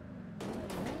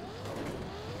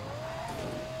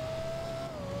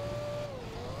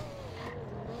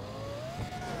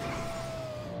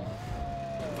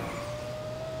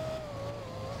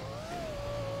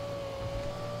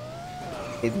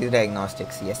it is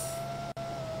diagnostics. Yes.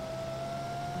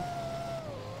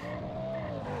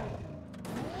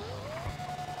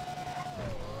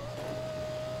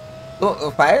 तो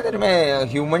फायर में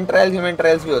ह्यूमन ट्रायल्स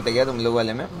भी होते हैं क्या तुम लोग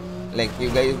वाले में? Like you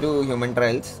guys do human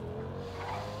trials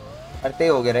करते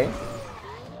हो गए राइट?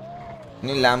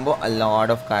 नहीं Lambo a lot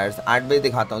of cars. 8 बजे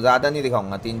दिखाता हूँ, ज़्यादा नहीं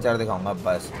दिखाऊंगा, 3-4 दिखाऊंगा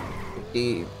बस, क्योंकि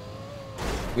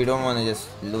we don't want to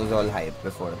just lose all hype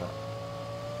before the.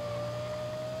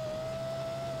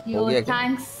 Yo,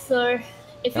 thanks sir.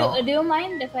 If you do you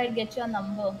mind if I get your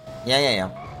number? Yeah.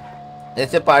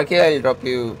 Let's say park here, I'll drop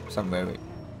you somewhere. Wait.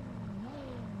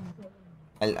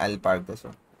 I'll park this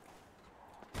one.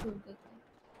 Good.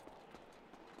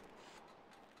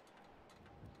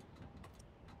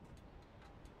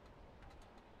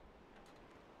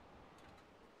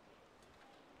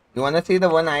 You wanna see the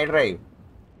one I drive?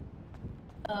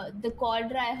 The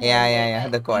Quadra. Yeah,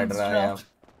 the Quadra.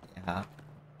 Yeah.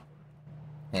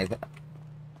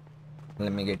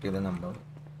 Let me get you the number.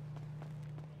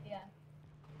 Yeah.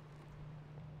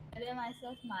 I am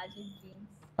myself Magic Beans.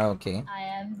 Okay. I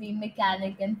am the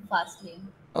mechanic in fast lane.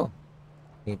 Oh.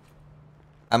 Great.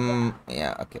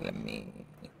 Yeah. Okay.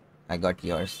 I got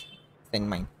yours. Send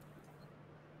mine.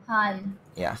 Han.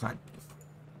 Yeah, Han.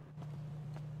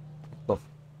 Go.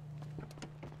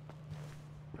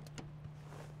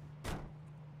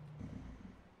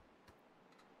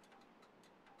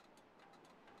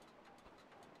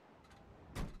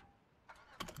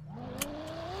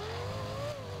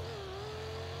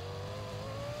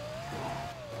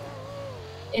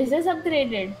 Is this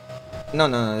upgraded? No.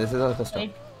 This is all custom.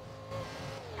 Wait.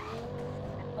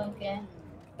 Okay.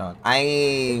 No,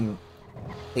 I'm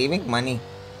saving money.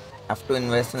 Have to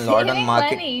invest a lot on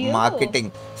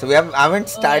marketing. So I haven't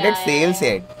started sales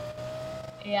yet.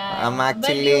 Yeah. I'm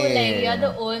actually. But you're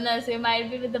the owner, so you might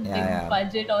be with a big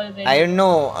budget already. I don't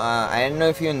know. I don't know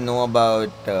if you know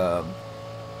about.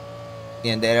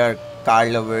 There are car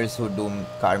lovers who do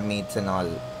car meets and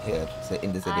all here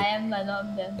in the city. I am one of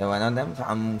them. You're one of them. So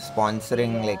I'm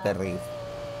sponsoring like a race.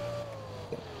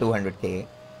 200K.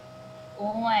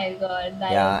 Oh my god.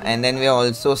 Yeah, and then we're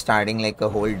also starting like a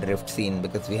whole drift scene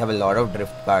because we have a lot of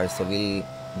drift cars. So we'll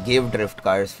give drift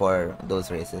cars for those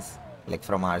races, like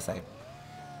from our side.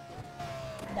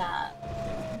 That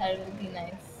will be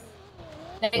nice.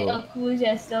 Like a cool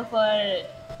gesture for.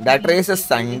 That race is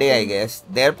Sunday, I guess.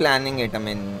 They're planning it. I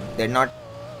mean, they're not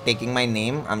taking my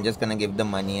name. I'm just gonna give the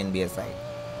money and be aside.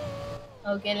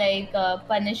 Okay, like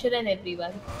Punisher and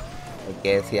everyone. I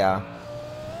guess, yeah.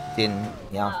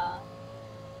 Yeah.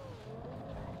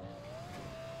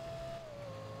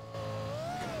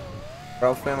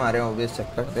 Drop पे हमारे OBS check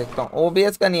कर देखता हूँ.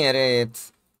 OBS का नहीं है रे,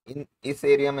 इस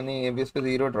एरिया में नहीं. ओबीएस पे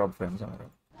 0 ड्रॉप फ्रेम्स हमारे.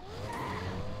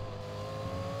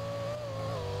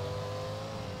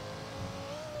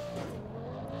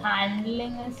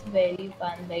 Handling is very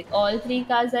fun. Like all 3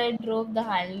 cars I drove, the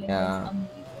handling is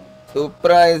amazing.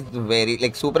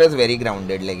 Supra is very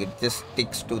grounded. Like it just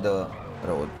sticks to the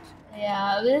road.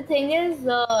 Yeah, but the thing is,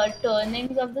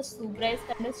 turnings of the Supra is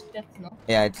kind of stiff, no?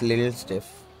 Yeah, it's a little stiff.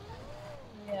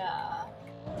 Yeah.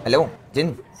 Hello,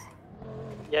 Jin.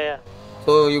 Yeah.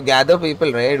 So you gather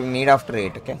people, right? We meet after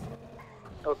 8, okay?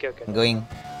 Okay. Going.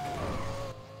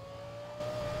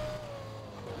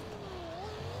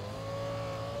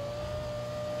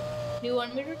 Do you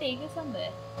want me to take you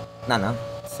somewhere? No.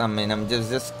 I'm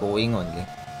just going only.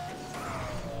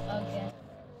 Okay.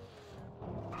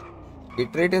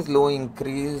 Bit rate is low,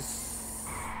 increase.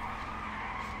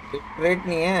 Bit rate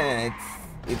nahi hai.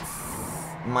 It's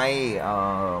my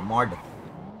mod.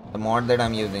 The mod that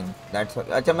I'm using. That's all.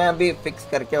 अच्छा मैं अभी fix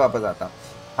करके वापस आता.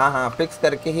 हाँ fix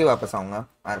करके ही वापस आऊँगा.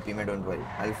 RP में don't worry.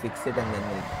 I'll fix it and then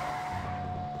we'll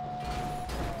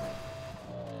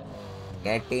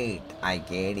get it. I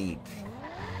get it.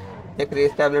 Check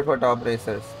race tablet for top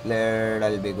racers.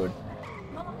 I'll be good.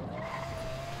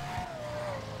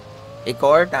 एक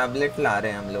और टैबलेट ला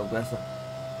रहे हैं हम लोग वैसे.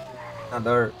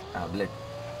 Another tablet.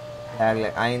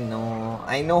 I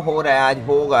know हो रहा है, आज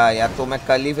होगा या तो मैं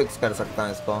कल ही फिक्स कर सकता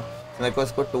हूँ इसको. मेरे को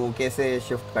इसको 2K से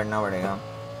शिफ्ट करना पड़ेगा.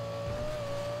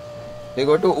 We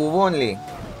go to Uvo only.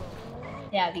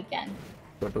 Yeah, we can.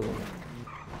 Go to.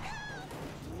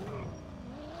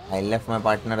 I left my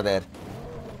partner there.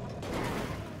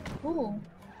 Who?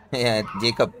 Yeah,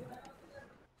 Jacob.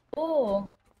 Oh.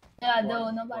 Yeah, the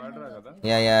owner partner.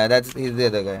 Yeah, he's the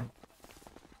other guy.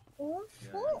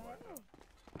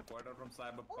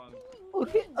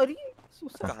 अरे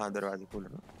कहाँ दरवाजे खोल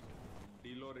रहा?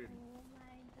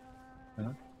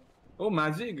 Oh,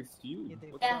 magic! It's you.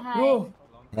 Bro,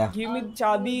 Yeah. give me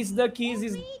Chadi's the keys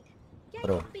is.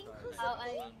 Bro.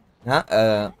 या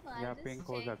pink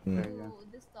हो सकता है या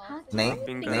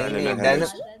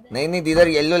नहीं these are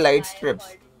yellow light strips.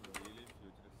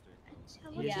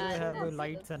 ये जो है वो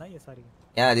lights है ना ये सारी.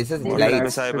 Yeah, this is में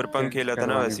lights. साइबरपंक खेला था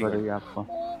ना वैसे ही. आपको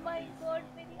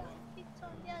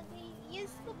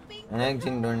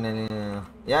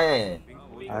Yeah.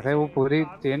 अरे वो पूरी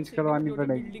चेंज करवानी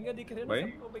पड़ेगी. भाई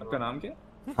आपका नाम क्या?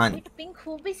 हान. पिंक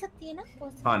हो भी सकती है ना.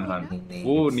 हान.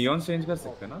 वो नियॉन चेंज कर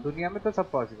सकते हैं ना? दुनिया में तो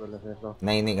सब पॉसिबल है फिर तो.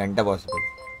 नहीं घंटा पॉसिबल.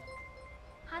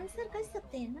 हान सर कर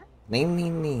सकते हैं ना.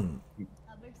 नहीं.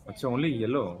 अच्छा ओनली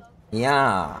येलो.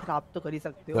 Yeah. आप तो कर ही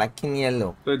सकते हो. Black and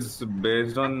yellow. So it's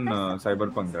based on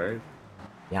cyberpunk, right?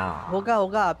 Yeah.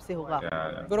 होगा आपसे होगा.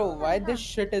 Yeah. Bro, why this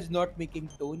shit is not making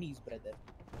Tony's, brother?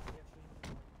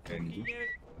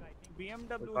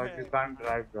 BMW है. You can't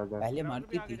drive, brother. पहले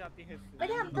मारती थी.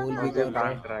 अरे हम बोल भी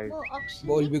can't drive.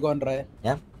 बोल भी कौन रहा है?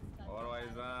 Yeah.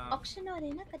 ऑक्शन हो रहे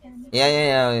हैं ना कराने.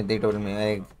 Yeah. They told me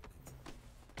like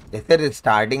they said it's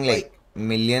starting like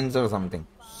millions or something.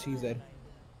 Caesar.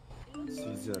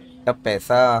 तब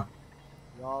पैसा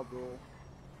Yeah, bro.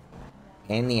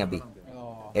 है नहीं अभी.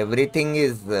 Everything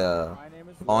is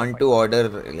on to order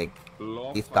like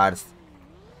these cars.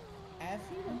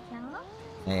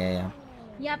 Yeah.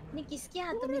 ये आपने किसके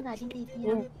हाथों में गाड़ी दे दी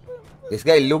है? This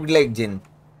guy looked like Jin.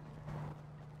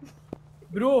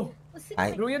 Bro,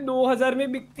 ये 2000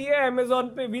 में बिकती है Amazon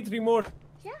पे with remote.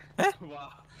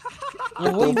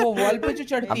 वो वॉल पे जो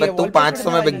चढ़ती है. अबे तू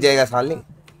 500 में बिक जाएगा साले.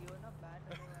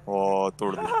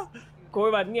 तोड़ दे.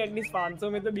 कोई बात नहीं, एटलीस्ट 500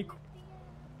 में तो बिक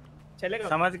चलेगा.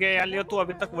 समझ गए यार, लियो तू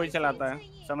अभी तक वही चलाता है.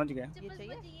 समझ गए.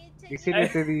 इसीलिए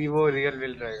तेरी वो रियल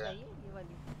विल रहेगा.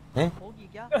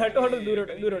 हटो दूर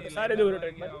हटो सारे दूर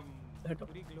हटो.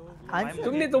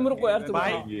 तुम रुको यार. तुम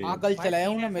कल चलाया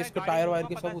हूँ ना मैं इसका टायर वायर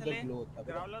के सब उधर ग्लो होता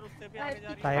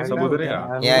है. सब उधर है.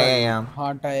 Yeah.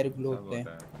 हाँ टायर ग्लो होते हैं.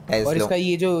 और इसका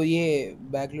ये जो ये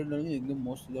बैकलाइट एकदम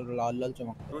मस्त लाल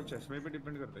चमकता है. तो चश्मे पे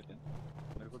डिपेंड करता है क्या?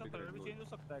 मेरे को कलर भी चेंज हो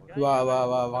सकता है क्या? वाह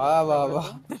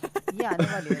ये आने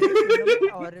वाली है.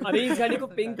 अरे इस गाड़ी को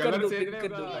पिंक कर दो.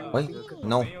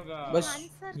 No. बस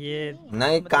ये No,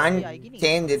 you can't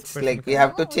change. It's like you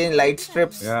have to change light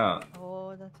strips. Yeah.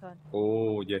 Oh, that's all.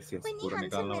 Oh yes. पूरा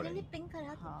निकालना पड़ेगा.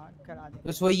 हाँ करा दे.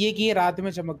 बस वो ये कि रात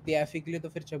में चमकती है एफिक लिए तो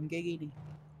फिर चमकेगी नहीं.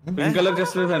 पिंक कलर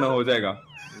चश्मे से ना हो जाएगा.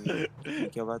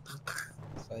 क्या बात?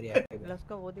 सॉरी यार. प्लस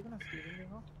का वो देखो ना स्टीयरिंग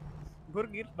देखो.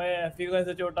 गुरगिर मैं एफी को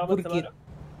ऐसे छोटा मत मारो.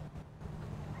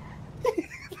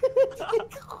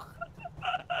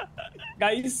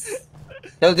 गाइस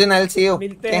चल जिन I'll see you.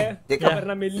 मिलते हैं.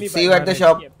 वरना मिल नहीं See you at the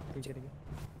shop.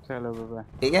 चलो बाय.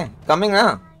 ठीक है? Coming ना?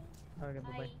 Okay,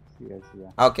 bye.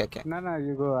 Yeah. Okay. No,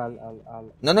 you go. I'll.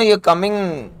 No, you're coming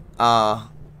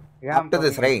Yeah, after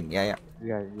this, right? Yeah.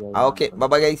 Yeah. Okay.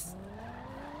 Bye guys.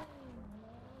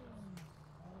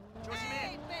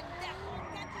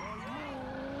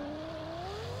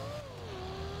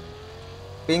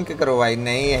 Pink करो भाई.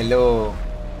 नहीं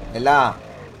हेला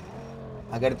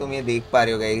अगर तुम ये देख पा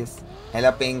रहे हो गाइस, हेला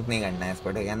पिंक नहीं करना है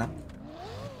इसको, ठीक है ना?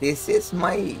 This is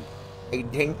my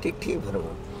Identity, bro.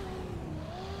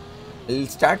 I'll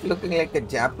start looking like a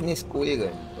Japanese school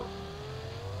girl, bro.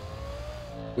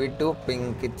 We're too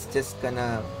pink. It's just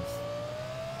gonna.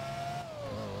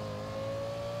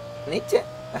 Snitch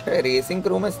है? रेसिंग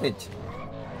क्रू में स्निच?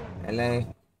 पहले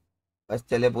बस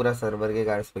चले पूरा सर्वर के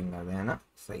कार्ड्स पिंग कर दे, है ना?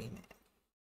 सही में.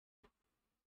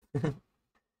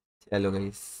 चलो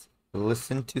guys,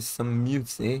 listen to some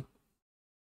music.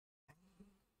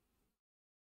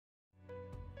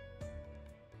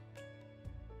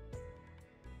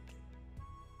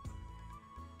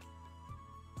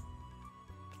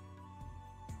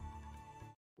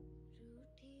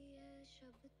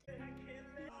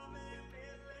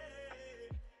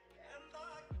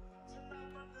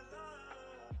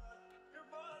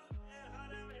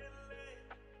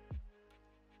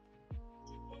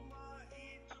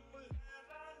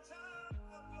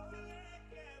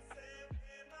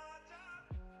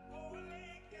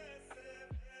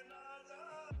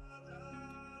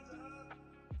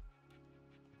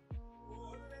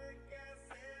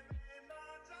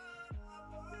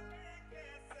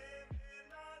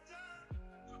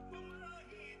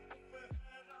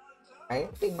 I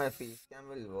don't think my face cam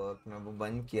will work. मैं वो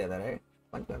बंद किया था, right?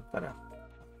 बंद करता रहा.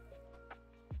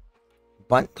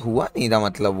 बंद हुआ नहीं था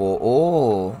मतलब वो.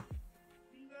 Oh,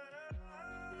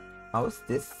 how is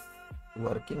this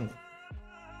working?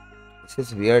 This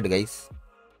is weird, guys.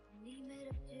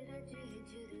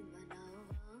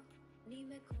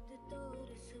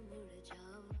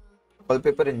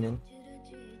 Wallpaper engine.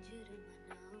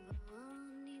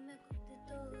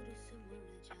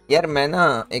 यार मैं ना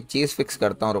एक चीज फिक्स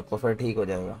करता हूँ, रुको फिर ठीक हो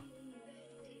जाएगा.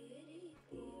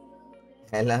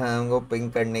 हेला हमको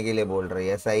पिंक करने के लिए बोल रही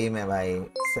है. सही में भाई.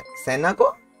 सेना को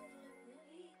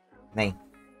नहीं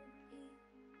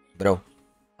bro,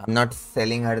 I am not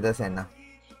selling her the सेना.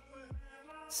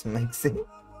 स्मैक्सिंग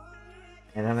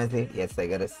सेना में से. Yes I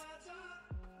guess.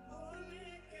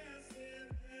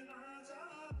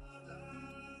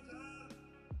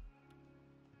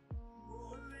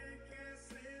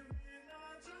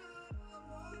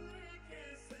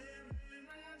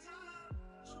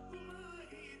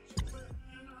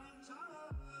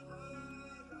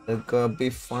 It could be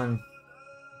fun.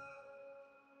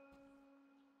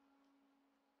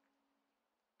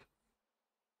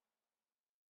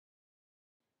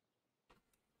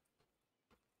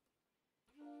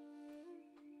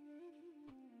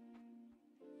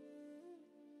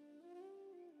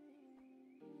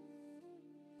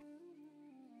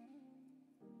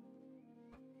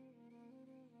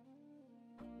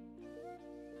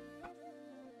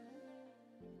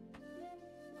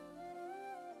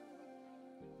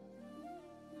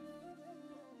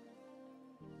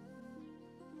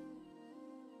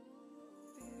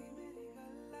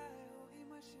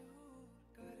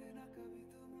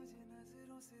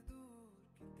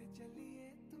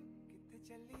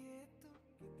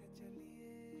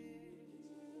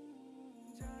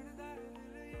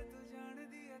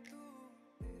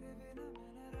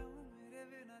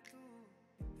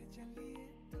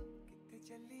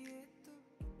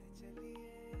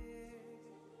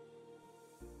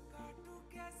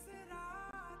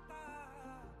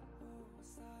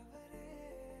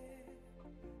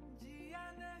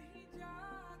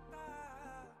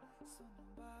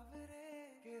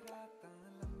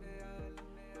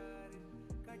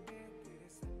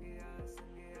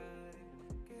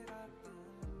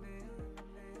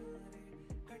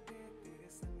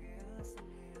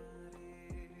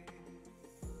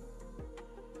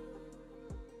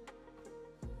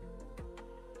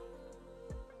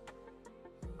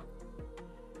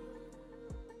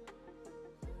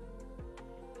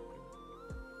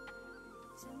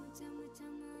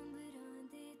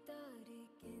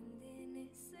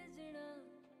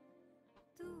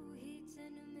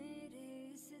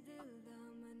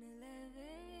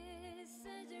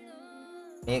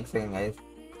 एक second guys.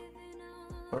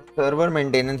 Server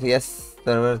maintenance. Yes,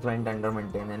 servers went under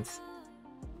maintenance.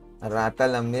 राता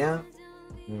लंबिया.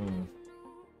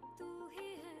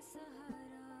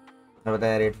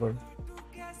 बताया रेट फॉर.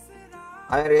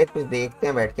 अरे रेट कुछ देखते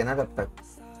हैं बैठ के ना तब तक.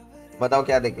 बताओ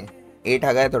क्या देखें. 8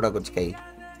 आ गया थोड़ा कुछ कहीं.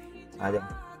 आ जाओ.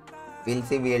 Will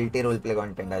see VLT role play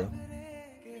content. आ जाओ.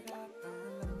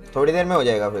 थोड़ी देर में हो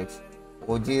जाएगा फिक्स.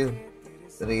 वो चीज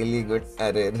रियली गुड.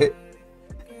 अरे रे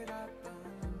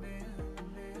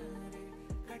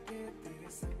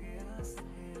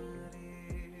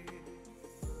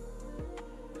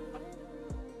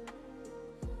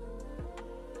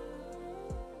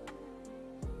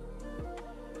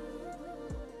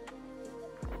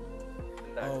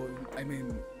I mean,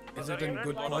 is it in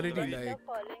good quality? Like,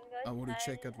 I want to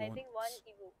check it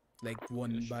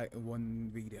one, like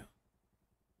one video.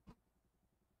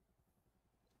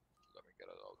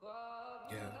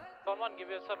 Yeah. Someone give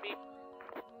us a beep.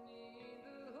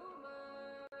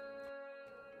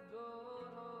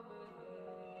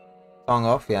 Song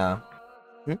off, yeah.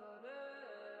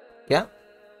 क्या?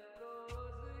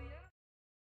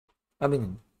 अभी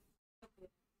नहीं.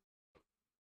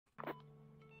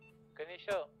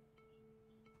 Ganesha.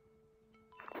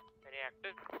 Any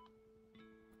active?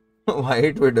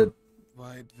 White widow.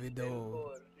 White widow.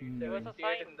 Give us a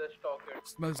sign in the stock.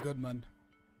 Smells good, man.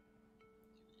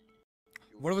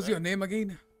 What was your name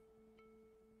again?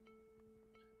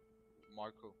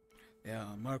 Marco. Yeah,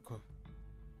 Marco.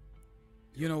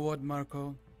 You know what,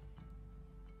 Marco?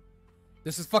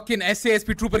 This is fucking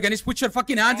SASP Trooper. Ganesh, put your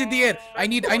fucking hands in the air. I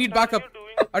need backup.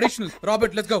 Additional.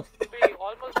 Robert, let's go.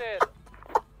 Almost there.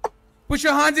 Push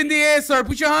your hands in the air, sir.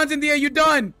 Put your hands in the air. You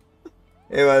done?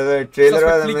 ए भाई trailer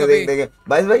वाला मैं देखे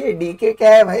बस भाई ये DK क्या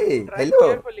है भाई हेलो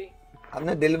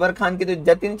आपने दिलबर खान की तो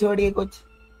इज्जत ही नहीं छोड़ी है कुछ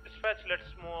Dispatch, let's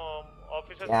move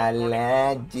officers. क्या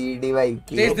ले जीडी भाई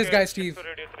की Taste this guy, Steve.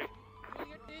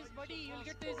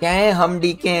 क्या है हम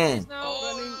डीके हैं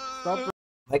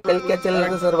भाई कल क्या चल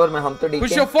रहा था सर्वर में हम तो DK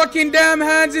Push your fucking damn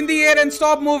hands in the air and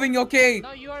stop moving, okay?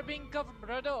 Now you are being covered,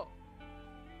 brother.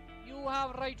 You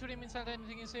have right to remain silent.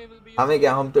 Anything you say will be. हमें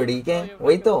क्या हम तो DK हैं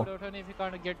वही तो If you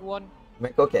can't get one.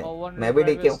 मैं को क्या मैं भी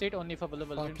डीके हूँ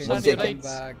मुझसे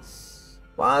क्या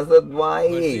वासद भाई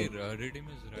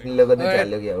इन लोगों ने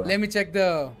चालू किया हुआ Let me check the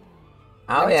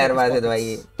आओ यार वासद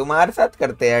भाई तुम्हारे साथ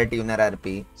करते हैं यार ट्यूनर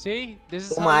आरपी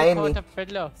तुम आए नहीं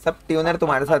सब ट्यूनर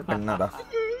तुम्हारे साथ करना था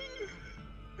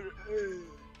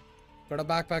got a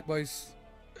backpack, boys.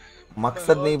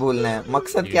 मकसद नहीं भूलना है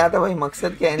मकसद क्या था भाई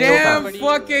मकसद क्या है Damn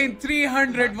fucking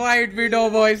 300 white widow,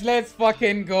 boys. Let's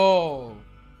fucking go.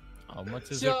 How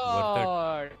much is it worth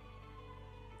it?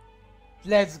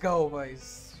 Let's go, boys.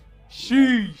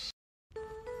 Sheesh.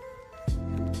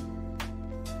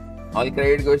 All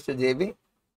credit goes to JB.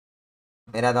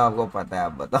 मेरा तो आपको पता है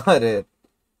आप बताओ अरे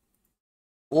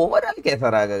ओवरऑल कैसा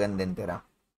रहा गगन दिन तेरा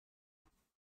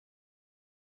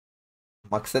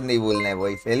मकसद नहीं भूलना है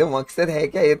वॉइस हेलो मकसद है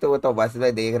क्या ये तो बताओ बस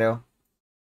भाई देख रहे हो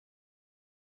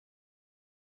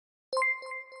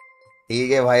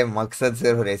ठीक है भाई मकसद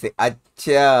सिर्फ रेस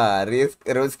अच्छा रेस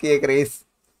रोज की एक रेस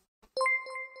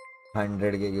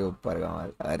 100 के ऊपर का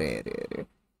माल अरे अरे अरे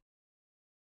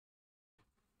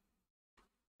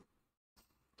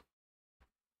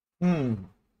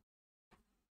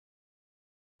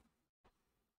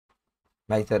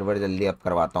भाई सर्वर जल्दी अप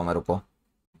करवाता हूँ मैं रुको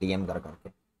डीएम कर करके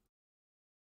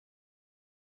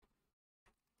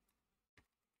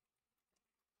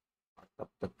तब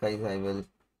तक का ही विल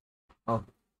ओह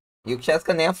युक्षास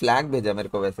का नया फ्लैग भेजा मेरे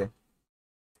को वैसे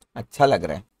अच्छा लग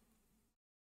रहा है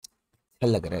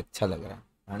अच्छा लग रहा है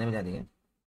आने में जा रही है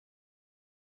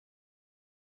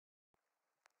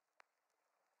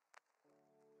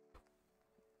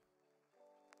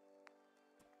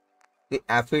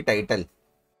एफी टाइटल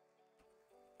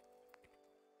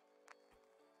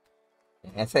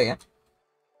ऐसा है क्या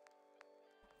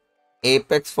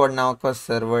एपेक्स फॉर नाउ का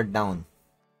सर्वर डाउन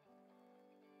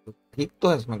ठीक तो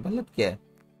है इसमें गलत क्या है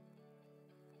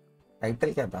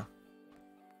टाइटल क्या था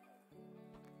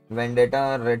वेंडेटा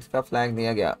रेड्स का फ्लैग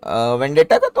दिया गया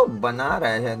वेंडेटा का तो बना रहा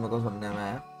है शायद मेरे को सुनने में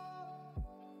आया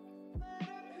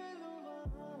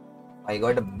I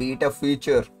got a beat a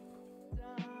feature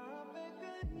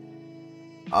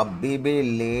अभी भी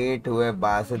लेट हुए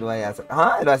बासित भाई आ सकते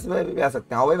हाँ बासित भाई भी आ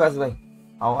सकते हैं आओ भाई बासित भाई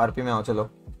आओ आरपी में आओ चलो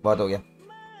बहुत हो गया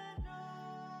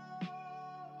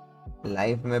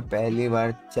लाइफ में पहली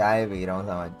बार चाय पी रहा हूँ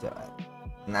समझ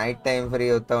जाओ नाइट टाइम फ्री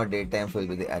होता हूँ डे टाइम फुल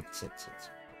भी अच्छा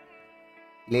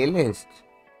प्लेलिस्ट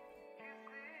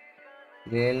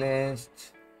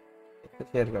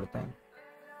शेयर करते हैं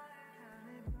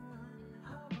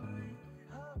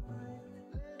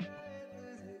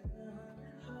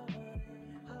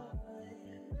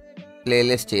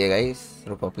प्लेलिस्ट चाहिए गाइस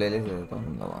रुको प्लेलिस्ट दे देता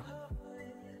हूँ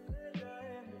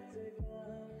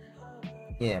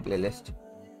ये है प्लेलिस्ट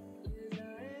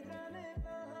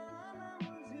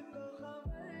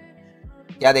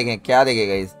क्या देखें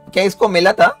गाइस क्या इसको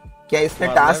मिला था क्या इसने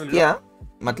टास्क किया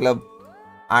मतलब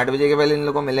 8 बजे के पहले इन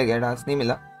लोगों को मिलेगा टास्क नहीं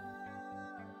मिला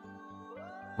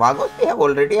वागो they have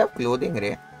already have clothing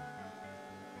रे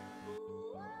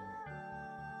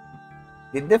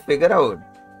did they figure out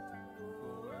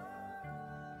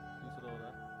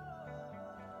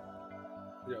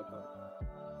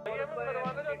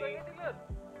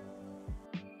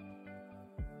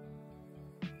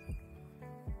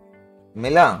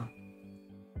मिला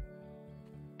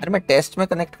अरे मैं टेस्ट में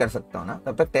कनेक्ट कर सकता हूँ ना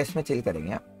तब तक टेस्ट में चिल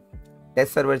करेंगे आप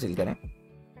टेस्ट सर्वर चिल करें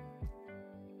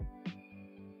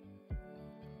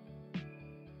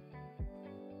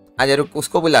आज रुक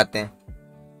उसको बुलाते हैं,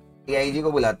 AIG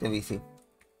को बुलाते हैं VC।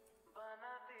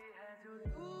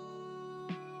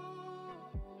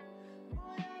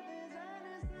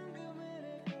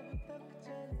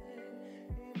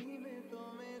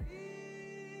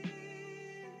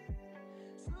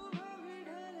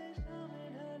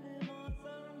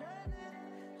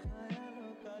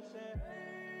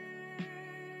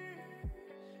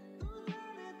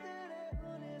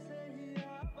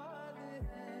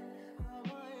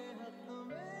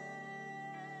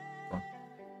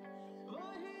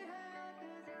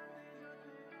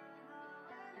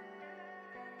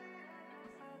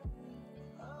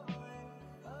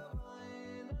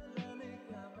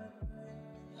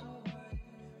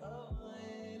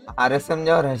 RSM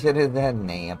जो रशर इज देयर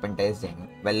नहीं, अपन टेस्ट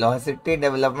देंगे। Velocity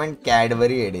development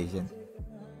Cadbury addition.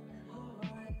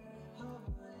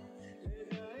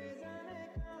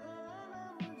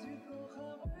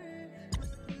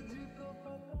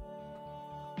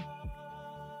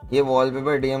 ये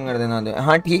वॉलपेपर डीएम कर देना दे।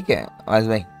 हाँ ठीक है आज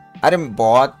भाई। अरे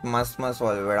बहुत मस्त मस्त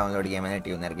वॉलपेपर डाउनलोड किया मैंने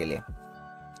ट्यूनर के लिए,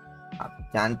 आप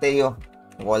जानते ही हो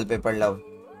वॉलपेपर लव।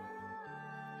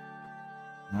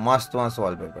 मस्त मस्त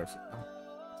वॉलपेपर्स।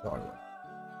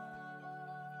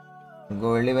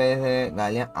 गोल्डी भाई से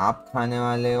गालियां आप खाने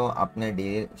वाले हो अपने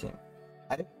डील से।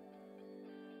 अरे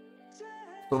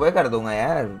सुबह कर दूंगा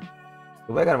यार,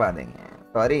 सुबह करवा देंगे।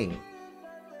 सॉरी।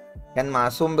 कैन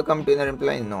मासूम become tuner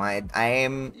employ? No, I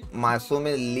am मासूम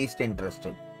इज लीस्ट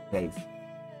इंटरेस्टेड गाइस।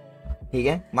 ठीक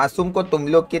है, मासूम को तुम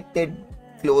लोग कितने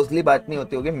क्लोजली बात नहीं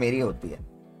होती होगी, मेरी होती है।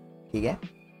 ठीक है,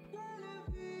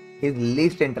 he is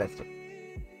least interested.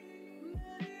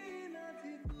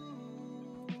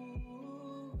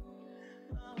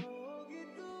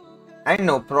 I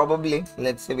know, probably.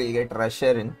 Let's say we'll get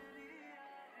Rusher in.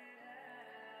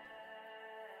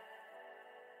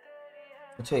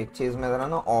 अच्छा एक चीज मैं जरा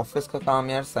ना ऑफिस का काम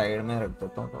यार साइड में रख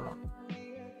देता हूँ थोड़ा।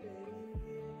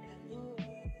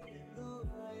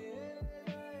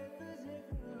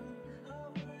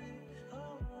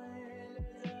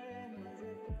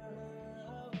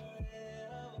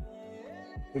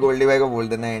 गोल्डी भाई को बोल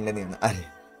देना एंड नहीं होना। अरे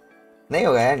नहीं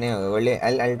होगा यार, नहीं होगा Goldy.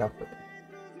 I'll talk to him.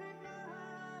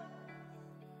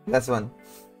 +1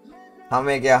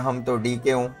 हमें क्या, हम तो डी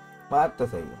के हूँ। बात तो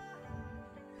सही है।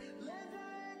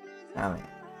 हमें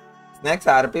स्नैक्स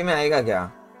आरपी में आएगा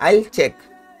क्या? I'll check.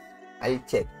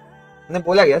 ने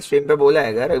बोला क्या स्ट्रीम पे बोला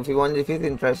है अगर if he's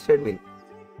interested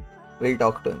we'll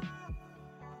talk to him.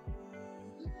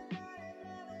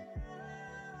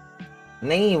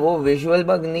 नहीं वो विजुअल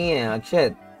बग नहीं है अक्षय,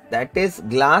 दैट इज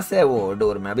ग्लास है वो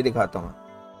डोर में। अभी दिखाता हूँ।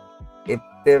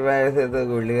 इतने पैसे तो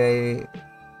गोल्डी भाई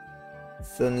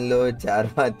सुन लो 4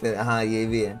 बात। हाँ ये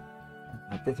भी है,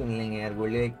 बातें सुन लेंगे यार।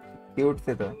 गोल्डी भाई क्यूट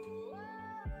से तो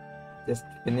जस्ट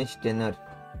फिनिश डिनर।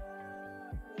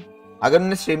 अगर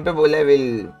मैंने स्ट्रीम पे बोला है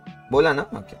विल बोला ना,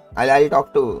 ओके I'll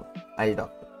talk to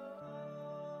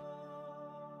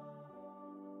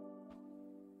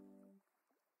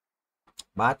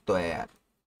बात तो है यार।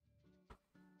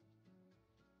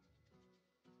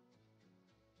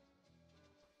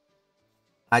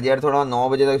 आज यार थोड़ा 9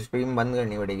 बजे तक स्ट्रीम बंद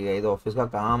करनी पड़ेगी यार, तो ऑफिस का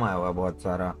काम आया हुआ बहुत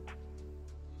सारा।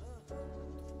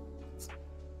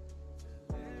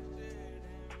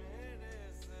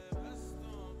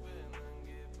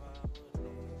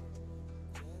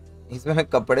 इसमें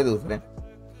कपड़े दूसरे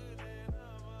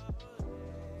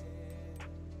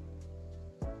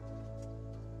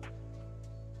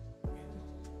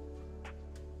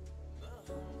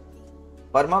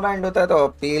परमा बैंड होता है तो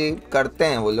अपील करते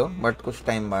हैं वो लोग, बट कुछ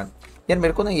टाइम बाद। यार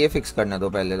मेरे को ना ये फिक्स करने दो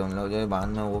पहले, तुम लोग जो बाद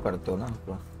में वो करते हो ना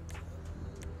तो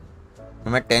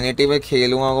मैं 1080 में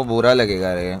खेलूंगा को बुरा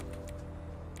लगेगा रे।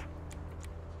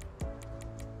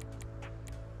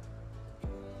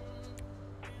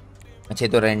 अच्छा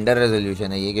तो रेंडर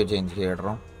रेजोल्यूशन है, ये क्यों चेंज कर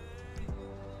रहा हूँ?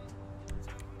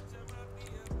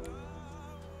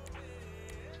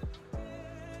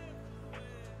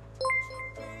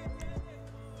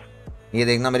 ये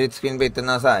देखना मेरी स्क्रीन पे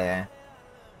इतना सा आया है।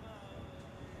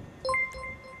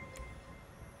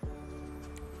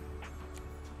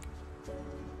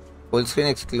 फुल स्क्रीन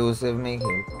एक्सक्लूसिव में ही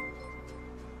खेलता हूँ।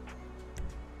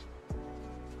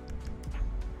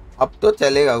 अब तो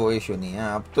चलेगा, कोई इशू नहीं है,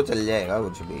 अब तो चल जाएगा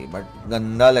कुछ भी, बट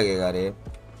गंदा लगेगा रे।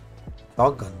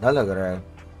 बहुत गंदा लग रहा है।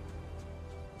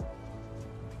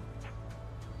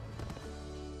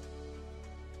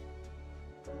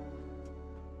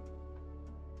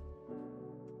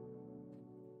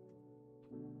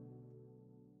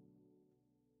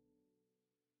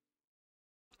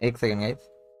 एक सेकंड गाइस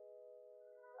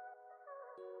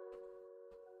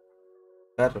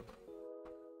कर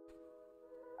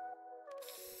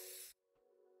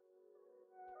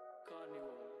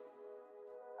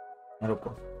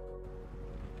रुको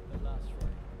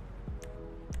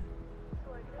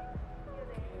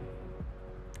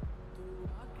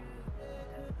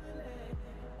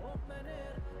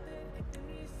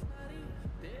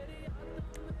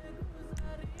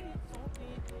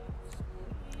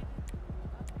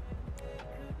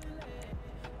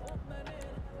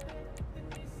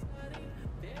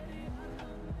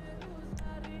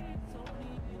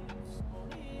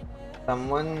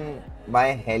someone by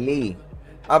heli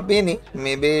अभी नहीं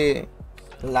मे बी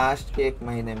लास्ट के 1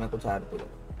 महीने में कुछ आते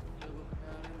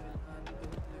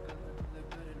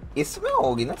इसमें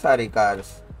होगी ना सारी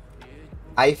कार्स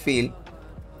आई फील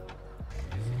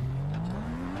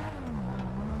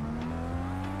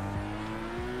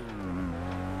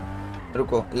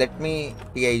रुको लेट मी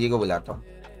टीआईजी को बुलाता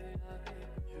हूँ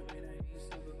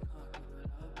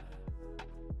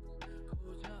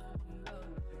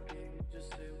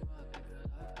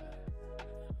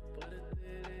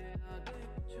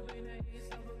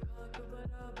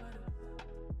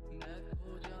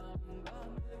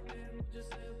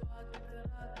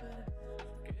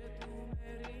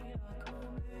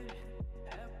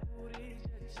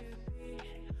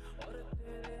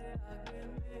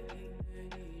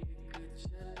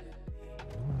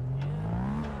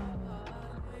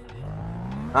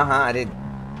हाँ हाँ अरे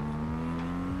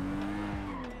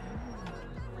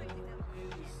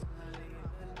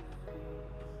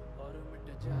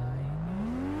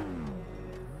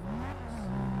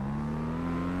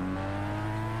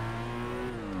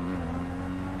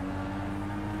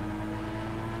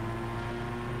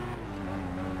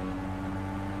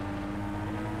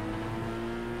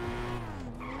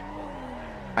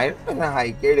आई डोंट नो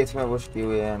हाइकेड इसमें पुश की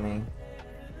हुई है या नहीं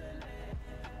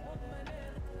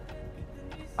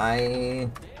आई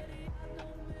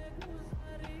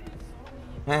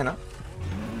है ना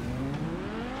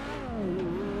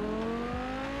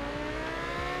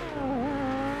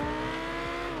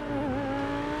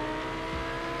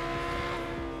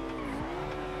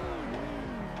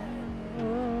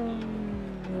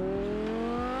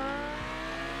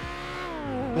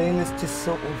playlist is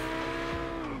so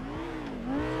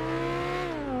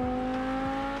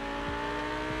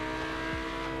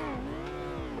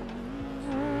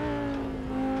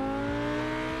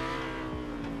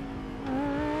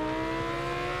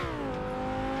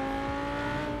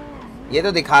ये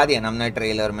तो दिखा दिया ना हमने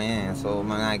ट्रेलर में सो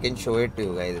I can show it to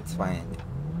you guys it's fine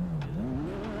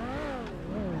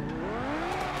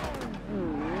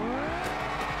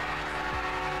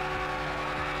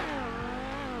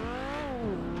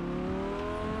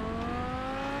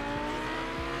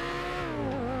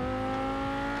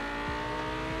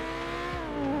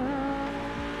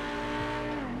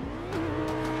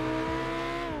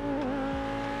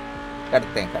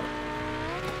करते हैं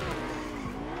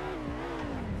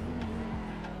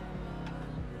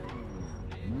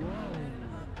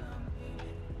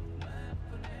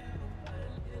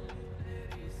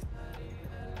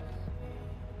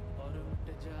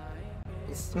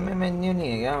इसमें मेन्यू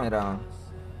नहीं है क्या मेरा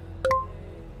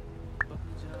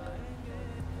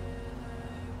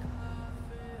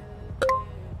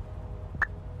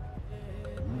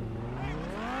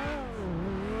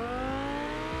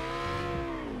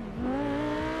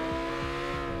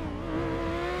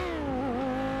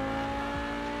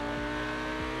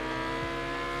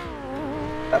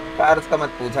कार्स का मत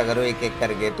पूछा करो एक एक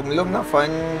करके तुम लोग ना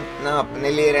फन ना अपने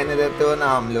लिए रहने देते हो ना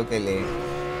हम लोग के लिए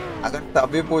अगर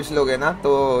तभी पूछ लोगे ना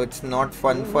तो it's not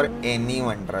fun for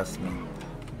anyone trust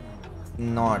me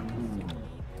not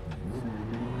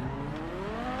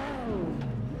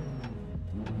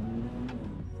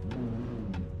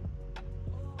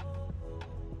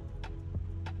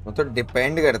वो तो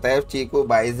डिपेंड करता है चीकू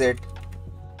बाइज इट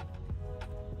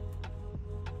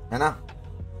है ना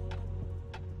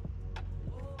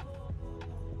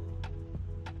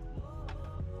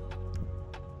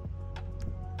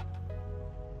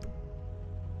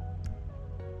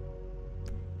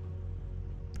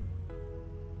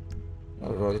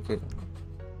रोल के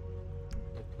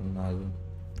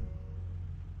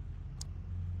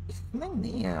इसमें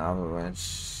नहीं है अब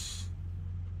बस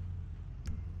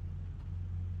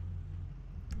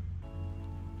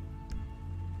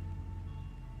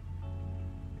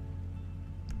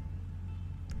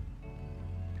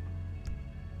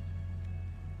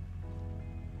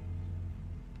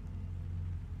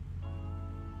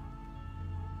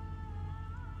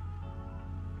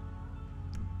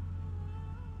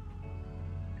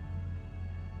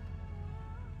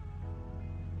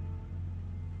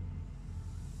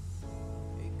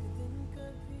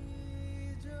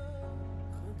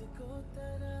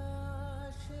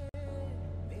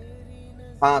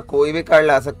हाँ कोई भी कार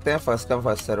ला सकते हैं, फर्स्ट कम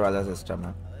फर्स्ट सर्व वाला सिस्टम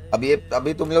है।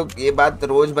 अभी तुम लोग ये बात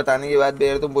रोज बताने के बाद भी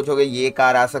अगर तुम पूछोगे ये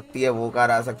कार आ सकती है वो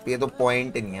कार आ सकती है तो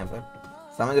पॉइंट नहीं है फिर,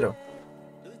 समझ रहे हो?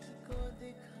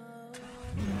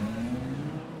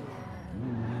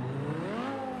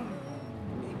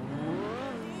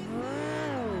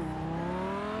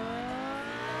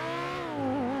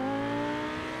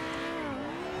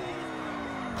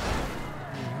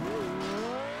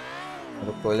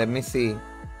 रुको लेट मी सी।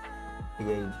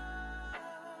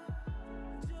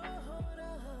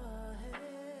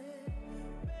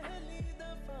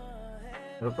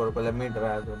 रुको लेट मी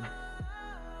ड्राइव।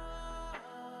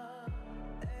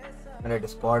 मेरा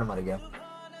डिस्कॉर्ड मर गया।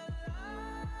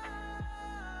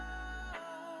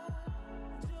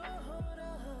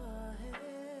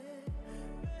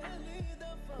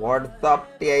 व्हाट्सअप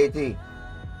TIG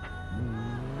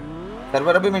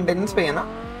सर्वर अभी मेंटेनेंस पे है ना?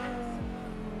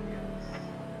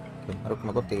 रुक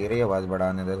मेरे को तेरी आवाज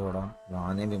बढ़ाने दे थोड़ा,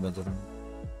 गाने भी बज रहे हैं।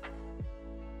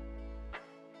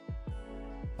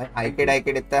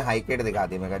 हाइकेड इतना हाइकेड दिखा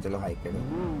दी। मैं कहा चलो हाइकेड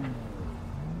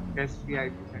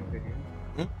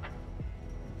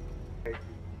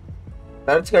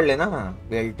सर्च कर लेना।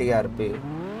 VLT RP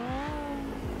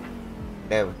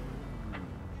Dave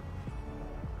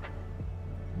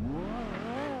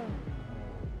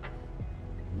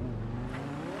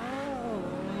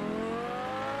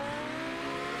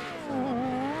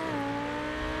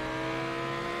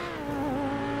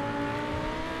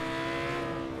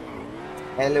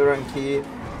hello रंकी।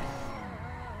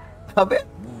 अबे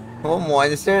वो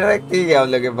मॉन्स्टर ट्रक थी क्या हम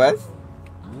लोग के पास?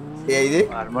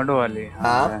 TIG आर्मर्ड वाली।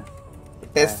 हाँ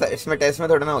टेस्ट इसमें टेस्ट में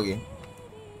थोड़ा ना होगी।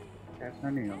 टेस्ट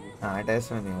में नहीं होगी। हाँ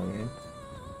टेस्ट में नहीं होगी।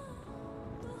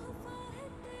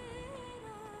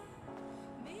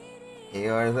 ये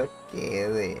और सब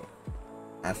कैसे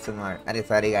अरे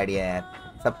सारी गाड़ी है यार,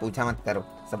 सब पूछा मत करो,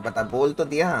 सब बता बोल तो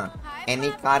दिया। Any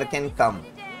car can come.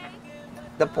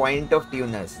 The point of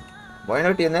tuners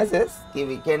is कि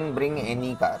we can bring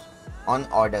any car on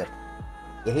order.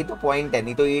 यही तो पॉइंट है।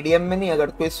 नहीं तो EDM में नहीं, अगर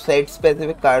कोई सेट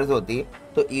स्पेसिफिक कार्स होती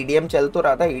तो EDM चल तो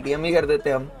रहा था, EDM ही कर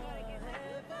देते हम।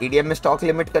 EDM में स्टॉक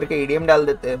लिमिट करके EDM डाल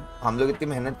देते। हम लोग इतनी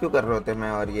मेहनत क्यों कर रहे होते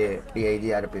मैं और ये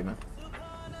TIG RP में।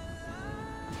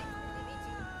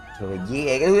 तो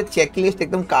ये है चेकलिस्ट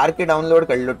एकदम कार के डाउनलोड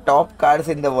कर लो, top cars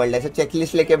in the world. ऐसे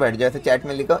चेकलिस्ट लेके बैठ जाओ, ऐसे चैट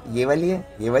में लिखो ये वाली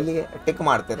है, टिक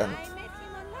मारते रहना।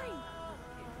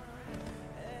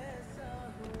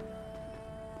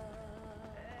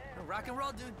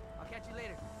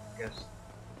 Yes,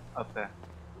 अब है।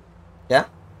 क्या?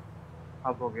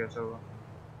 अब हो गया सर्वर।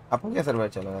 अब हो गया सर्वर,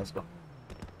 चलो इसको।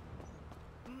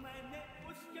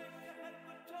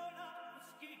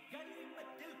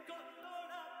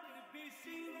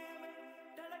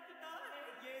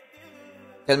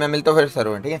 चल मैं मिलता हूँ फिर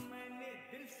सर्वर, ठीक है?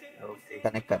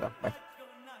 कनेक्ट कर रहा हूँ, bye.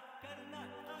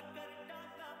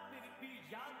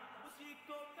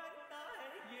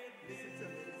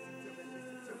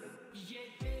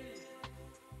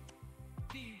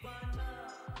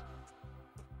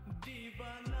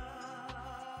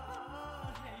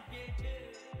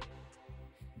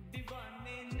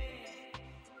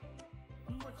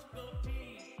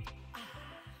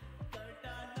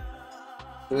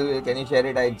 Can you share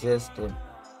it? I just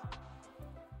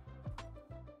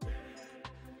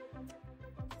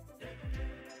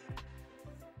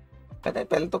पता है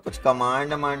पहले तो कुछ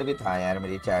कमांड भी था यार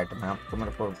मेरी चैट में। अब तो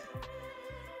मेरे को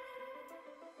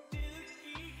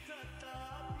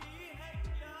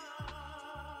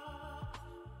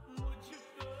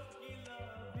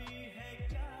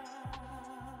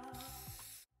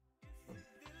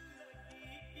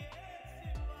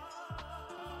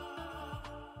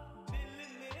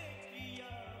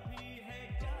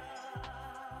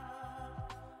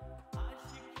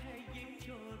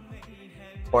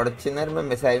फॉर्च्यूनर में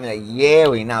मिसाइल मिला, ये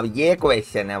हुई ना। अब ये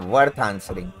क्वेश्चन है वर्थ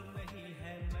आंसरिंग।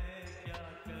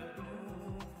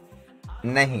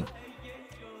 नहीं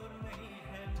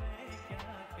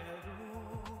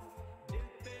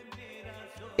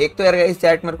एक तो यार इस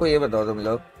चैट मेरे को ये बताओ तुम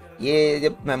लोग, ये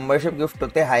जब मेंबरशिप गिफ्ट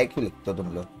होते हैं हाई क्यों लिखते हो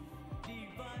तुम लोग?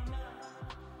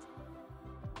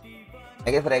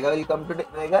 आई गेस रहेगा वेलकम टू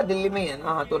रहेगा दिल्ली में ही है ना?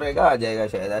 हाँ तो रहेगा, आ जाएगा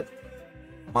शायद आज।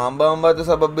 मांबा तो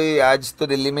सब अभी आज तो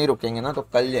दिल्ली में ही रुकेंगे ना, तो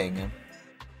कल जाएंगे।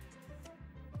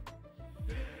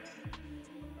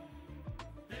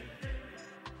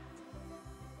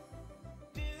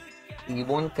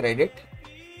 टीबोन क्रेडिट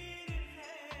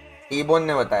टीबोन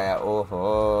ने बताया।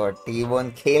 ओहो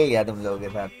टीबोन खेल गया तुम लोगों के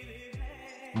साथ,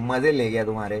 मजे ले गया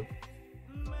तुम्हारे।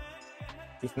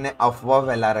 इसने अफवाह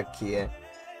फैला रखी है,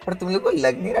 पर तुम लोग को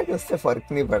लग नहीं रहा कि उससे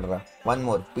फर्क नहीं पड़ रहा। वन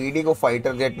मोर, पीडी को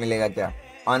फाइटर जेट मिलेगा क्या?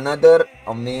 Another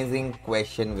amazing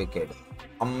question wicket,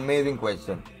 amazing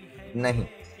question. नहीं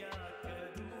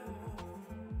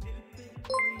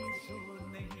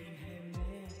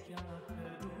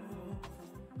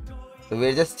So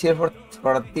we're just here for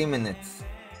 30 minutes.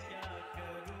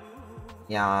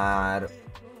 यार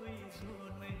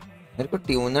मेरे को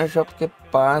ट्यूनर शॉप के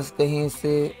पास कहीं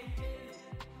से,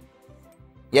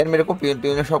 यार मेरे को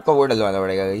ट्यूनर शॉप का वो डलवाना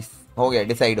पड़ेगा गाइस। हो गया,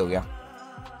 डिसाइड हो गया।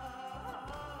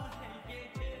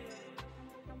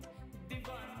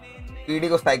 पीडी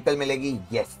को साइकिल मिलेगी,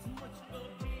 यस।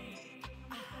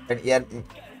 बट यार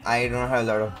I don't have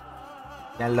lot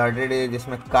of, यार लॉटरी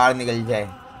जिसमें कार निकल जाए।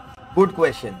 Good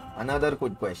question, another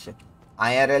good question.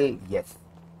 IRL yes,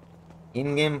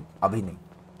 इन गेम अभी नहीं।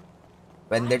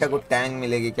 वेंडेटा को टैंक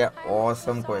मिलेगी क्या?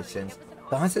 Awesome question.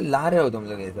 कहाँ से ला रहे हो तुम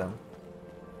लोग ये सब?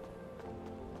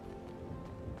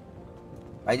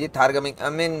 भाई जी Thar coming, I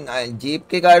mean jeep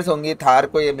की कार्स होंगी, थार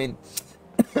को ये मीन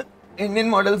इंडियन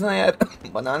मॉडल्स ना यार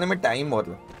बनाने में टाइम बहुत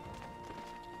लगता।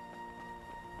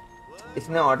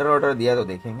 इसने ऑर्डर दिया तो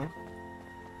देखेंगे।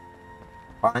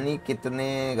 पानी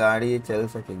कितने गाड़ी चल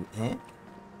सकेगी हैं?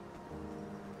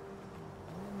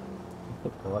 तो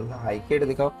कॉल हाइकेट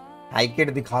दिखाओ, हाइकेट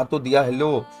दिखा तो दिया।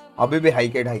 हेलो, अभी भी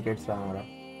हाइकेट सा हमारा।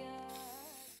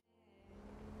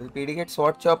 पीडी गेट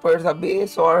शॉर्ट चॉपर्स, अभी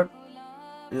शॉर्ट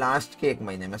लास्ट के 1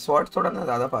 महीने में शॉर्ट थोड़ा ना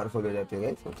ज्यादा पावरफुल हो जाती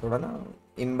है, तो थोड़ा ना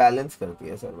इम्बैलेंस करती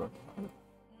है सर्वर।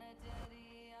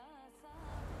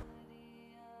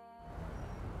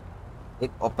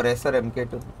 एक oppressor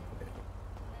MK2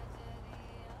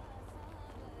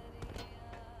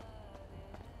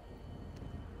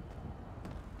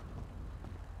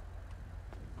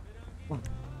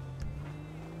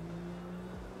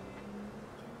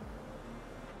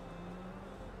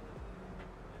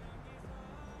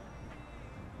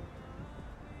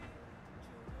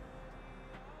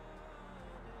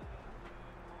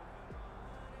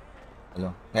 Hello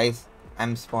guys,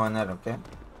 I'm spawner, okay?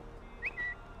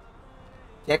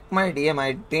 Check my DM.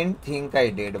 I didn't think I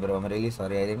did, bro. I'm really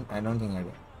sorry. I don't think I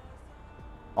did.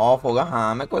 Off होगा,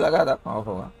 हाँ मेरे को लगा था ऑफ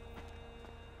होगा।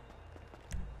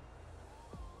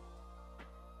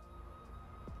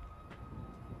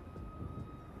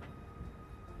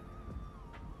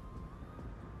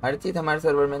 हर चीज हमारे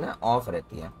सर्वर में ना ऑफ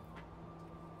रहती है।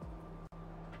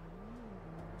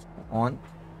 On,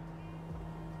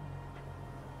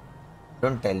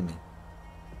 don't tell me.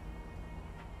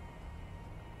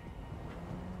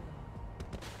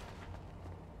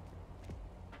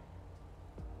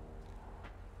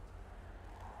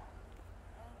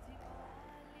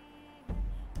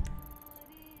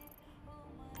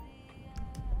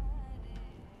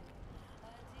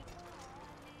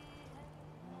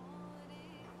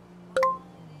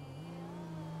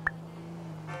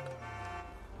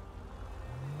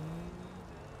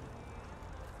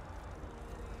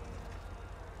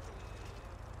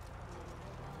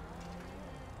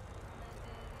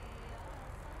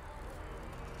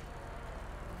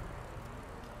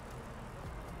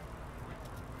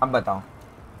 अब बताओ,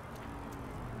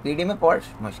 पीडी में पोर्श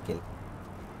मुश्किल।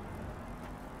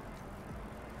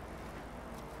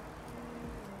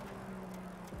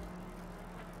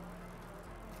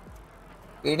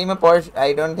 पीडी में Porsche,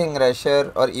 I don't think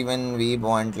Rusher और even we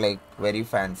want like very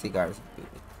fancy cars.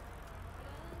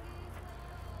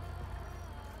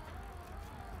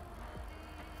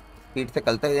 Speed से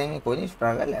कल तक जाएंगे, कोई नहीं,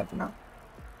 स्ट्रगल है अपना।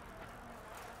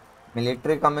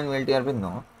 मिलिट्री कम इन VLT पे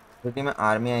 9 सिटी में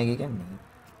आर्मी आएगी क्या? नहीं।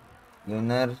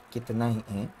 यूनर कितना ही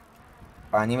है?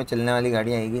 पानी में चलने वाली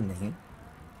गाड़ी आएगी? नहीं।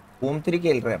 बूम 3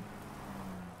 खेल रहे हैं,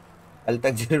 कल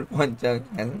तक जरूर पहुंचा।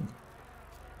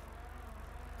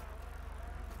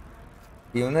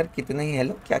 यूनर कितना ही?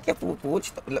 हेलो क्या क्या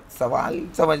पूछ तो, सवाल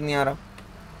समझ नहीं आ रहा।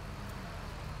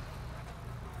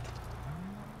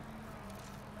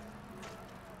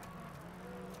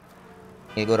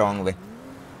 ये गो रॉन्ग वे।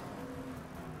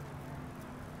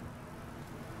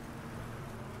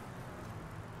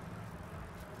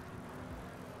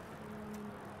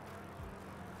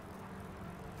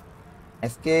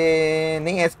 एसके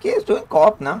नहीं, एसके इज डूइंग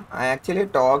कॉप ना। I actually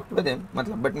talked with him,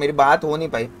 मतलब बट मेरी बात हो नहीं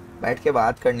पाई, बैठ के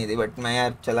बात करनी थी, बट मैं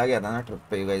यार चला गया था ना ट्रिप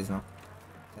पे। You guys no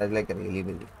I was like really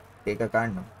busy. Take a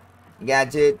card no.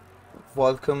 Gadget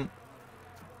welcome,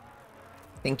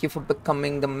 thank you for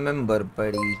becoming the member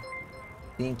buddy,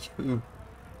 thank you,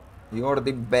 you are the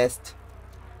best.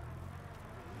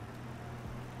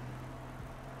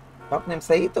 Top name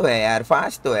सही तो है यार,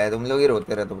 फास्ट तो है, तुम लोग ही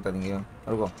रोते रहते हो, पता नहीं क्यों।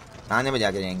 रुको खाने में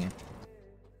जाके जाएंगे,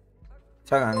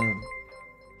 अच्छा खाने में।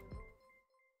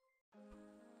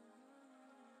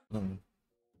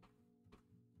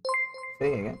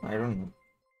 सही है क्या? I don't know.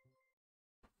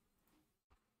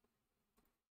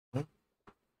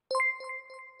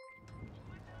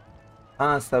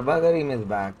 हाँ Saba Karim is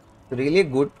back, really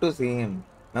good to see him.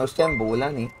 मैं उस टाइम बोला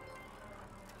नहीं।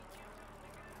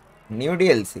 न्यू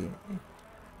डीएलसी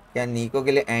क्या नीको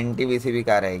के लिए एंटी वीसीबी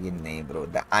कार आएगी? नहीं ब्रो,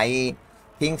 आई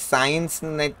थिंक साइंस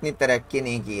ने इतनी तरक्की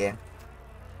नहीं की है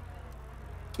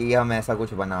कि हम ऐसा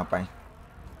कुछ बना पाए,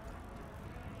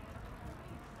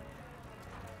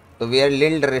 तो we are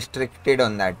little restricted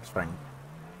on that front.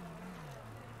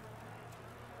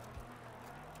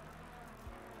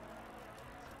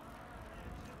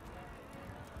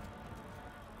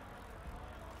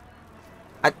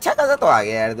 अच्छा खासा तो आ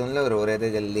गया यार, तुम लोग रो रहे थे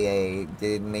जल्दी आए,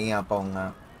 नहीं आ पाऊंगा।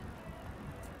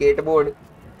 Skateboard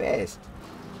best.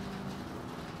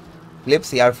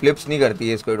 फ्लिप्स यार, फ्लिप्स नहीं करती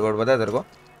है स्केटबोर्ड, पता है तेरे को?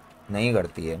 नहीं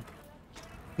करती है,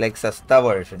 लाइक सस्ता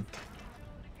वर्जन।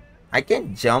 आई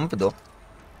कैन जंप दो।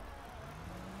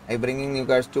 आई bringing new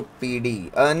cars to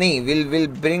PD, नहीं, will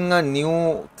bring a new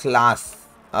class.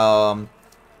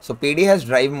 So PD has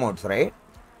drive modes right,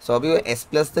 सो अभी वो एस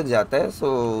प्लस तक जाता है, सो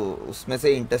उसमें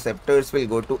से interceptors will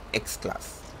go to x class.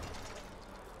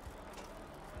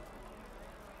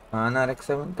 हाँ ना,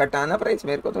 RX7 कटाना प्राइस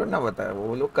मेरे को थोड़ा ना पता है,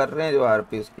 वो लोग कर रहे हैं जो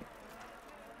आरपी उसकी।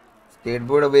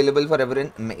 स्केटबोर्ड अवेलेबल फॉर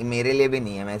एवरीवन, मेरे लिए भी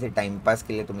नहीं है, मैं ऐसे टाइम पास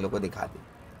के लिए तुम लोग को दिखा दी।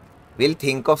 Will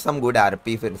think of some good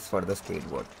RP फिर फॉर द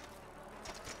स्केटबोर्ड।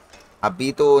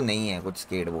 अभी तो नहीं है कुछ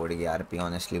स्केटबोर्ड की आरपी,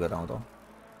 ऑनेस्टली बताऊँ तो।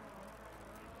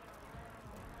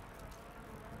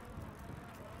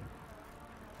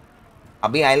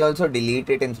 अभी I will also delete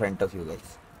it in front of you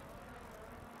guys.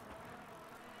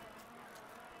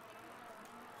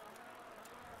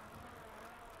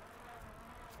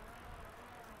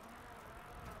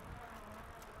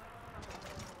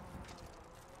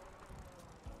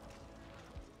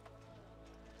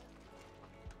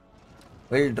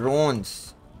 Well drones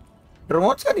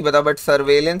का नहीं पता, बट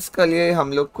सर्वेलेंस के लिए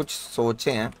हम लोग कुछ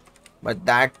सोचे हैं, but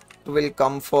that will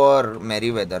come for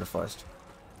मेरी वेदर फर्स्ट।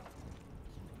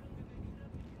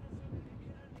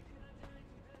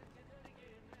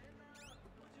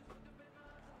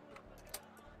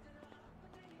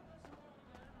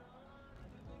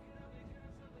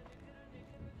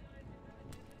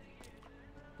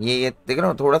 ये देख रहा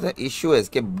हूँ, थोड़ा सा इश्यू है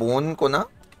इसके बोन को ना,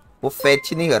 वो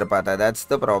फेच नहीं कर पाता। That's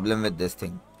the problem with this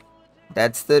thing,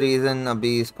 that's the reason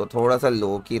अभी इसको थोड़ा सा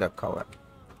लो की रखा हुआ है।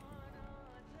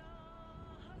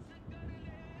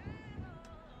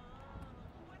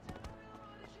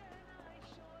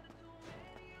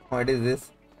 What is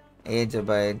this as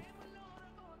by,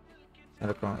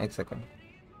 रुको एक second,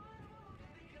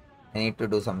 I need to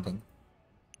do something.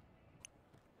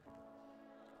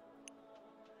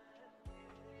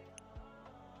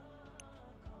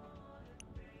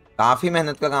 काफी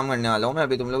मेहनत का काम करने वाला हूँ मैं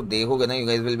अभी, तुम लोग देखोगे ना, you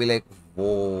guys will be like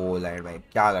वो लाइट भाई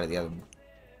क्या कर दिया तुमने,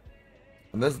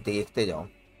 बस देखते जाओ।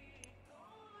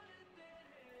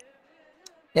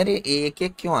 यार ये एक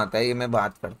एक क्यों आता है, ये मैं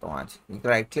बात करता हूँ आज।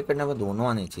 राइट क्लिक करने में दोनों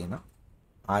आने चाहिए ना,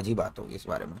 आज ही बात होगी इस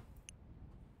बारे में।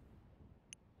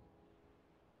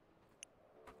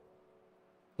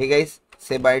 हे गाइस,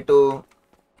 से बाय टू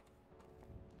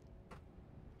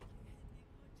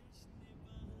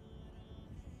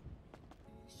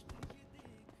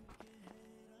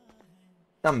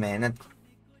मेहनत,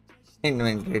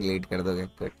 इन्वेंटरी डिलीट कर दोगे,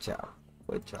 कुछ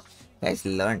गाइस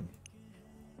लर्न।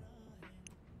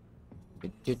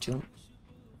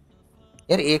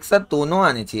 यार एक साथ दोनों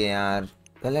आने चाहिए यार,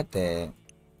 गलत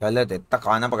है,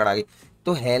 तकाना पकड़ा गई।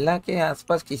 तो हेला के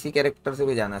आसपास किसी कैरेक्टर से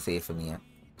भी जाना सेफ नहीं है,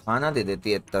 खाना दे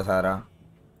देती है इतना सारा,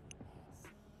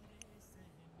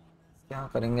 क्या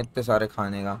करेंगे इतने सारे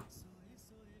खाने का।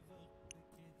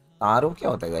 तारो क्या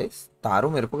होता है गाइस? तारो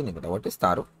मेरे को भी नहीं पता, what is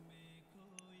taro?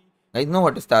 I know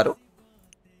what is Taro.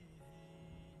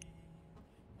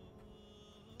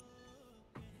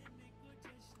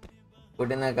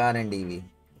 Put in a car and EV.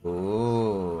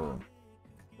 Oh,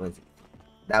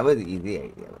 that was easy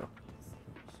idea, bro.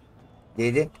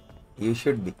 JJ, you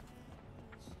should be.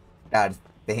 Stars,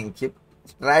 thank you.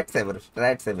 Strats है bro,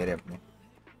 strats है मेरे अपने।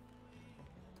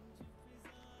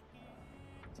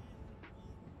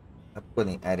 आपको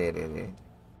नहीं, अरे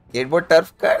skateboard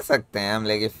turf कर सकते हैं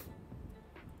हम, like if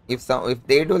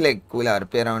they do like cool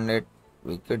RP around it,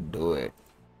 we could do it.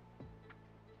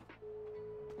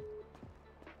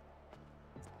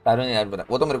 तारो यार बता,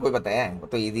 वो तो मेरे को ही पता है, वो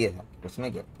तो इजी है,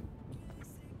 उसमें क्या।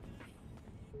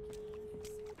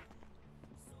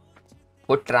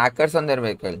 वो trackers on their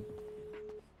vehicle,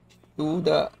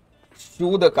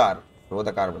 shoe the car, row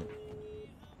the car.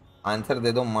 Answer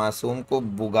दे दो मासूम को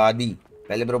बुगाडी।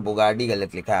 पहले ब्रो बुगाडी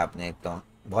गलत लिखा है आपने, एक तो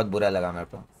बहुत बुरा लगा मेरे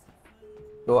को।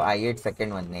 तो i8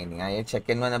 सेकेंड वन, नहीं i8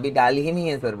 सेकेंड वन अभी डाल ही नहीं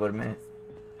है सर्वर में।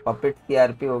 पपेट की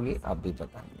आरपी होगी, अब भी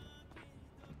पता नहीं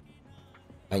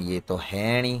भाई, ये तो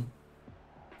है नहीं।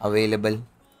 अवेलेबल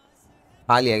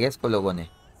खा लिया क्या इसको लोगों ने?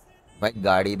 भाई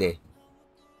गाड़ी दे।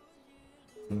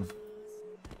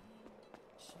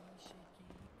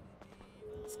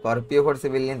 स्कॉर्पियो फॉर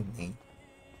सिविलियन नहीं।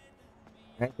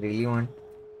 I really want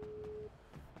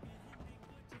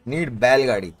need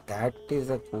बैलगाड़ी, that is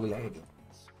a cool idea.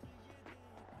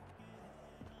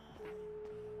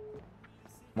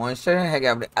 Monster है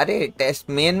क्या अपने? अरे टेस्ट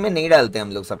मेन में नहीं डालते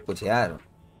हम लोग सब कुछ यार,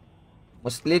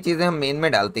 मोस्टली चीजें हम मेन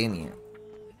में डालते ही नहीं है।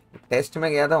 टेस्ट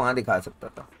में गया था वहां दिखा सकता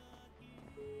था।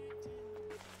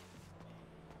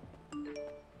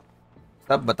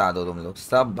 सब बता दो तुम लोग,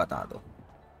 सब बता दो।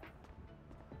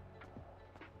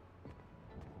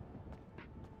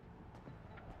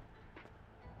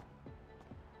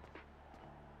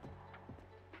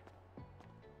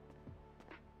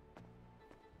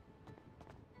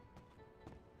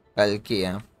 कल की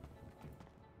है।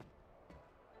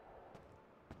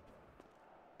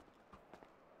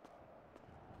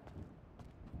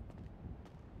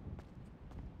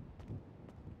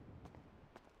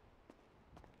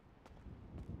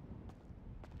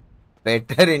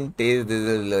 Better in test this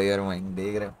is low your mind.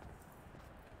 देख रहे हो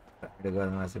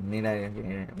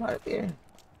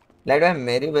लाइट भाई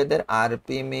मेरी वेदर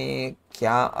आरपी में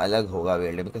क्या अलग होगा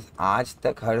वेल्ड? बिकॉज आज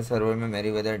तक हर सर्वर में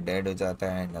मेरी वेदर डेड हो जाता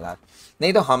है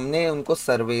नहीं, तो हमने उनको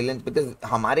सर्वेलेंस, बिकॉज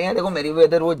हमारे यहाँ देखो मेरी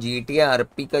वेदर वो जीटीए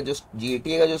आरपी का जो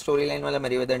जीटीए का जो स्टोरी लाइन वाला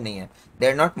मेरी वेदर नहीं है। They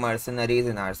are not mercenaries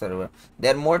in our server, they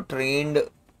are more trend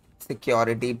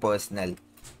security personal.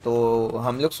 तो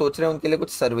हम लोग सोच रहे हैं उनके लिए कुछ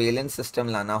सर्वेलेंस सिस्टम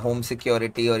लाना, होम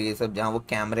सिक्योरिटी और ये सब, जहाँ वो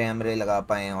कैमरे वैमरे लगा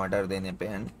पाए ऑर्डर देने पे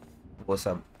है वो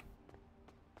सब।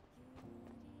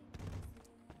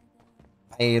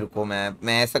 नहीं रुको,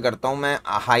 मैं ऐसा करता हूँ, मैं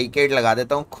हाई केट लगा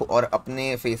देता हूँ और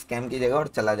अपने फेस कैम की जगह और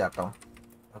चला जाता हूँ।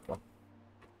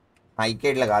 हाई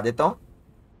केट लगा देता हूँ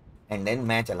एंड देन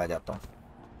मैं चला जाता हूँ।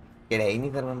 केट है ही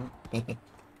नहीं सर्वर में।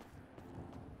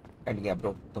 कट गया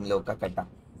ब्रो तुम लोग का, कटा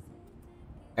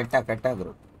कटा कटा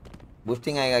ब्रो।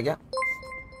 बूस्टिंग आएगा क्या?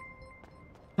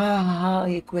 हाँ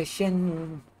ये क्वेश्चन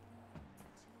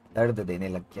दर्द देने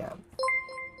लग गया।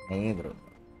 नहीं ब्रो,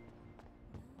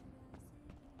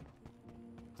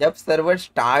 जब सर्वर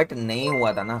स्टार्ट नहीं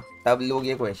हुआ था ना तब लोग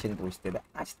ये क्वेश्चन पूछते थे,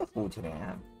 आज तक पूछ रहे हैं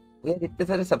यार। इतने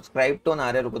सारे सब्सक्राइब टोन आ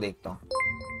रहे हैं, रुको देखता हूँ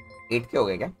 8K हो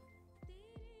गए क्या?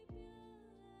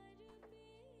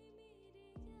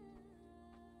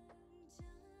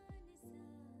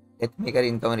 Let's make our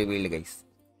income revealed guys.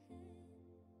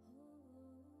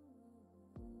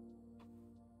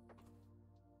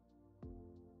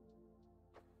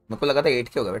 मेरे को लगा था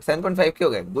 8K हो गया बट 7.5K हो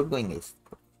गया। Good going guys.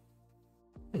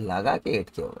 लगा कि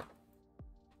 8K हो गया,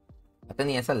 पता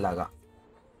नहीं ऐसा लगा।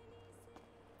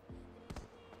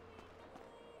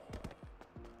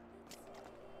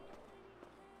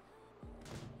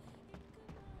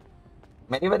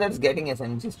 मेरी weather is getting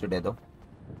एसएमजीज today though।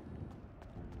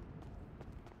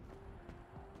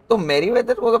 तो मेरी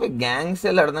वेदर को कभी गैंग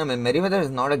से लड़ना में, मेरी weather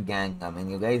is not a gang. I mean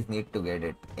you guys need to get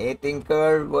it. A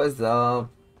thinker was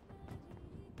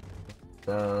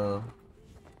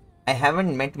I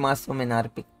haven't met मासूम इन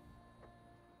आरपी।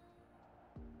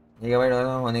 गीगाबाइट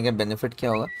होने के बेनिफिट क्या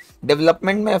होगा?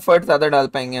 डेवलपमेंट में एफर्ट ज़्यादा डाल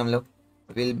पाएंगे हम लोग।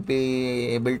 Will be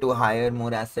able to hire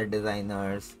more asset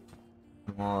designers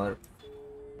और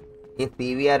ये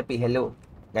सीवीआरपी। Hello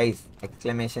guys,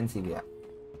 exclamation CVR.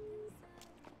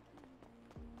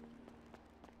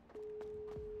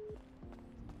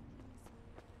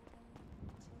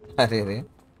 अरे रे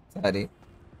सॉरी,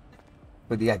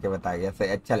 खुद ही आके बता गया। सही,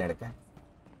 अच्छा लड़का है।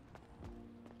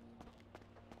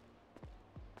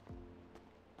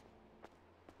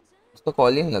 उसको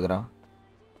कॉल ही नहीं लग रहा।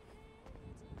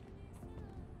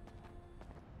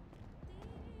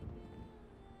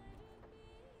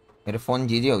 मेरे फोन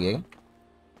जीजी हो गया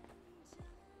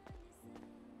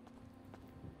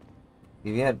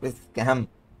क्या? पे स्कैम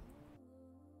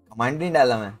कमांड नहीं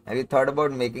डाला मैं। Have you thought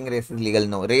about making races legal?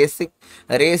 No,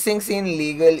 racing scene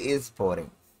legal is boring.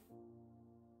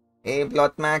 A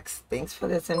plot max, thanks for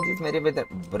the एसएमजीज मेरे बेटा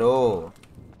bro.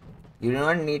 You do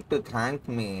not need to thank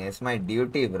me. It's my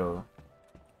duty, bro.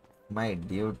 My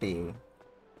duty.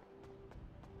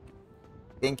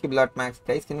 Thank you, Blotmax.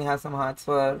 Guys, can we have some hearts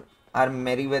for our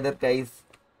Merryweather guys?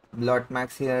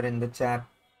 Blotmax here in the chat.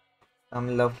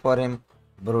 Some love for him.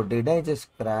 Bro, did I just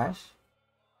crash?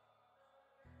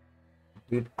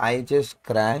 Did I just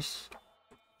crash?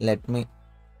 Let me...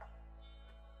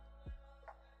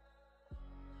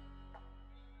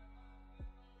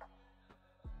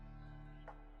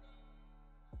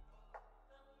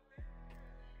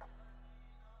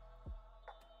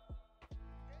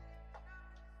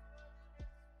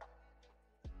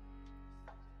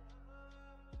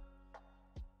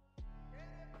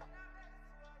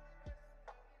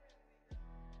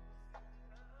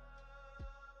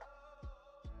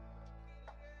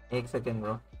 एक second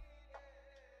bro.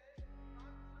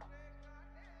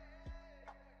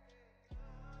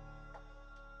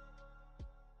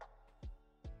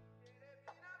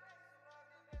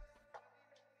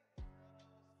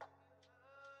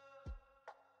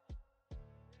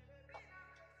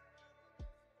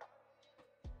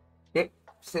 ये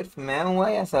सिर्फ मैं हुआ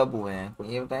या सब हुए हैं, कोई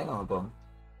ये बताएगा मेरे को?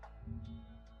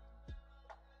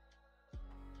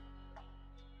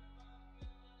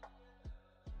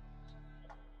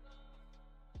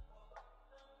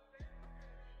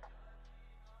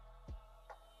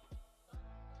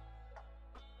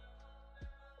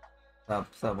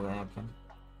 सब गए हैं क्या?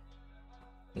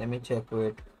 Let me check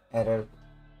with error.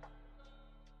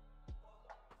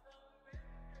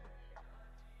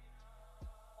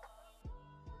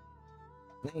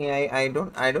 नहीं,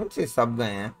 I don't see सब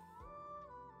गए हैं।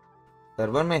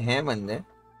 सर्वर में हैं बंदे।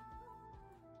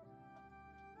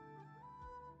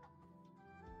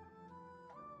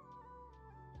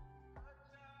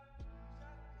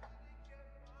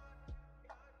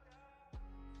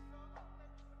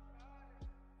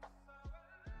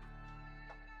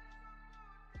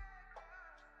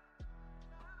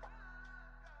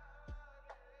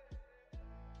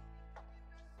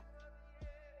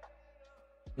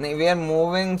 नहीं, we are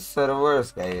moving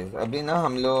servers guys. अभी ना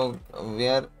हम लोग we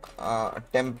are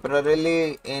temporarily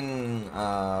in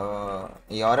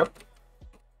Europe,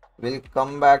 will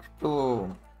come back to.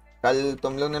 कल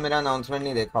तुम लोग ने मेरा अनाउंसमेंट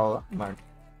नहीं देखा होगा, बट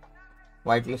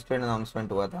वाइट लिस्टेड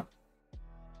अनाउंसमेंट हुआ था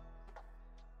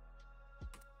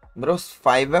ब्रो।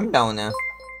 5M डाउन है।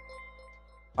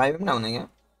 5M डाउन है क्या?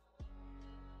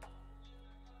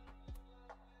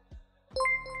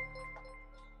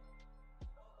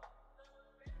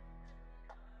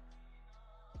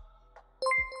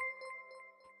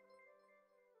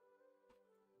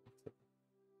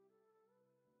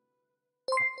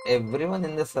 Everyone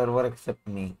in the server except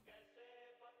me.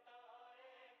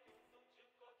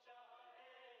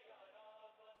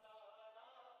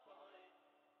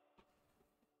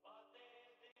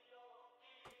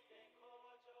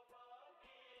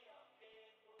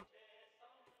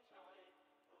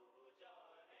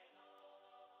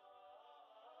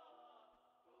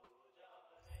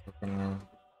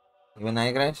 Even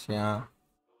I crash? Yeah.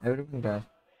 Everything crash.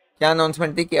 क्या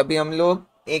अनाउंसमेंट थी कि अभी हम लोग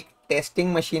एक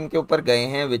टेस्टिंग मशीन के ऊपर गए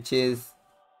हैं which is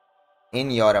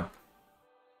in Europe.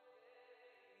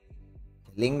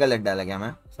 Link गलत डाला क्या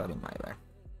मैं? Sorry my bad.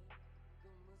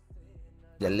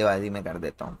 जल्दीबाजी में कर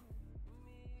देता हूँ।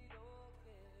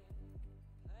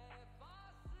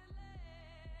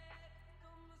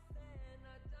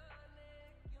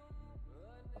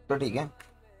 तो ठीक है,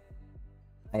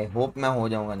 आई होप मैं हो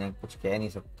जाऊंगा, नहीं कुछ कह नहीं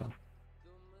सकता।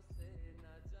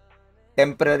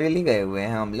 टेम्पररीली गए हुए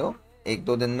हैं हम लोग,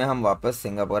 1-2 दिन में हम वापस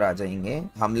सिंगापुर आ जाएंगे।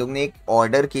 हम लोग ने एक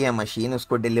ऑर्डर की है मशीन,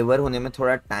 उसको डिलीवर होने में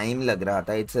थोड़ा टाइम लग रहा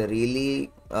था। इट्स अ रियली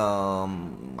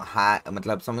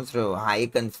मतलब समझ रहे हो, high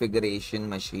configuration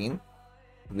machine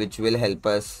which will help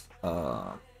us.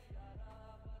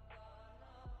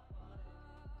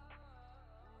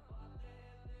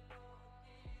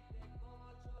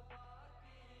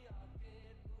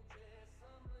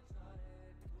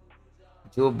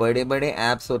 जो बड़े बड़े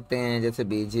ऐप्स होते हैं जैसे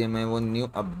BGM है, वो न्यू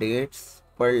अपडेट्स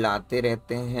पर लाते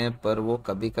रहते हैं, पर वो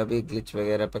कभी कभी ग्लिच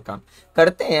वगैरह पे काम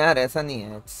करते हैं यार, ऐसा नहीं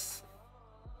है।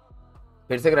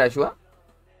 फिर से क्रैश हुआ?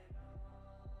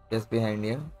 Just behind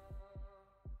you.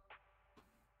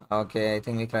 Okay, I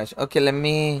think we crash. Okay, let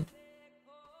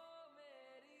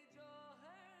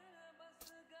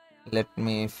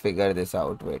me figure this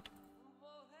out. Wait.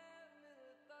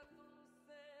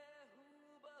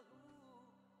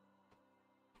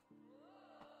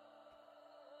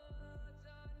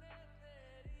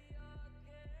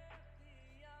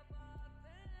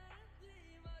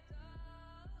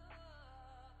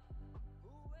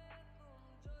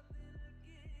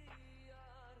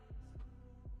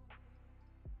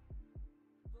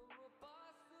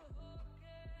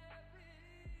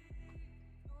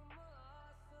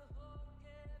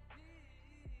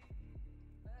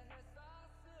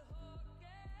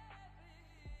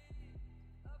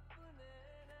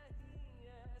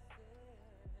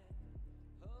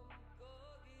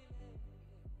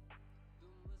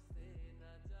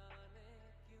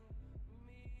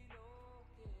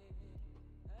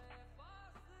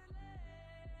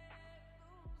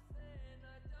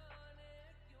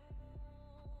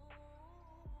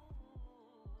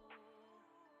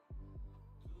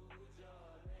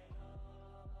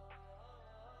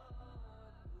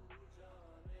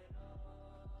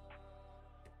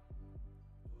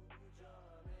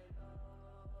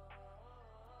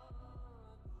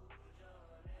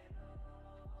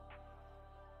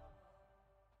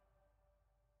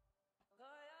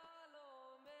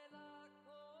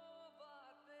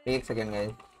 एक सेकेंड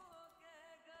गाइस।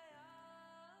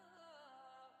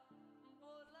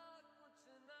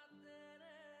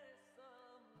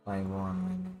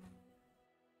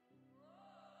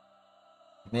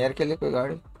 मेयर के लिए कोई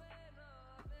गाड़ी?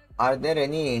 Are there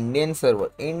any Indian server?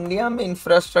 India में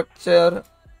इंफ्रास्ट्रक्चर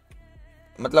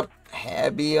मतलब है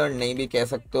भी और नहीं भी कह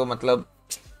सकते हो। मतलब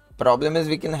problem is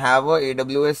we can have a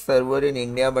AWS server in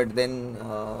India, but then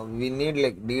we need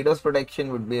like DDoS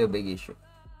protection would be a big issue.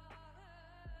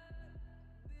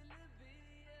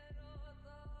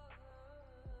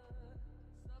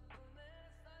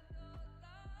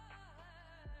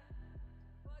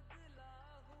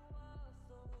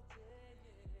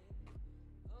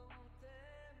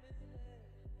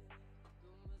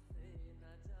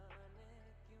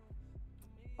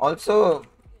 Also,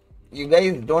 you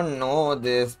guys don't know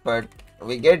this, but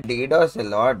we get DDoS a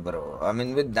lot, bro. I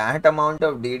mean, with that amount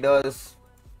of DDoS,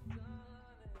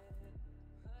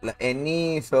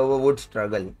 any server would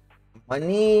struggle.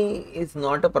 Money is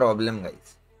not a problem,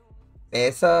 guys.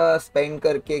 पैसा spend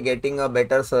करके getting a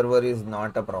better server is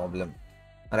not a problem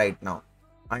right now.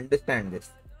 Understand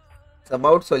this. It's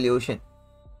about solution.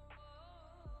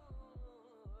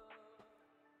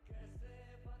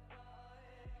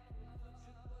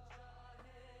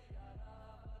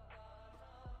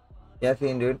 क्या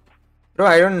scene dude? Bro,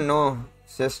 I don't know.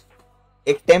 Just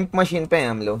एक temp machine पे हैं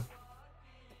हम लोग।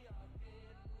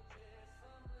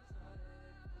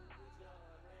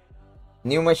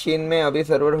 New machine में अभी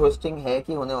सर्वर होस्टिंग है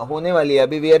कि होने वाली है।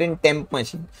 अभी we are in temp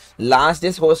machine. Last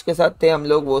जिस होस्ट के साथ थे हम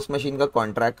लोग, वो उस मशीन का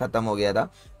कॉन्ट्रैक्ट खत्म हो गया था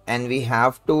and we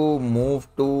have to move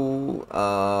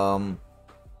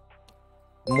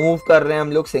कर रहे हैं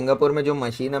हम लोग सिंगापुर में। जो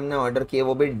मशीन हमने ऑर्डर की है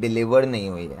वो भी डिलीवर नहीं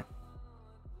हुई है।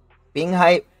 पिंग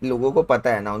हाई लोगों को पता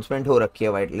है, अनाउंसमेंट हो रखी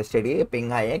है वाइट लिस्टेड। ये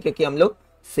पिंग हाई है क्योंकि हम लोग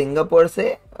सिंगापुर से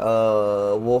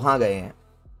वहां गए हैं।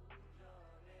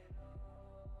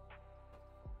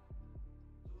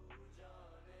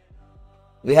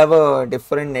 We have a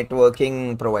different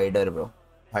networking provider, bro.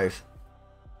 Harsh.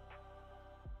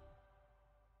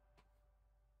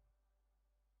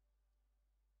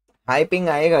 High ping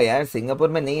आएगा यार। सिंगापुर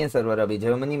में नहीं है सर्वर, अभी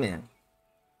जर्मनी में है।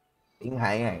 पिंग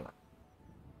हाई आएगा।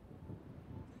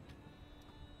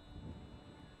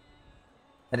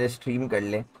 अरे स्ट्रीम कर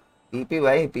ले पीपी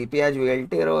भाई। पीपी आज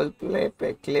वीएलटी रोल प्ले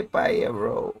पे क्लिप आई है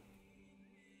ब्रो।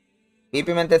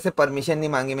 पीपी मैंने तेरे से परमिशन नहीं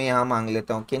मांगी, मैं यहाँ मांग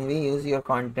लेता हूँ। Can we use your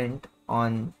content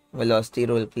on velocity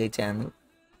role play channel?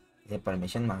 ये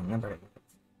परमिशन मांगना पड़ेगा।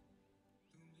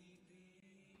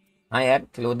 हाँ यार,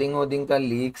 क्लोथिंग वोदिंग का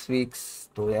लीक्स वीक्स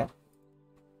तो यार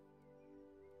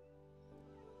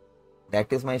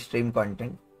that is my stream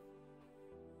content.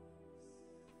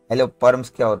 Hello perms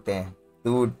क्या होते हैं?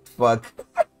 डूड फक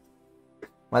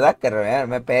मजाक कर रहा हूँ यार,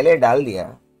 मैं पहले डाल दिया।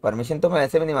 परमिशन तो मैं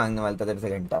वैसे भी नहीं मांगने वाला था तेरे से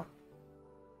घंटा।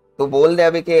 तो बोल दे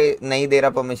अभी कि नहीं दे रहा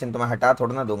परमिशन, तो मैं हटा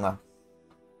थोड़ा ना दूंगा।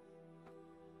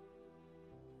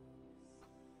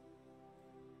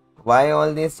 Why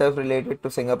all this stuff related to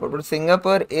Singapore? But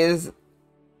Singapore is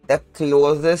the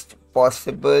closest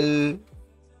possible.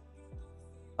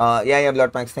 Yeah,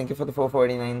 Blood Max. Thank you for the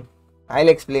 449. I'll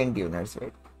explain to you. That's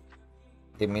right.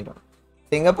 Give me one.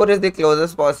 Singapore is the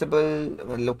closest possible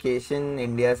location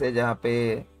India से जहाँ पे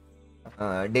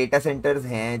data centres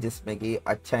हैं जिसमें कि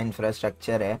अच्छा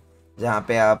infrastructure है, जहाँ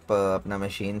पे आप अपना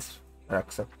मशीन्स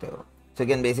रख सकते हो। So you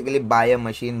can basically buy a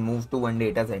machine, move to one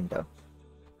data center.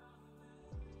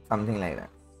 Something like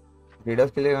that. DDoS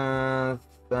के लिए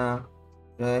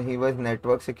he was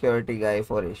network security guy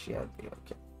for Asia.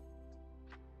 Okay.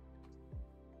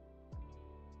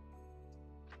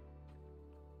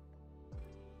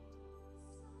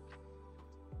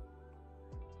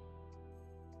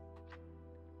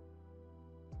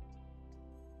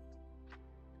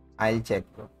 I'll check,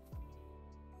 bro.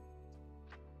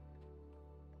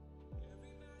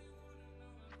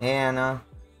 Hey Anna.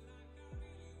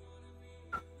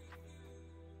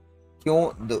 क्यों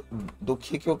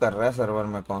दुखी क्यों कर रहा है सर्वर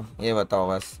में? कौन ये बताओ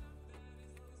बस।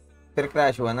 फिर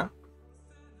क्रैश हुआ ना?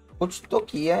 कुछ तो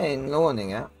किया है इन लोगों ने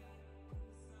क्या?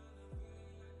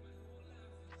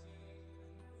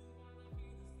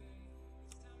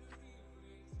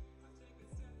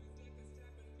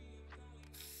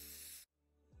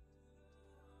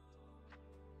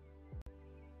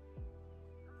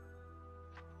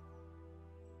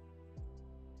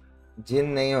 जिन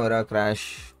नहीं हो रहा क्रैश।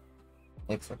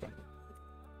 एक सेकेंड,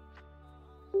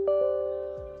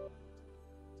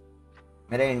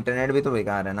 मेरा इंटरनेट भी तो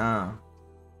बेकार है ना।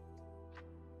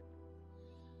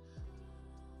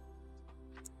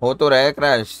 हो तो रहा है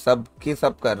क्रैश, सब की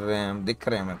सब कर रहे हैं, दिख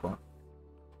रहे हैं मेरे को।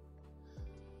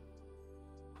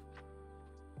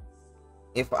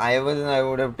 If I was, I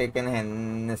would have taken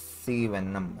Hennessy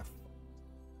Venom.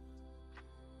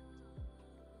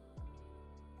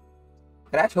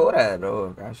 Crash हो रहा है bro,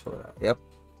 crash हो रहा है. Yep.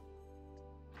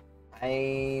 I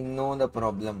know the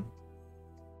problem.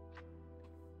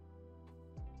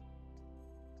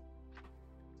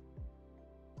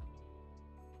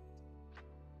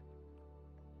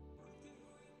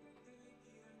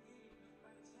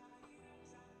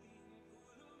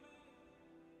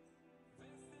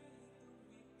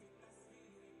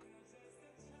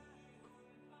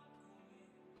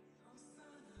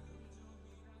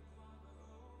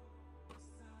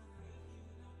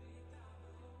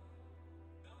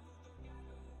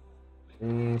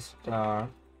 Restart.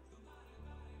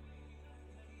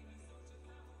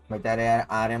 बेचारे यार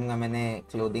आरएम का मैंने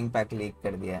क्लोथिंग पैक लीक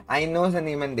कर दिया है. आई नो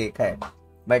सनी मैंने देखा है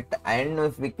but I don't know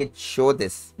if we can show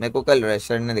this. मेरे को कल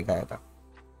रशर ने दिखाया था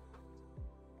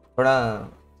थोड़ा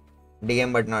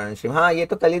DM but not on stream. हाँ ये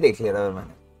तो कल ही देख लिया था और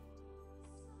मैंने.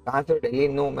 कहाँ से? दिल्ली?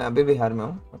 नो मैं अभी बिहार में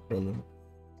हूँ. Delhi.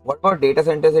 What about data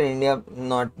centres in India?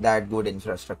 Not that good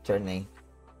infrastructure. नहीं.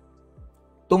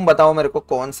 तुम बताओ मेरे को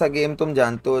कौन सा गेम तुम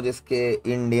जानते हो जिसके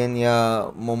इंडियन या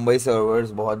मुंबई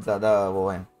सर्वर्स बहुत ज्यादा वो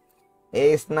हैं.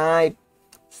 Hey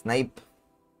Snipe,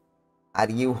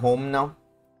 are you home now?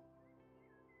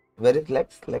 Where is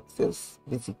Lex? Lex is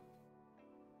busy,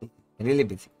 really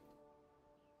busy.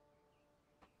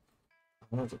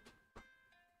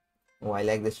 Oh, I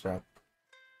like this track.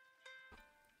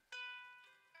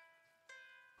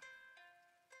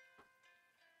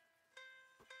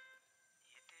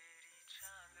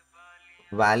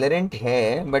 Valorant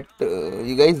है, but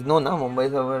you guys know ना Mumbai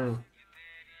server.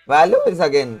 Valor is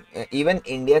again even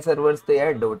India servers तो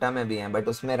यार Dota में भी हैं, but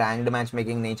उसमें ranked match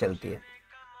making नहीं चलती है.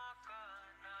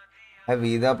 मैं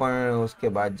वीजा पर उसके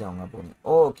बाद जाऊंगा Pune.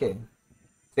 Okay.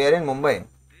 Fair in Mumbai.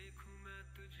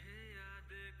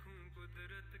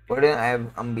 But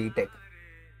I'm B.Tech.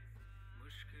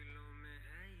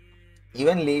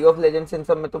 Even League of Legends इन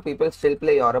सब में तो people still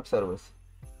play Europe servers.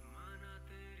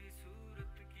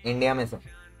 India में से.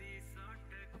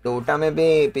 Dota में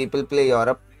भी people play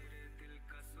Europe.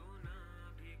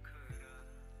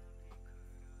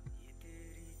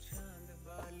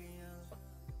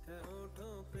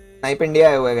 Snipe India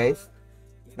आया हुआ है गाइस.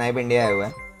 स्नाइप इंडिया आया हुआ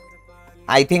है.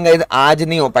 आई थिंक गाइस आज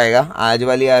नहीं हो पाएगा. आज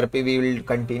वाली RP we will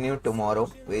continue tomorrow.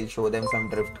 We will show them some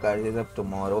drift cards of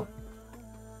tomorrow.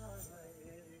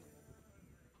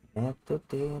 मैं तो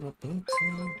तेरे पीछे.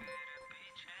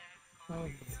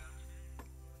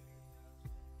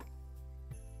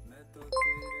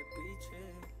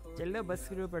 चल रहा बस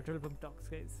फिर petrol pump talks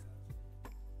guys.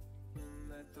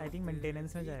 I think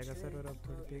maintenance में जाएगा सर्वर अब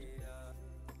थोड़ी देर.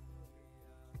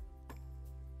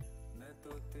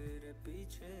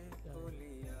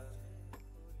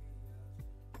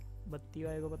 बत्ती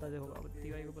भाई को पता होगा.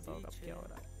 बत्ती भाई को पता होगा अब क्या हो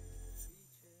रहा है.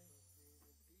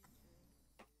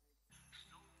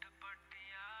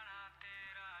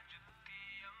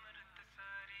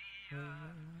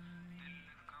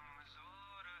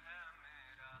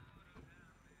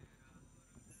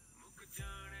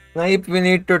 Snipe, we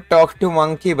need to talk to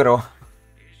Monkey bro.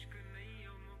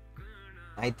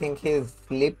 I think he is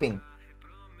sleeping.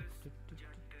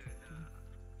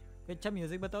 अच्छा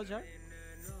म्यूजिक बताओ चार.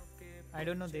 I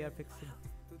don't know, they are fixing.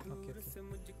 Okay.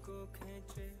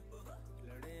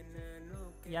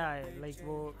 Yeah, like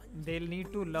वो they'll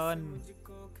need to learn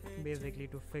basically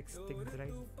to fix things,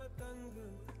 right?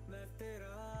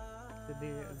 So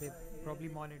they probably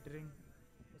monitoring.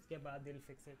 उसके बाद they'll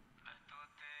fix it.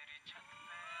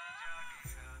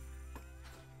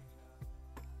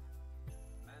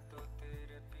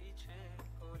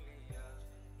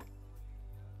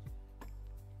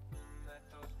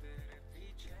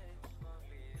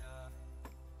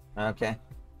 Okay.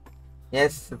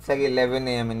 Yes, it's like 11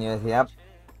 a.m. in US. Yep.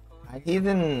 He's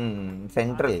in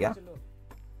Central, yeah?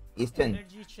 Eastern.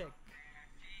 Energy check.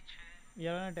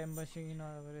 You're on a temp machine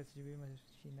or a SGB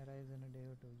machine arrives in a day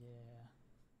or two. Yeah.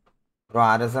 Bro,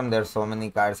 RSM, there's so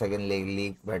many cards I can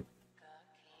leak, but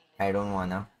I don't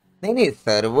wanna. नहीं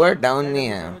server down नहीं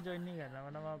है. Server join नहीं करना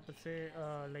वरना वापस से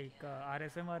like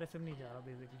RSM नहीं जा रहा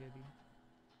basically अभी.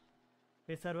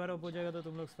 फिर सर्वर अप हो जाएगा तो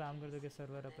तुम लोग स्पैम कर दोगे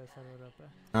सर्वर अप है.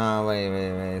 हाँ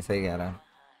वही सही कह रहा.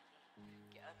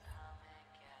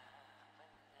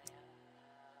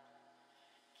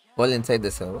 All inside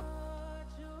the server.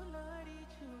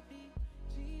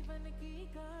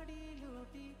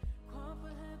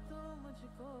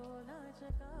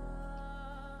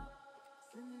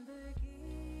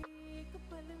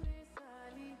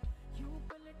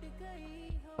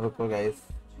 रुको गाइस.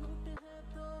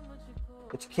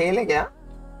 कुछ खेले क्या?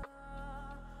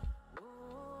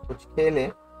 कुछ खेले.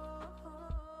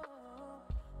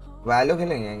 वैल्यू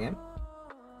खेलेंगे गेम।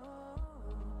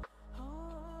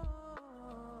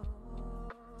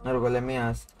 रुको let me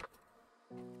ask.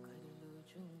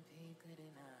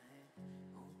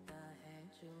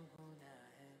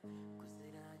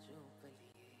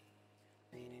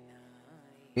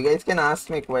 You guys can ask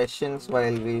me questions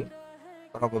while we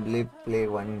probably play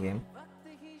one game.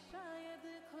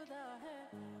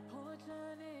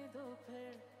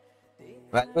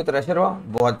 Value thresher वो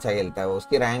बहुत अच्छा खेलता है वो,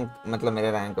 उसकी रैंक मतलब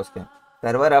मेरे रैंक उसके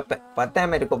सर्वर अप पता है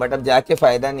मेरे को, बट अब जाके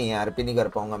फायदा नहीं है, आरपी नहीं कर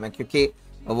पाऊंगा मैं क्योंकि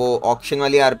वो ऑक्शन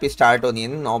वाली आरपी स्टार्ट होनी है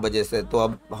ना 9 बजे से, तो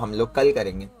अब हम लोग कल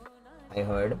करेंगे। I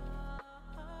heard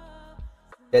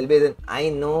tell B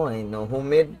I know who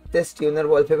made this tuner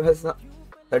wallpaper.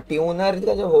 The tuner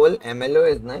का जो होल एमएलओ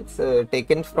इज ना it's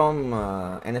taken from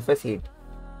NFS heat,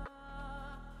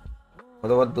 वो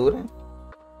तो बहुत दूर है।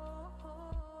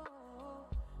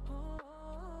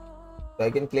 So I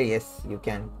can play, yes, you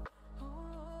can.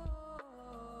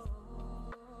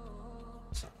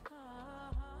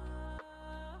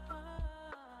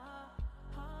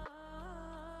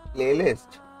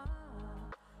 Playlist.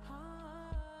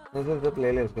 This is the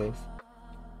playlist, guys.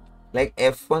 Like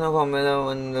F1 of Formula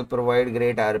 1 will provide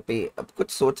great RP. अब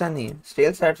कुछ सोचा नहीं है.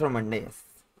 Still start from Monday, yes.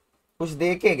 कुछ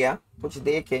देखे क्या? कुछ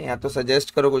देखे या तो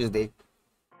suggest करो कुछ देख.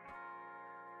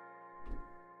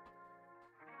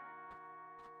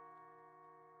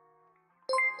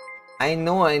 I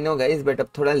know guys, but अब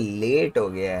थोड़ा लेट हो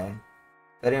गया है।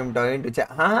 अरे I'm talking to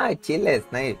हाँ chill है,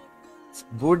 nice. It's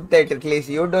good that at least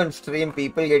you don't stream,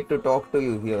 people get to talk to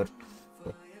you here.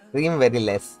 Stream very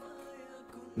less.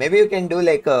 Maybe you can do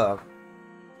like a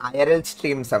IRL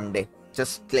stream someday.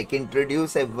 Just like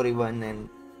introduce everyone and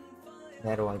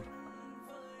there what.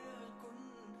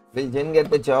 Will Jin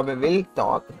get the job? We'll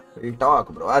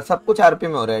talk bro. सब कुछ RP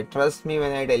में हो रहा है. Trust me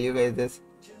when I tell you guys this.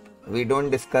 We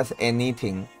don't discuss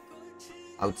anything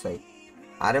outside.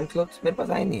 RM clothes मेरे पास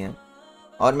आए नहीं है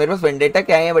और मेरे पास वेंडेटा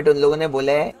क्या है, बट उन लोगों ने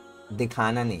बोला है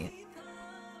दिखाना नहीं है,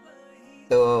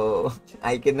 तो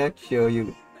I cannot show you.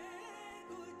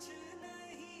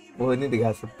 वो नहीं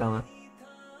दिखा सकता मैं.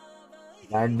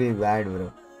 That'd be bad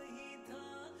bro.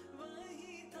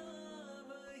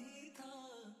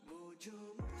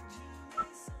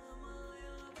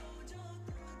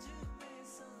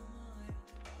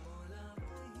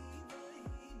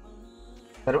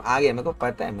 पर आ गया, मेरे को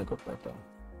पता है.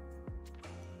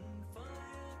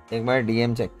 एक बार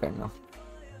डीएम चेक करना.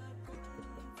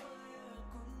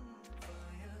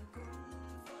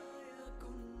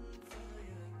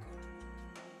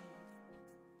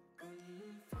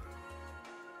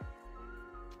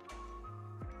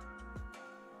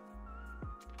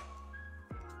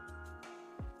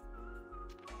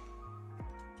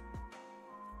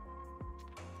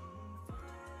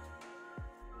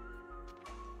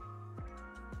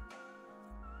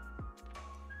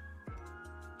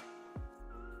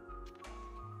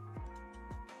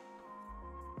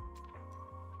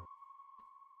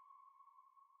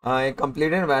 I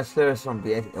completed bachelor's from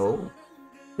PS. Oh,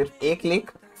 सिर्फ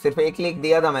एक लीक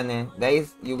दिया था मैंने.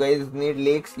 Guys, you guys need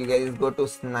leaks. You guys go to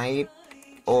Snipe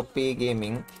OP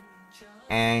Gaming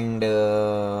and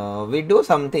we do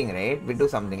something, right? We do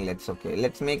something.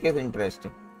 Let's make it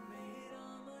interesting.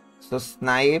 So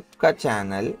Snipe का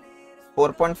channel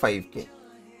 4.5k.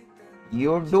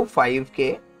 You do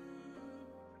 5k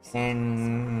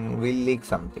and we'll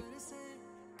leak something.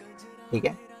 ठीक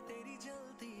है?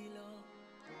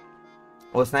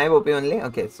 Oh, Snipe OP only?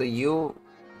 Okay, so you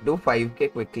do 5k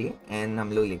quickly and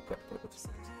हम लोग leak करते हैं कुछ.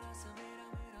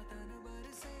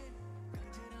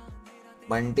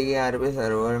 बंटी के RP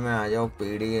server में आ जाओ,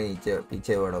 पीढ़ी के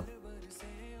पीछे बढ़ो.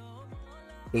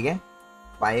 ठीक है,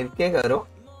 5k करो,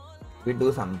 we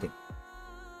do something.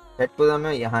 छठ पूजा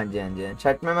में यहाँ जैन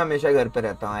छठ में मैं हमेशा घर पे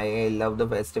रहता हूँ. I love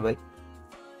the festival.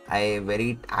 I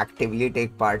very actively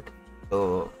take part. तो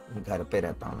घर पे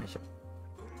रहता हूँ हमेशा.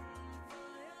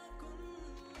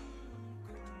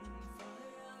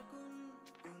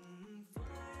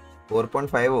 फोर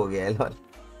 4.5 हो गया है lol.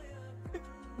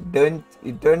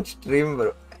 Don't stream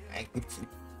bro.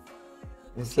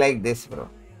 It's like this bro.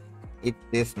 It's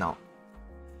this now.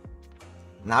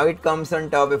 Now it comes on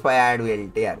top if I add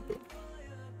VLT RP.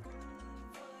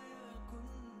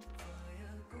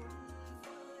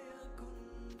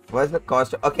 What's the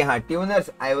cost? Okay, हाँ tuners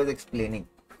I was explaining.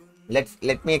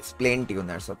 Let me explain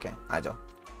tuners. Okay, आ जाओ.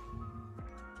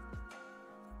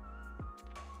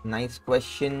 Nice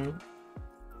question.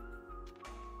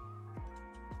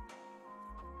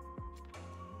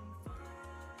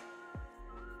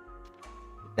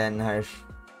 Then Harsh.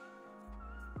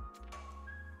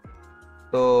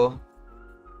 तो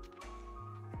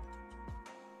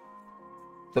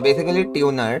So basically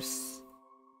tuners,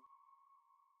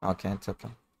 okay, it's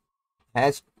okay,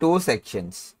 has two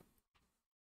sections.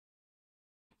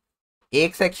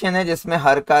 एक section है जिसमें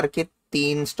हर car के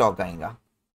 3 stock आएगा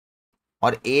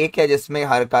और एक है जिसमें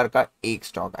हर कार का 1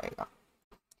 स्टॉक आएगा.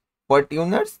 फॉर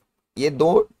ट्यूनर्स ये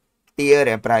 2 टियर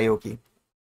है प्रायो की.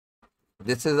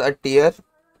 This is a tier,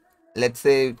 let's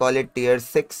say call it tier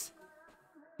 6,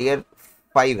 tier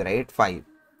 5, right, 5,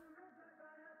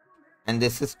 and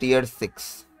this is tier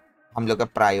 6 हम लोग का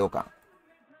प्रायो का.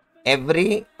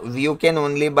 Every you can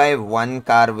only by 1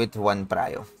 car with 1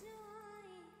 प्रायो.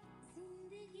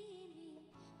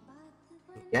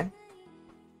 ठीक है.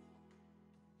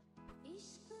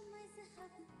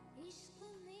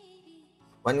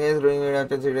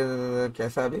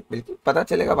 कैसा अभी बिल्कुल पता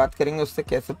चलेगा, बात करेंगे उससे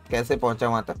कैसे कैसे पहुंचा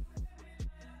वहां तक.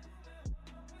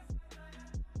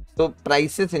 तो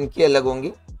प्राइसेस इनकी अलग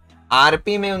होंगी.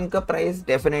 आरपी में उनका price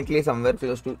definitely somewhere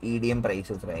close to EDM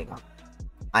prices रहेगा.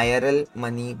 आईआरएल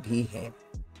मनी भी है.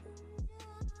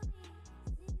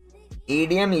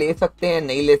 ईडीएम ले सकते हैं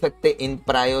नहीं ले सकते, इन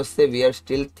प्राइस से we are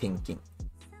still thinking.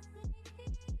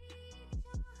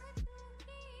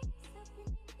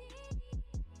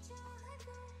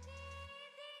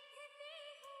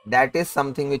 That is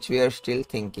something which we are still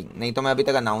thinking. नहीं तो मैं अभी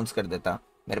तक अनाउंस कर देता.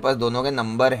 मेरे पास दोनों के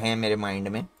नंबर हैं मेरे माइंड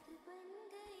में.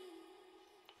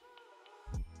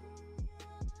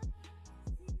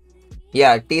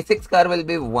 Yeah, T6 car will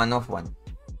be 1 of 1.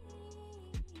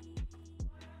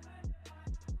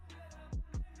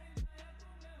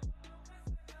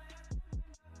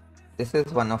 This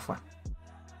is 1 of 1.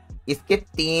 इसके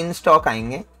 3 स्टॉक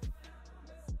आएंगे.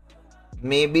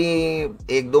 मे बी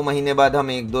 1-2 महीने बाद हम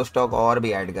 1-2 स्टॉक और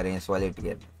भी ऐड करें इस वाले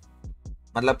टीयर में.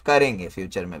 मतलब करेंगे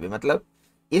फ्यूचर में भी. मतलब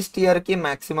इस टीयर की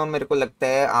मैक्सिमम मेरे को लगता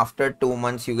है after 2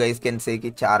 months you guys can say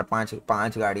कि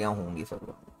 4-5 गाड़ियां होंगी सब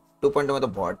लोग. 2.2 में तो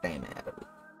बहुत टाइम है यार. अभी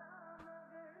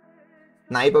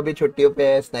स्नाइप अभी छुट्टियों पे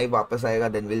है. स्नाइप वापस आएगा,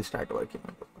 then will start working.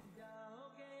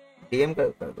 DM कर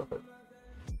दो फिर.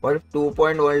 और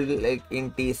 2.1 like in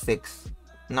T6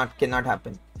 can not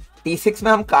happen. T6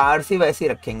 में हम कार्स ही वैसी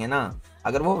रखेंगे ना.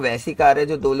 अगर वो वैसी कार है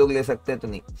जो 2 लोग ले सकते हैं तो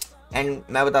नहीं. एंड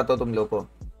मैं बताता हूँ तुम लोग को,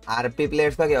 आरपी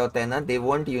प्लेयर्स का क्या होता है ना, they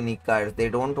want unique cars, they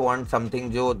don't want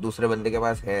something जो दूसरे बंदे के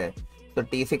पास है. तो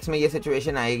T6 में ये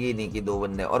सिचुएशन आएगी नहीं कि 2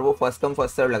 बंदे, और वो फर्स्ट कम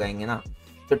फर्स्ट सर्व लगाएंगे ना.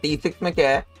 तो T6 में क्या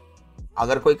है,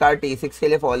 अगर कोई कार T6 के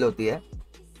लिए फॉल होती है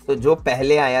तो जो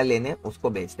पहले आया लेने उसको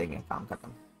बेच देंगे, काम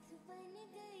खत्म.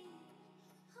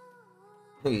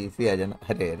 इसी आ जाना.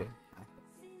 अरे अरे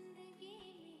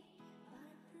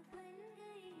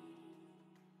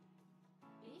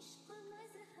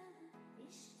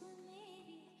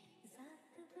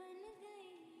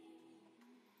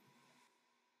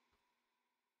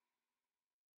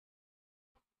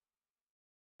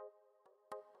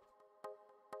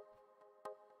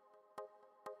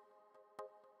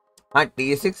हाँ,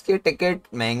 T6 की टिकट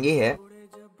महंगी है.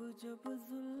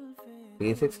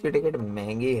 T6 की टिकट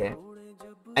महंगी है.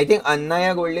 आई थिंक अन्ना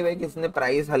या गोल्डी भाई किसने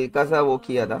प्राइस हल्का सा वो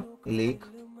किया था, लीक,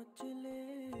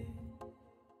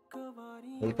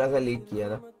 हल्का सा लीक किया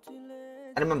था.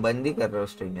 अरे मैं बंद ही कर रहा हूँ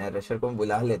स्ट्रीम यार. रशर को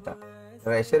बुला लेता.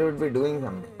 Rusher would be doing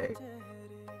something right.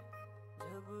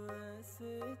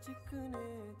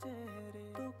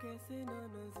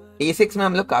 T6 में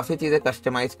हम लोग काफी चीजें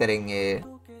कस्टमाइज करेंगे.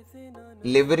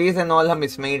 लिवरीज एंड ऑल हम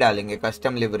इसमें ही डालेंगे.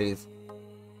 Custom लिवरीज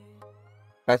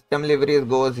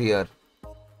goes here.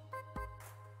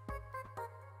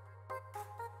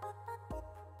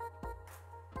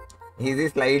 Easy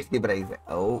slides की प्राइस है.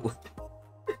 ओह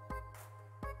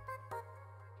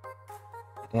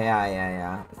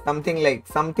या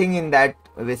समथिंग इन दैट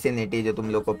विसिनिटी जो तुम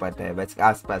लोग को पता है, बस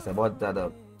आसपास है बहुत ज्यादा.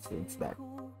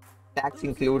 टैक्स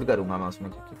इंक्लूड करूंगा मैं उसमें.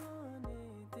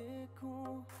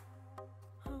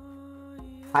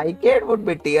 Highcade would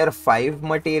be tier 5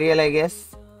 material, I guess.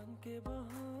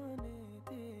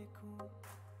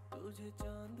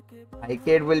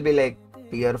 Highcade will be like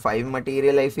tier 5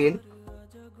 material, I feel.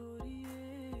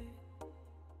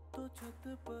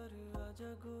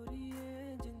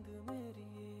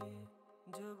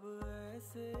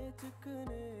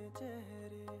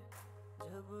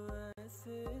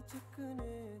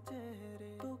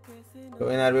 So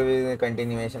in RBB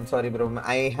continuation, sorry bro,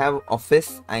 I have office,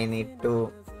 I need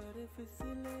to,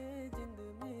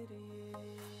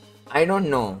 I don't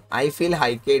know, I feel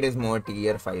Highcade is more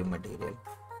tier 5 material.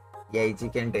 Yeah, he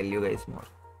can tell you guys more.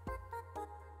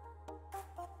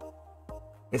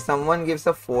 If someone gives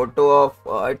a photo of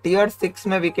tier 6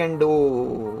 mein we can do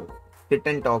sit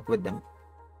and talk with them.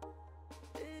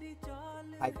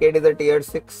 Highcade is a tier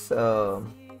 6.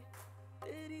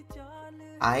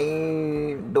 I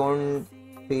don't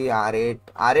C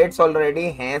R8 already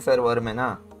हैं server में ना,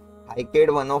 हाइकेड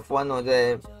 101 हो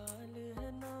जाए।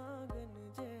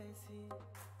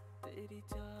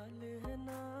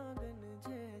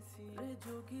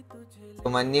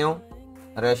 सुमन्यु,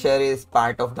 Rusher is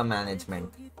part of the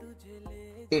management.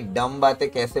 डम बातें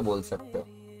कैसे बोल सकते हो,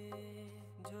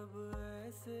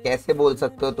 कैसे बोल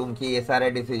सकते हो तुम कि ये सारा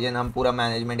डिसीजन हम पूरा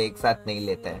मैनेजमेंट एक साथ नहीं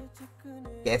लेता है?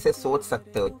 कैसे सोच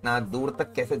सकते हो, इतना दूर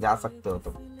तक कैसे जा सकते हो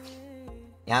तुम?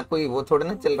 यहाँ कोई वो थोड़ा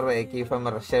ना चल रहा है कि from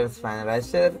रशर्स fan,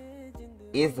 Rusher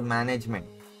is management,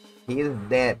 he is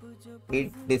there, he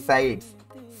decides,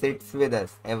 seats with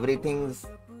us, everything's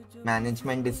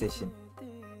management decision.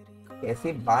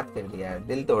 कैसी बात कर दिया यार,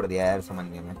 दिल तोड़ दिया यार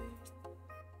समझने में।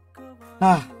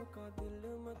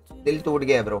 दिल टूट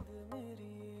गया ब्रो।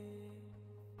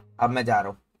 अब मैं जा रहा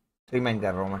हूँ, रिमाइंड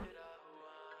कर रहा हूँ मैं।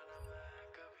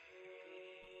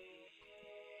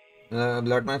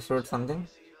 ब्लड मैक्स रोड समथिंग,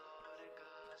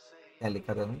 क्या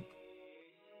लिखा था?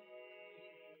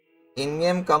 इन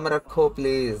गेम कम रखो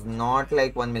please, not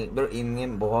like 1 million bro.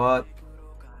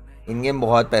 In game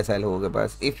बहुत पैसा है लोगों के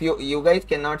पास। If you guys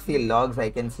can not C logs,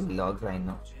 I can see logs right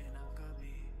now.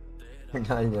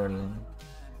 डाल जोड़ लेना,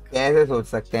 कैसे सोच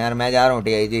सकते हैं यार। मैं जा रहा हूँ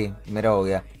टीआई जी, मेरा हो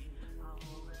गया।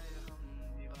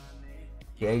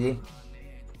 TI ji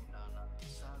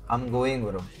I am going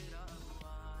bro.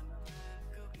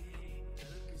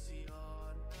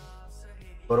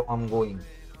 Bro, I'm going.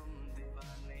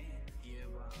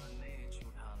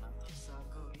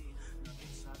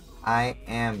 I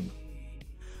am.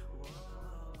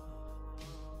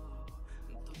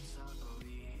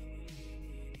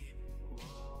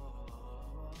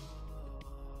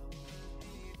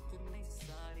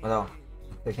 बताओ,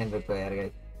 सेकंड रुको यार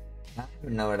गाइस,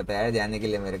 ढूंढना पड़ता है यार जाने के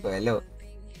लिए मेरे को। हेलो,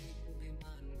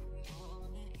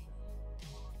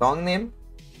 सॉन्ग नेम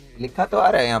लिखा तो आ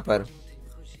रहा है यहाँ पर,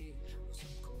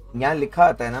 यहाँ लिखा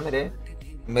आता है ना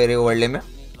मेरे ओवरले में।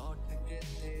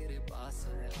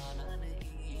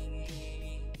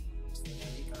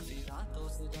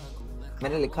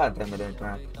 मैंने लिखा आता है मेरे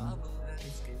ट्रैक।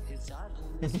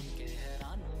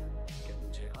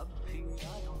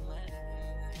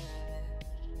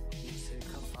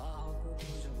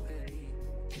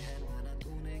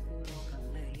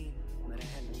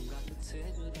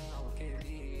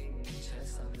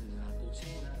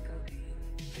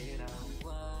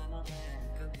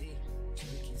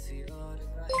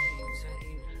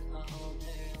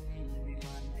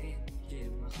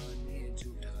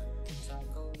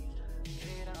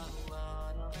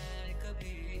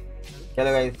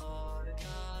 चलो गाइस,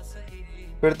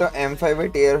 फिर तो M5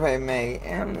 टीयर 5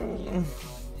 में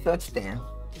सोचते हैं,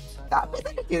 काफी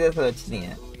सारी चीजें सोचनी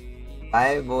है।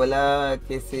 भाई बोला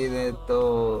किसी ने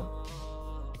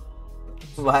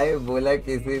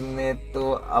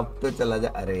तो अब तो चला जा।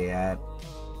 अरे यार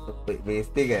तो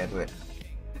बेइज्जती कर रहे।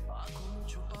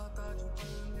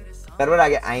 सर्वर आ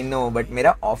गया, आई नो, बट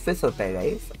मेरा ऑफिस होता है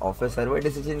गाइस, ऑफिस सर्वर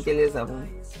डिसीजन के लिए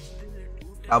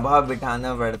सभा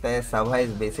बिठाना पड़ता है। सभा इज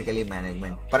बेसिकली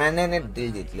मैनेजमेंट। प्रणय ने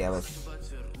दिल जीत लिया बस।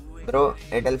 Bro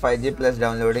Airtel 5G plus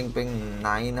downloading ping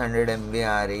 900 MB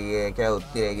आ रही है, क्या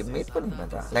उतनी रहेगी मेरे को नहीं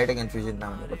पता। लाइटिंग कंफ्यूजन ना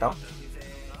मुझे बताओ।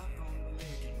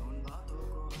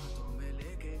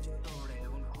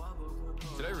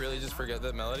 Did I really just forget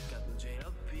that melody?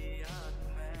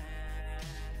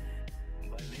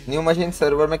 New machine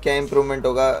server में क्या इंप्रूवमेंट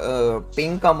होगा?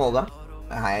 पिंग कम होगा,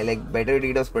 high like better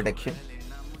DDoS protection,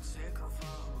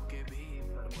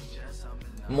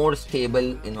 more stable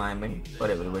environment for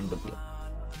everyone to play.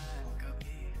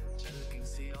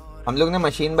 हम लोग ने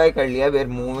मशीन बाय कर लिया, we are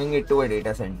moving it to a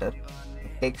data center.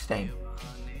 It takes time.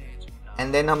 And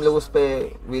then हम लोग उस पे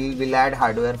will add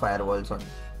hardware firewalls on.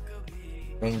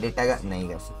 Vendetta का नहीं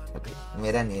कर सकते,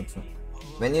 मेरा नहीं है।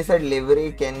 When you said livery,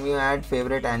 can you add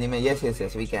favorite anime? Yes,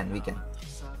 we can.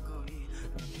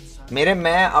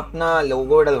 मैं अपना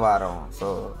लोगो डलवा रहा हूँ, so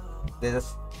just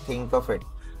think of it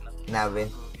that way.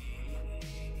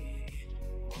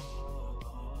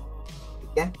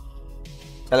 ठीक है,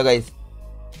 चलो guys,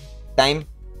 time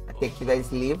take you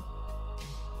guys leave.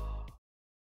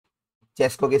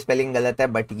 चेस्को की स्पेलिंग गलत है,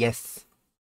 बट यस,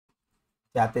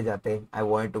 जाते जाते I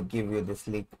want to give you this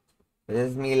sleep. This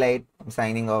is me light,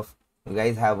 signing off. You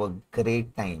guys have a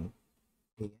great time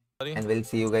and we'll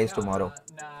see you guys tomorrow.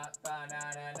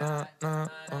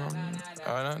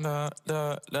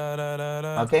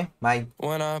 Okay, bye.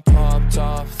 When I popped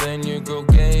off, then your girl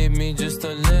gave me just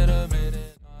a little bit.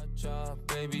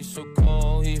 Baby so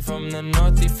cold, he from the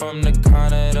north, he from the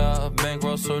Canada.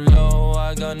 Bankroll so low,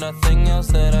 I got nothing else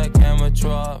that I can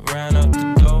withdraw. Ran up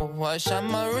the dough, I shot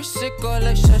my wrist, it go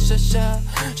like sha sha sha,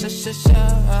 sha sha sha.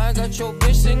 I got your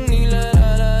bitch singing la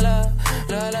la la la,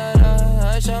 la la la.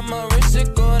 I shot my wrist,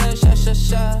 it go like sha sha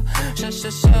sha, sha sha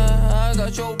sha. I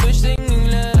got your bitch singing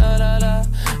la la la la,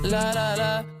 la la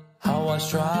la. How I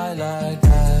try like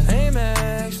that?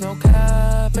 Amex, no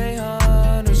cap, _.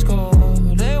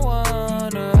 They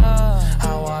wonder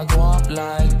how I go up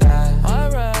like that. I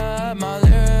rap my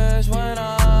lyrics when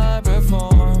I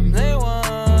perform. They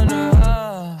wonder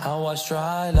how I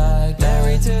try like that.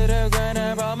 Married to the grind,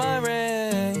 I brought my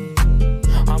ring.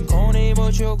 I'm corny,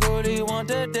 but your goodie want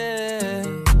the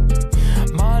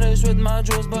dick. Modest with my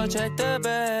jewels, but check the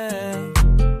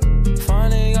bag.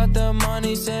 Finally got the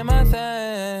money, say my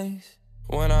thanks.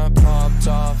 When I popped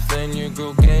off, then your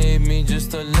girl gave me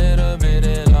just a little bit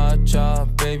of la chop.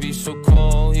 Baby so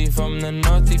cold, he from the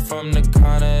north, he from the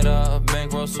Canada.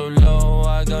 Bankroll so low,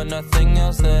 I got nothing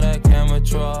else that I can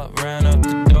withdraw. Ran up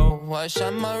the dough, I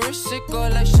shot my wrist, it go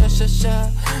like sha sha sha,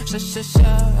 sha sha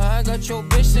sha. I got your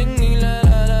bitch singing la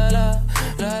la la la,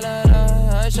 la la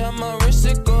la. I shot my wrist,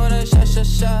 it go like sha sha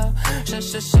sha, sha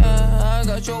sha sha. I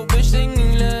got your bitch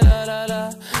singing la la la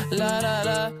la, la la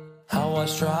la. How I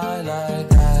try like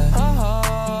that?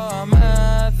 I'm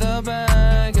at the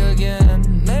bank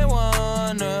again. They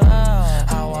wonder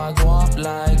how I go up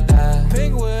like that.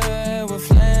 Big whip with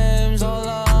flames all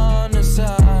on the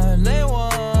side. They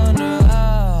wonder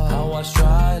how I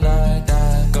try like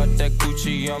that. Got that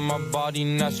Gucci on my body,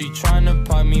 now she tryna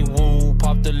pipe me woo.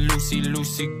 Pop the Lucy,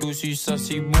 Lucy, Goosey,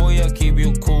 sussy boy, I keep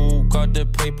you cool. Got the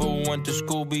paper, went to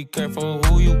school, be careful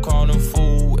who you callin'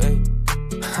 fool, ayy.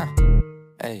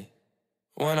 Hey.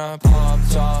 When I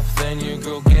popped off, then your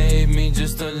girl gave me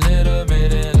just a little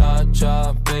bit of la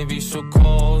chop. Baby so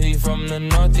cold, he from the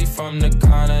north, he from the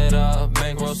Canada.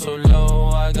 Bankroll so low,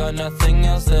 I got nothing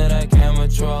else that I can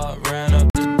withdraw. Ran up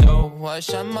the dough, I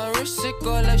shot my wrist, it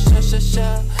go like sha sha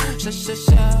sha, sha sha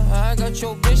sha. I got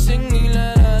your bitch singing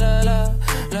la la la la,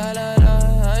 la la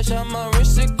la. I shot my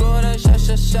wrist, it go like sha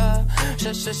sha sha,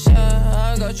 sha sha sha.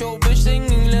 I got your bitch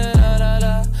singing la la la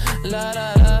la, la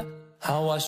la la. How I